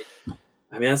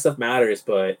 I mean, that stuff matters,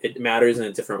 but it matters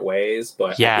in different ways.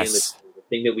 But yes, the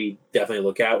thing that we definitely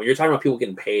look at when you're talking about people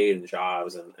getting paid and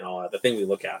jobs and all that, the thing we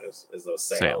look at is those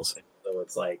sales. So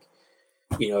it's like,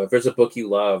 if there's a book you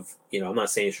love, I'm not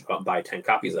saying you should go out and buy 10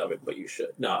 copies of it, but you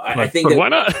should. No, I think that, why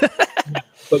not?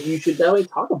 But you should definitely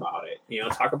talk about it.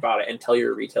 Talk about it and tell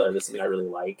your retailer this is something I really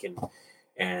like,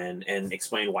 and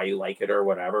explain why you like it or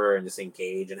whatever, and just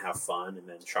engage and have fun, and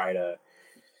then try to,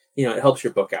 it helps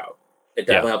your book out. It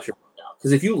definitely helps your book out,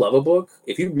 because if you love a book,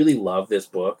 if you really love this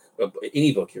book,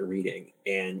 any book you're reading,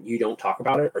 and you don't talk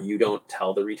about it, or you don't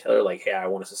tell the retailer like, hey, I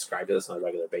want to subscribe to this on a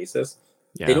regular basis,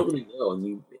 they don't really know,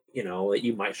 and that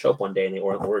you might show up one day and they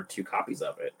ordered 2 copies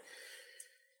of it.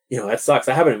 That sucks.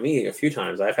 That happened to me a few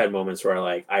times. I've had moments where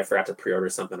I forgot to pre-order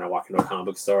something. I walk into a comic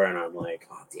book store and I'm like,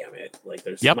 oh damn it! Like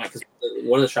there's because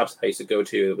one of the shops I used to go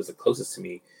to that was the closest to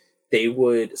me, they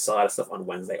would sell out of stuff on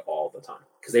Wednesday all the time,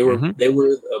 because they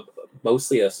were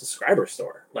mostly a subscriber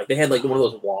store. Like they had like one of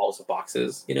those walls of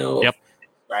boxes, of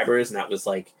subscribers, and that was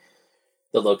like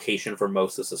the location for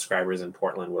most of the subscribers in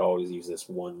Portland would always use this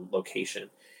one location.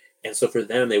 And so for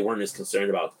them, they weren't as concerned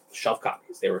about shelf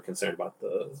copies. They were concerned about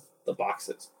the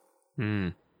boxes. So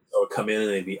I would come in and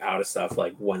they'd be out of stuff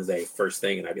like Wednesday first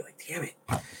thing, and I'd be like, damn it.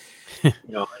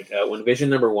 When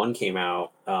Vision #1 came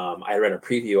out, I read a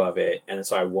preview of it, and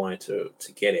so I wanted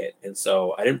to get it. And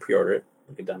so I didn't pre-order it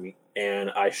like a dummy. And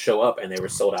I show up and they were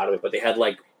sold out of it, but they had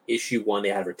like issue 1, they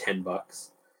had for $10.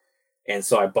 And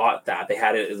so I bought that. They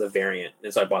had it as a variant.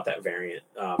 And so I bought that variant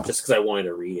just because I wanted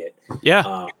to read it. Yeah.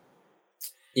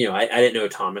 I didn't know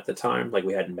Tom at the time. Like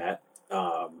we hadn't met.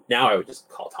 Now I would just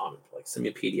call Tom and like send me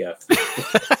a PDF.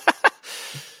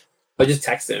 I just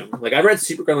text him. Like I read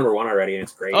Supergirl #1 already, and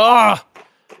it's great. Oh,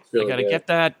 it's really I gotta good. get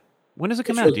that. When does it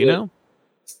come out? Really Do you know?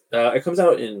 It comes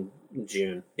out in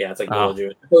June. Yeah, it's like middle of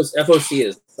June. FOC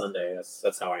is Sunday.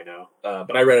 That's how I know.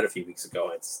 But I read it a few weeks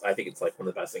ago. I think it's like one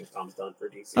of the best things Tom's done for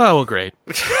DC. Oh well, great.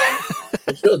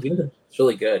 It's really good. It's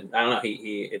really good. I don't know.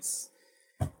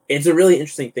 It's a really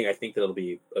interesting thing. I think that it'll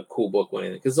be a cool book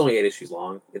when because it's only 8 issues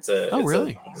long. It's a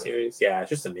really a series. Yeah, it's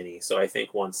just a mini. So I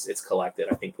think once it's collected,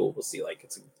 I think people will see like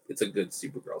it's a good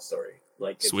Supergirl story.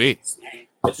 Like sweet.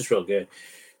 It's just real good.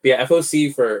 But yeah,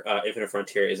 FOC for Infinite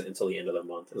Frontier isn't until the end of the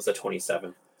month. It's the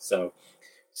 27th. So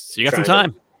you got some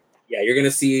time. Yeah, you're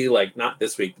gonna see like not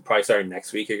this week, probably starting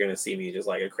next week. You're gonna see me just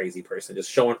like a crazy person,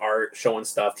 just showing art, showing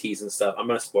stuff, teasing stuff. I'm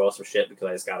gonna spoil some shit because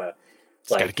I just gotta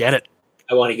get it.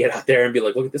 I want to get out there and be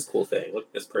like, look at this cool thing. Look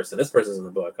at this person. This person's in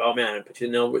the book. Oh man, but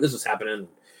you know this was happening,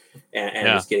 and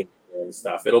just getting and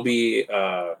stuff. It'll be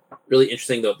really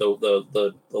interesting.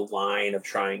 The line of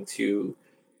trying to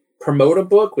promote a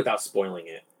book without spoiling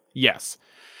it. Yes.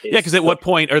 Yeah, because at what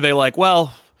point are they like,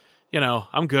 well,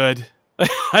 I'm good.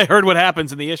 I heard what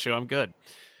happens in the issue. I'm good.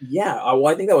 Yeah, well,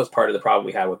 I think that was part of the problem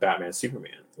we had with Batman and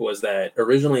Superman, was that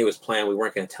originally it was planned we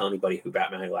weren't going to tell anybody who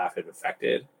Batman and Laugh had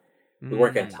affected. We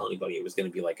weren't going to tell anybody. It was going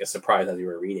to be like a surprise as we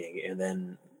were reading. And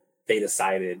then they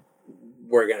decided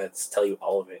we're going to tell you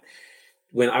all of it.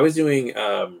 When I was doing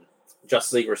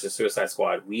Justice League versus Suicide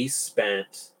Squad, we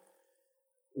spent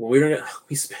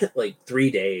like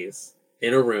 3 days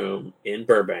in a room in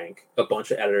Burbank, a bunch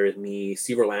of editors, me,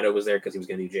 Steve Orlando was there because he was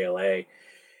going to do JLA.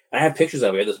 I have pictures of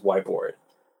it. We had this whiteboard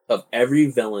of every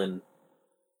villain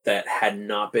that had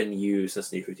not been used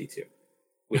since New 52.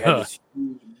 We had this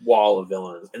huge wall of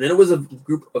villains. And then it was a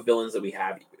group of villains that we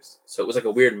have used. So it was like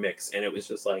a weird mix. And it was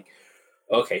just like,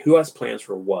 okay, who has plans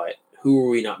for what? Who are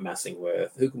we not messing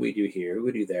with? Who can we do here? Who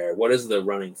can we do there? What is the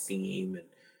running theme? And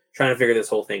trying to figure this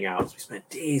whole thing out. So we spent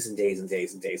days and days and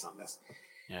days and days on this.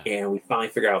 Yeah. And we finally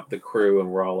figured out the crew, and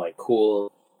we're all like,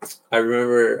 cool. I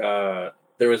remember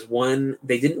there was one,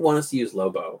 they didn't want us to use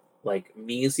Lobo. Like,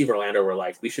 me and Steve Orlando were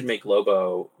like, we should make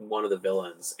Lobo one of the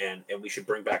villains, and we should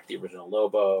bring back the original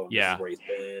Lobo. And yeah. This is where he's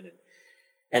been.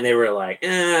 And they were like,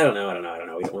 I don't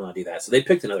know. We don't want to do that. So they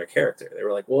picked another character. They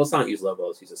were like, well, let's not use Lobo.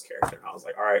 Let's use this character. And I was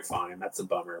like, all right, fine. That's a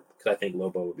bummer because I think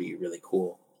Lobo would be really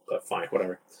cool. But fine,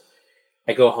 whatever.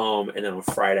 I go home, and then on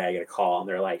Friday I get a call, and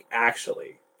they're like,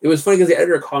 actually, it was funny because the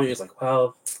editor called me and was like,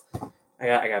 well,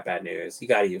 I got bad news. You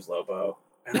got to use Lobo.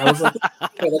 And I was like,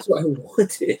 yeah, that's what I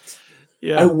wanted.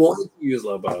 Yeah, I wanted to use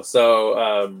Lobo.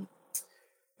 So,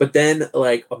 but then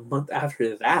like a month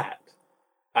after that,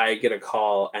 I get a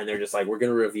call and they're just like, we're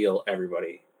going to reveal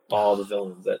everybody, all the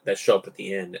villains that show up at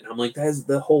the end. And I'm like, that is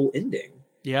the whole ending.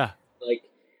 Yeah. Like,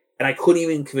 and I couldn't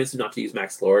even convince him not to use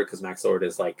Max Lord because Max Lord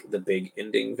is like the big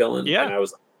ending villain. Yeah. And I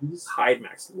was like, just hide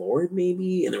Max Lord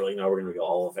maybe. And they were like, no, we're going to reveal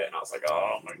all of it. And I was like,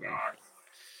 oh my God.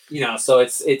 You know, so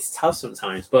it's tough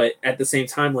sometimes. But at the same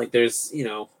time, like there's, you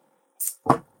know,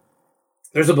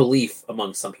 there's a belief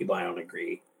among some people, I don't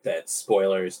agree, that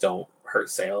spoilers don't hurt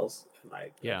sales. And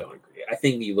I don't agree. I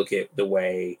think you look at the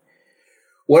way,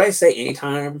 what I say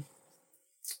anytime,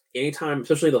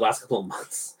 especially the last couple of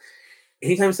months,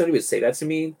 anytime somebody would say that to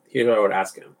me, here's what I would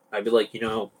ask him. I'd be like, you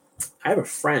know, I have a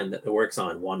friend that works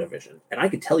on WandaVision, and I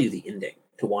could tell you the ending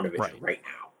to WandaVision right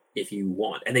now if you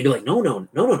want. And they'd be like, no. No. And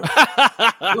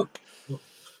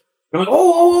I'm like,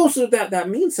 oh, so that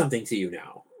means something to you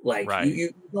now. Like,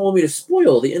 you don't want me to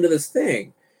spoil the end of this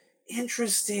thing.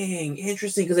 Interesting,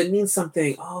 because it means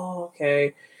something. Oh,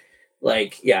 okay.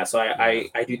 Like, yeah, so I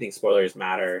do think spoilers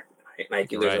matter. And I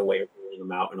think there's a way of rolling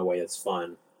them out in a way that's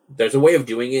fun. There's a way of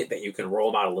doing it that you can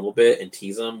roll them out a little bit and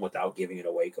tease them without giving it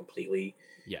away completely.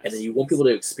 Yes. And then you want people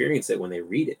to experience it when they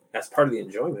read it. That's part of the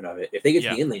enjoyment of it. If they get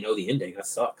to the end, they know the ending. That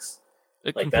sucks.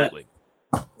 Completely.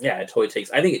 Yeah, it totally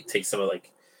takes. I think it takes some of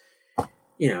like,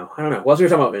 you know, I don't know. Once we were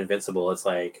talking about Invincible, it's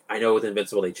like I know with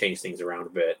Invincible they changed things around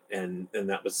a bit, and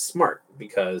that was smart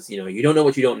because you know you don't know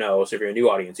what you don't know. So if you're a new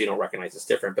audience, you don't recognize it's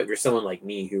different. But if you're someone like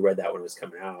me who read that when it was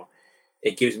coming out,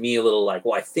 it gives me a little like,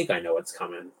 well, I think I know what's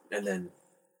coming, and then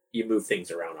you move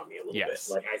things around on me a little bit.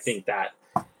 Like I think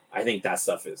that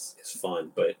stuff is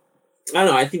fun, but I don't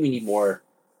know. I think we need more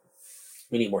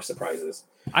surprises.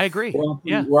 I agree.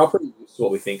 We're all pretty used to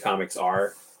what we think comics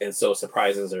are. And so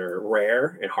surprises are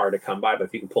rare and hard to come by, but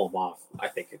if you can pull them off, I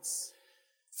think it's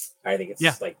like the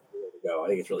way to go. I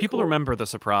think it's really people cool. remember the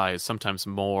surprise sometimes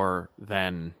more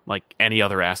than like any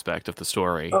other aspect of the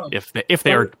story if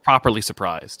they are properly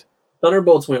surprised.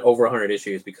 Thunderbolts went over 100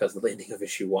 issues because of the ending of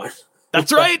issue 1.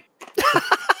 That's right.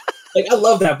 Like I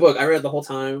love that book. I read it the whole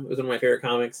time. It was one of my favorite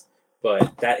comics.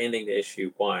 But that ending to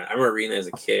issue 1, I remember reading it as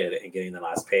a kid and getting the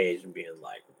last page and being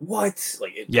like, "What?"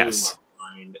 Like it blew my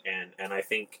mind. And I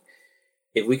think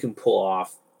if we can pull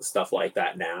off stuff like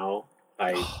that now,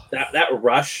 that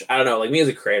rush. I don't know. Like me as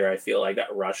a creator, I feel like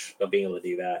that rush of being able to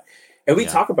do that. And we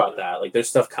talk about that. Like there's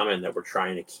stuff coming that we're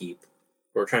trying to keep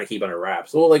under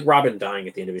wraps. Well, like Robin dying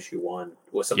at the end of issue 1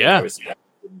 was something that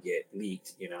didn't get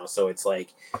leaked. You know, so it's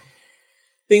like.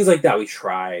 Things like that, we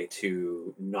try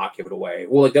to not give it away.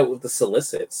 Well, like that with the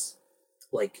solicits.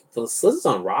 Like, the solicits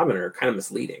on Robin are kind of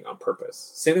misleading on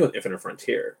purpose. Same thing with Infinite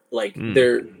Frontier. Like,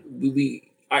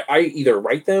 I either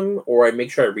write them or I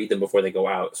make sure I read them before they go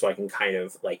out so I can kind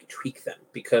of, like, tweak them.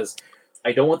 Because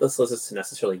I don't want the solicits to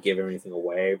necessarily give everything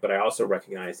away, but I also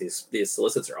recognize these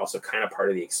solicits are also kind of part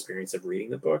of the experience of reading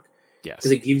the book. Yes.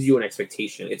 Because it gives you an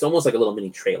expectation. It's almost like a little mini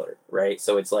trailer, right?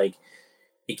 So it's like,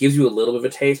 it gives you a little bit of a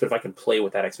taste, but if I can play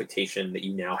with that expectation that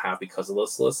you now have because of the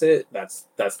solicit, that's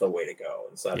the way to go.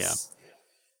 And so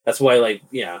that's why, like,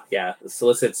 the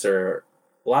solicits are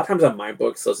a lot of times on my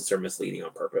book. Solicits are misleading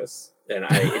on purpose, and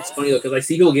it's funny though because I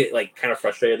see people get like kind of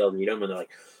frustrated. They'll read them and they're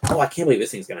like, "Oh, I can't believe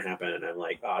this thing's gonna happen," and I'm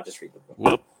like, "Oh, just read the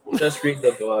book. Just read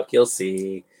the book. You'll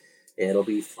see, it'll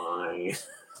be fine."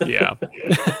 Yeah. All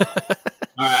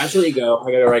right, I should let you go.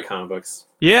 I gotta write comic books.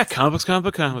 Yeah, comic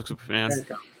books, man.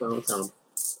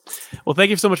 Well, thank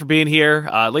you so much for being here.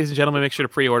 Ladies and gentlemen, make sure to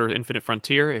pre-order Infinite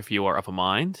Frontier if you are of a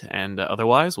mind. And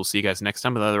otherwise, we'll see you guys next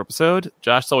time with another episode.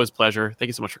 Josh, it's always a pleasure. Thank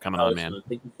you so much for coming on, man.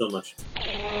 Thank you so much.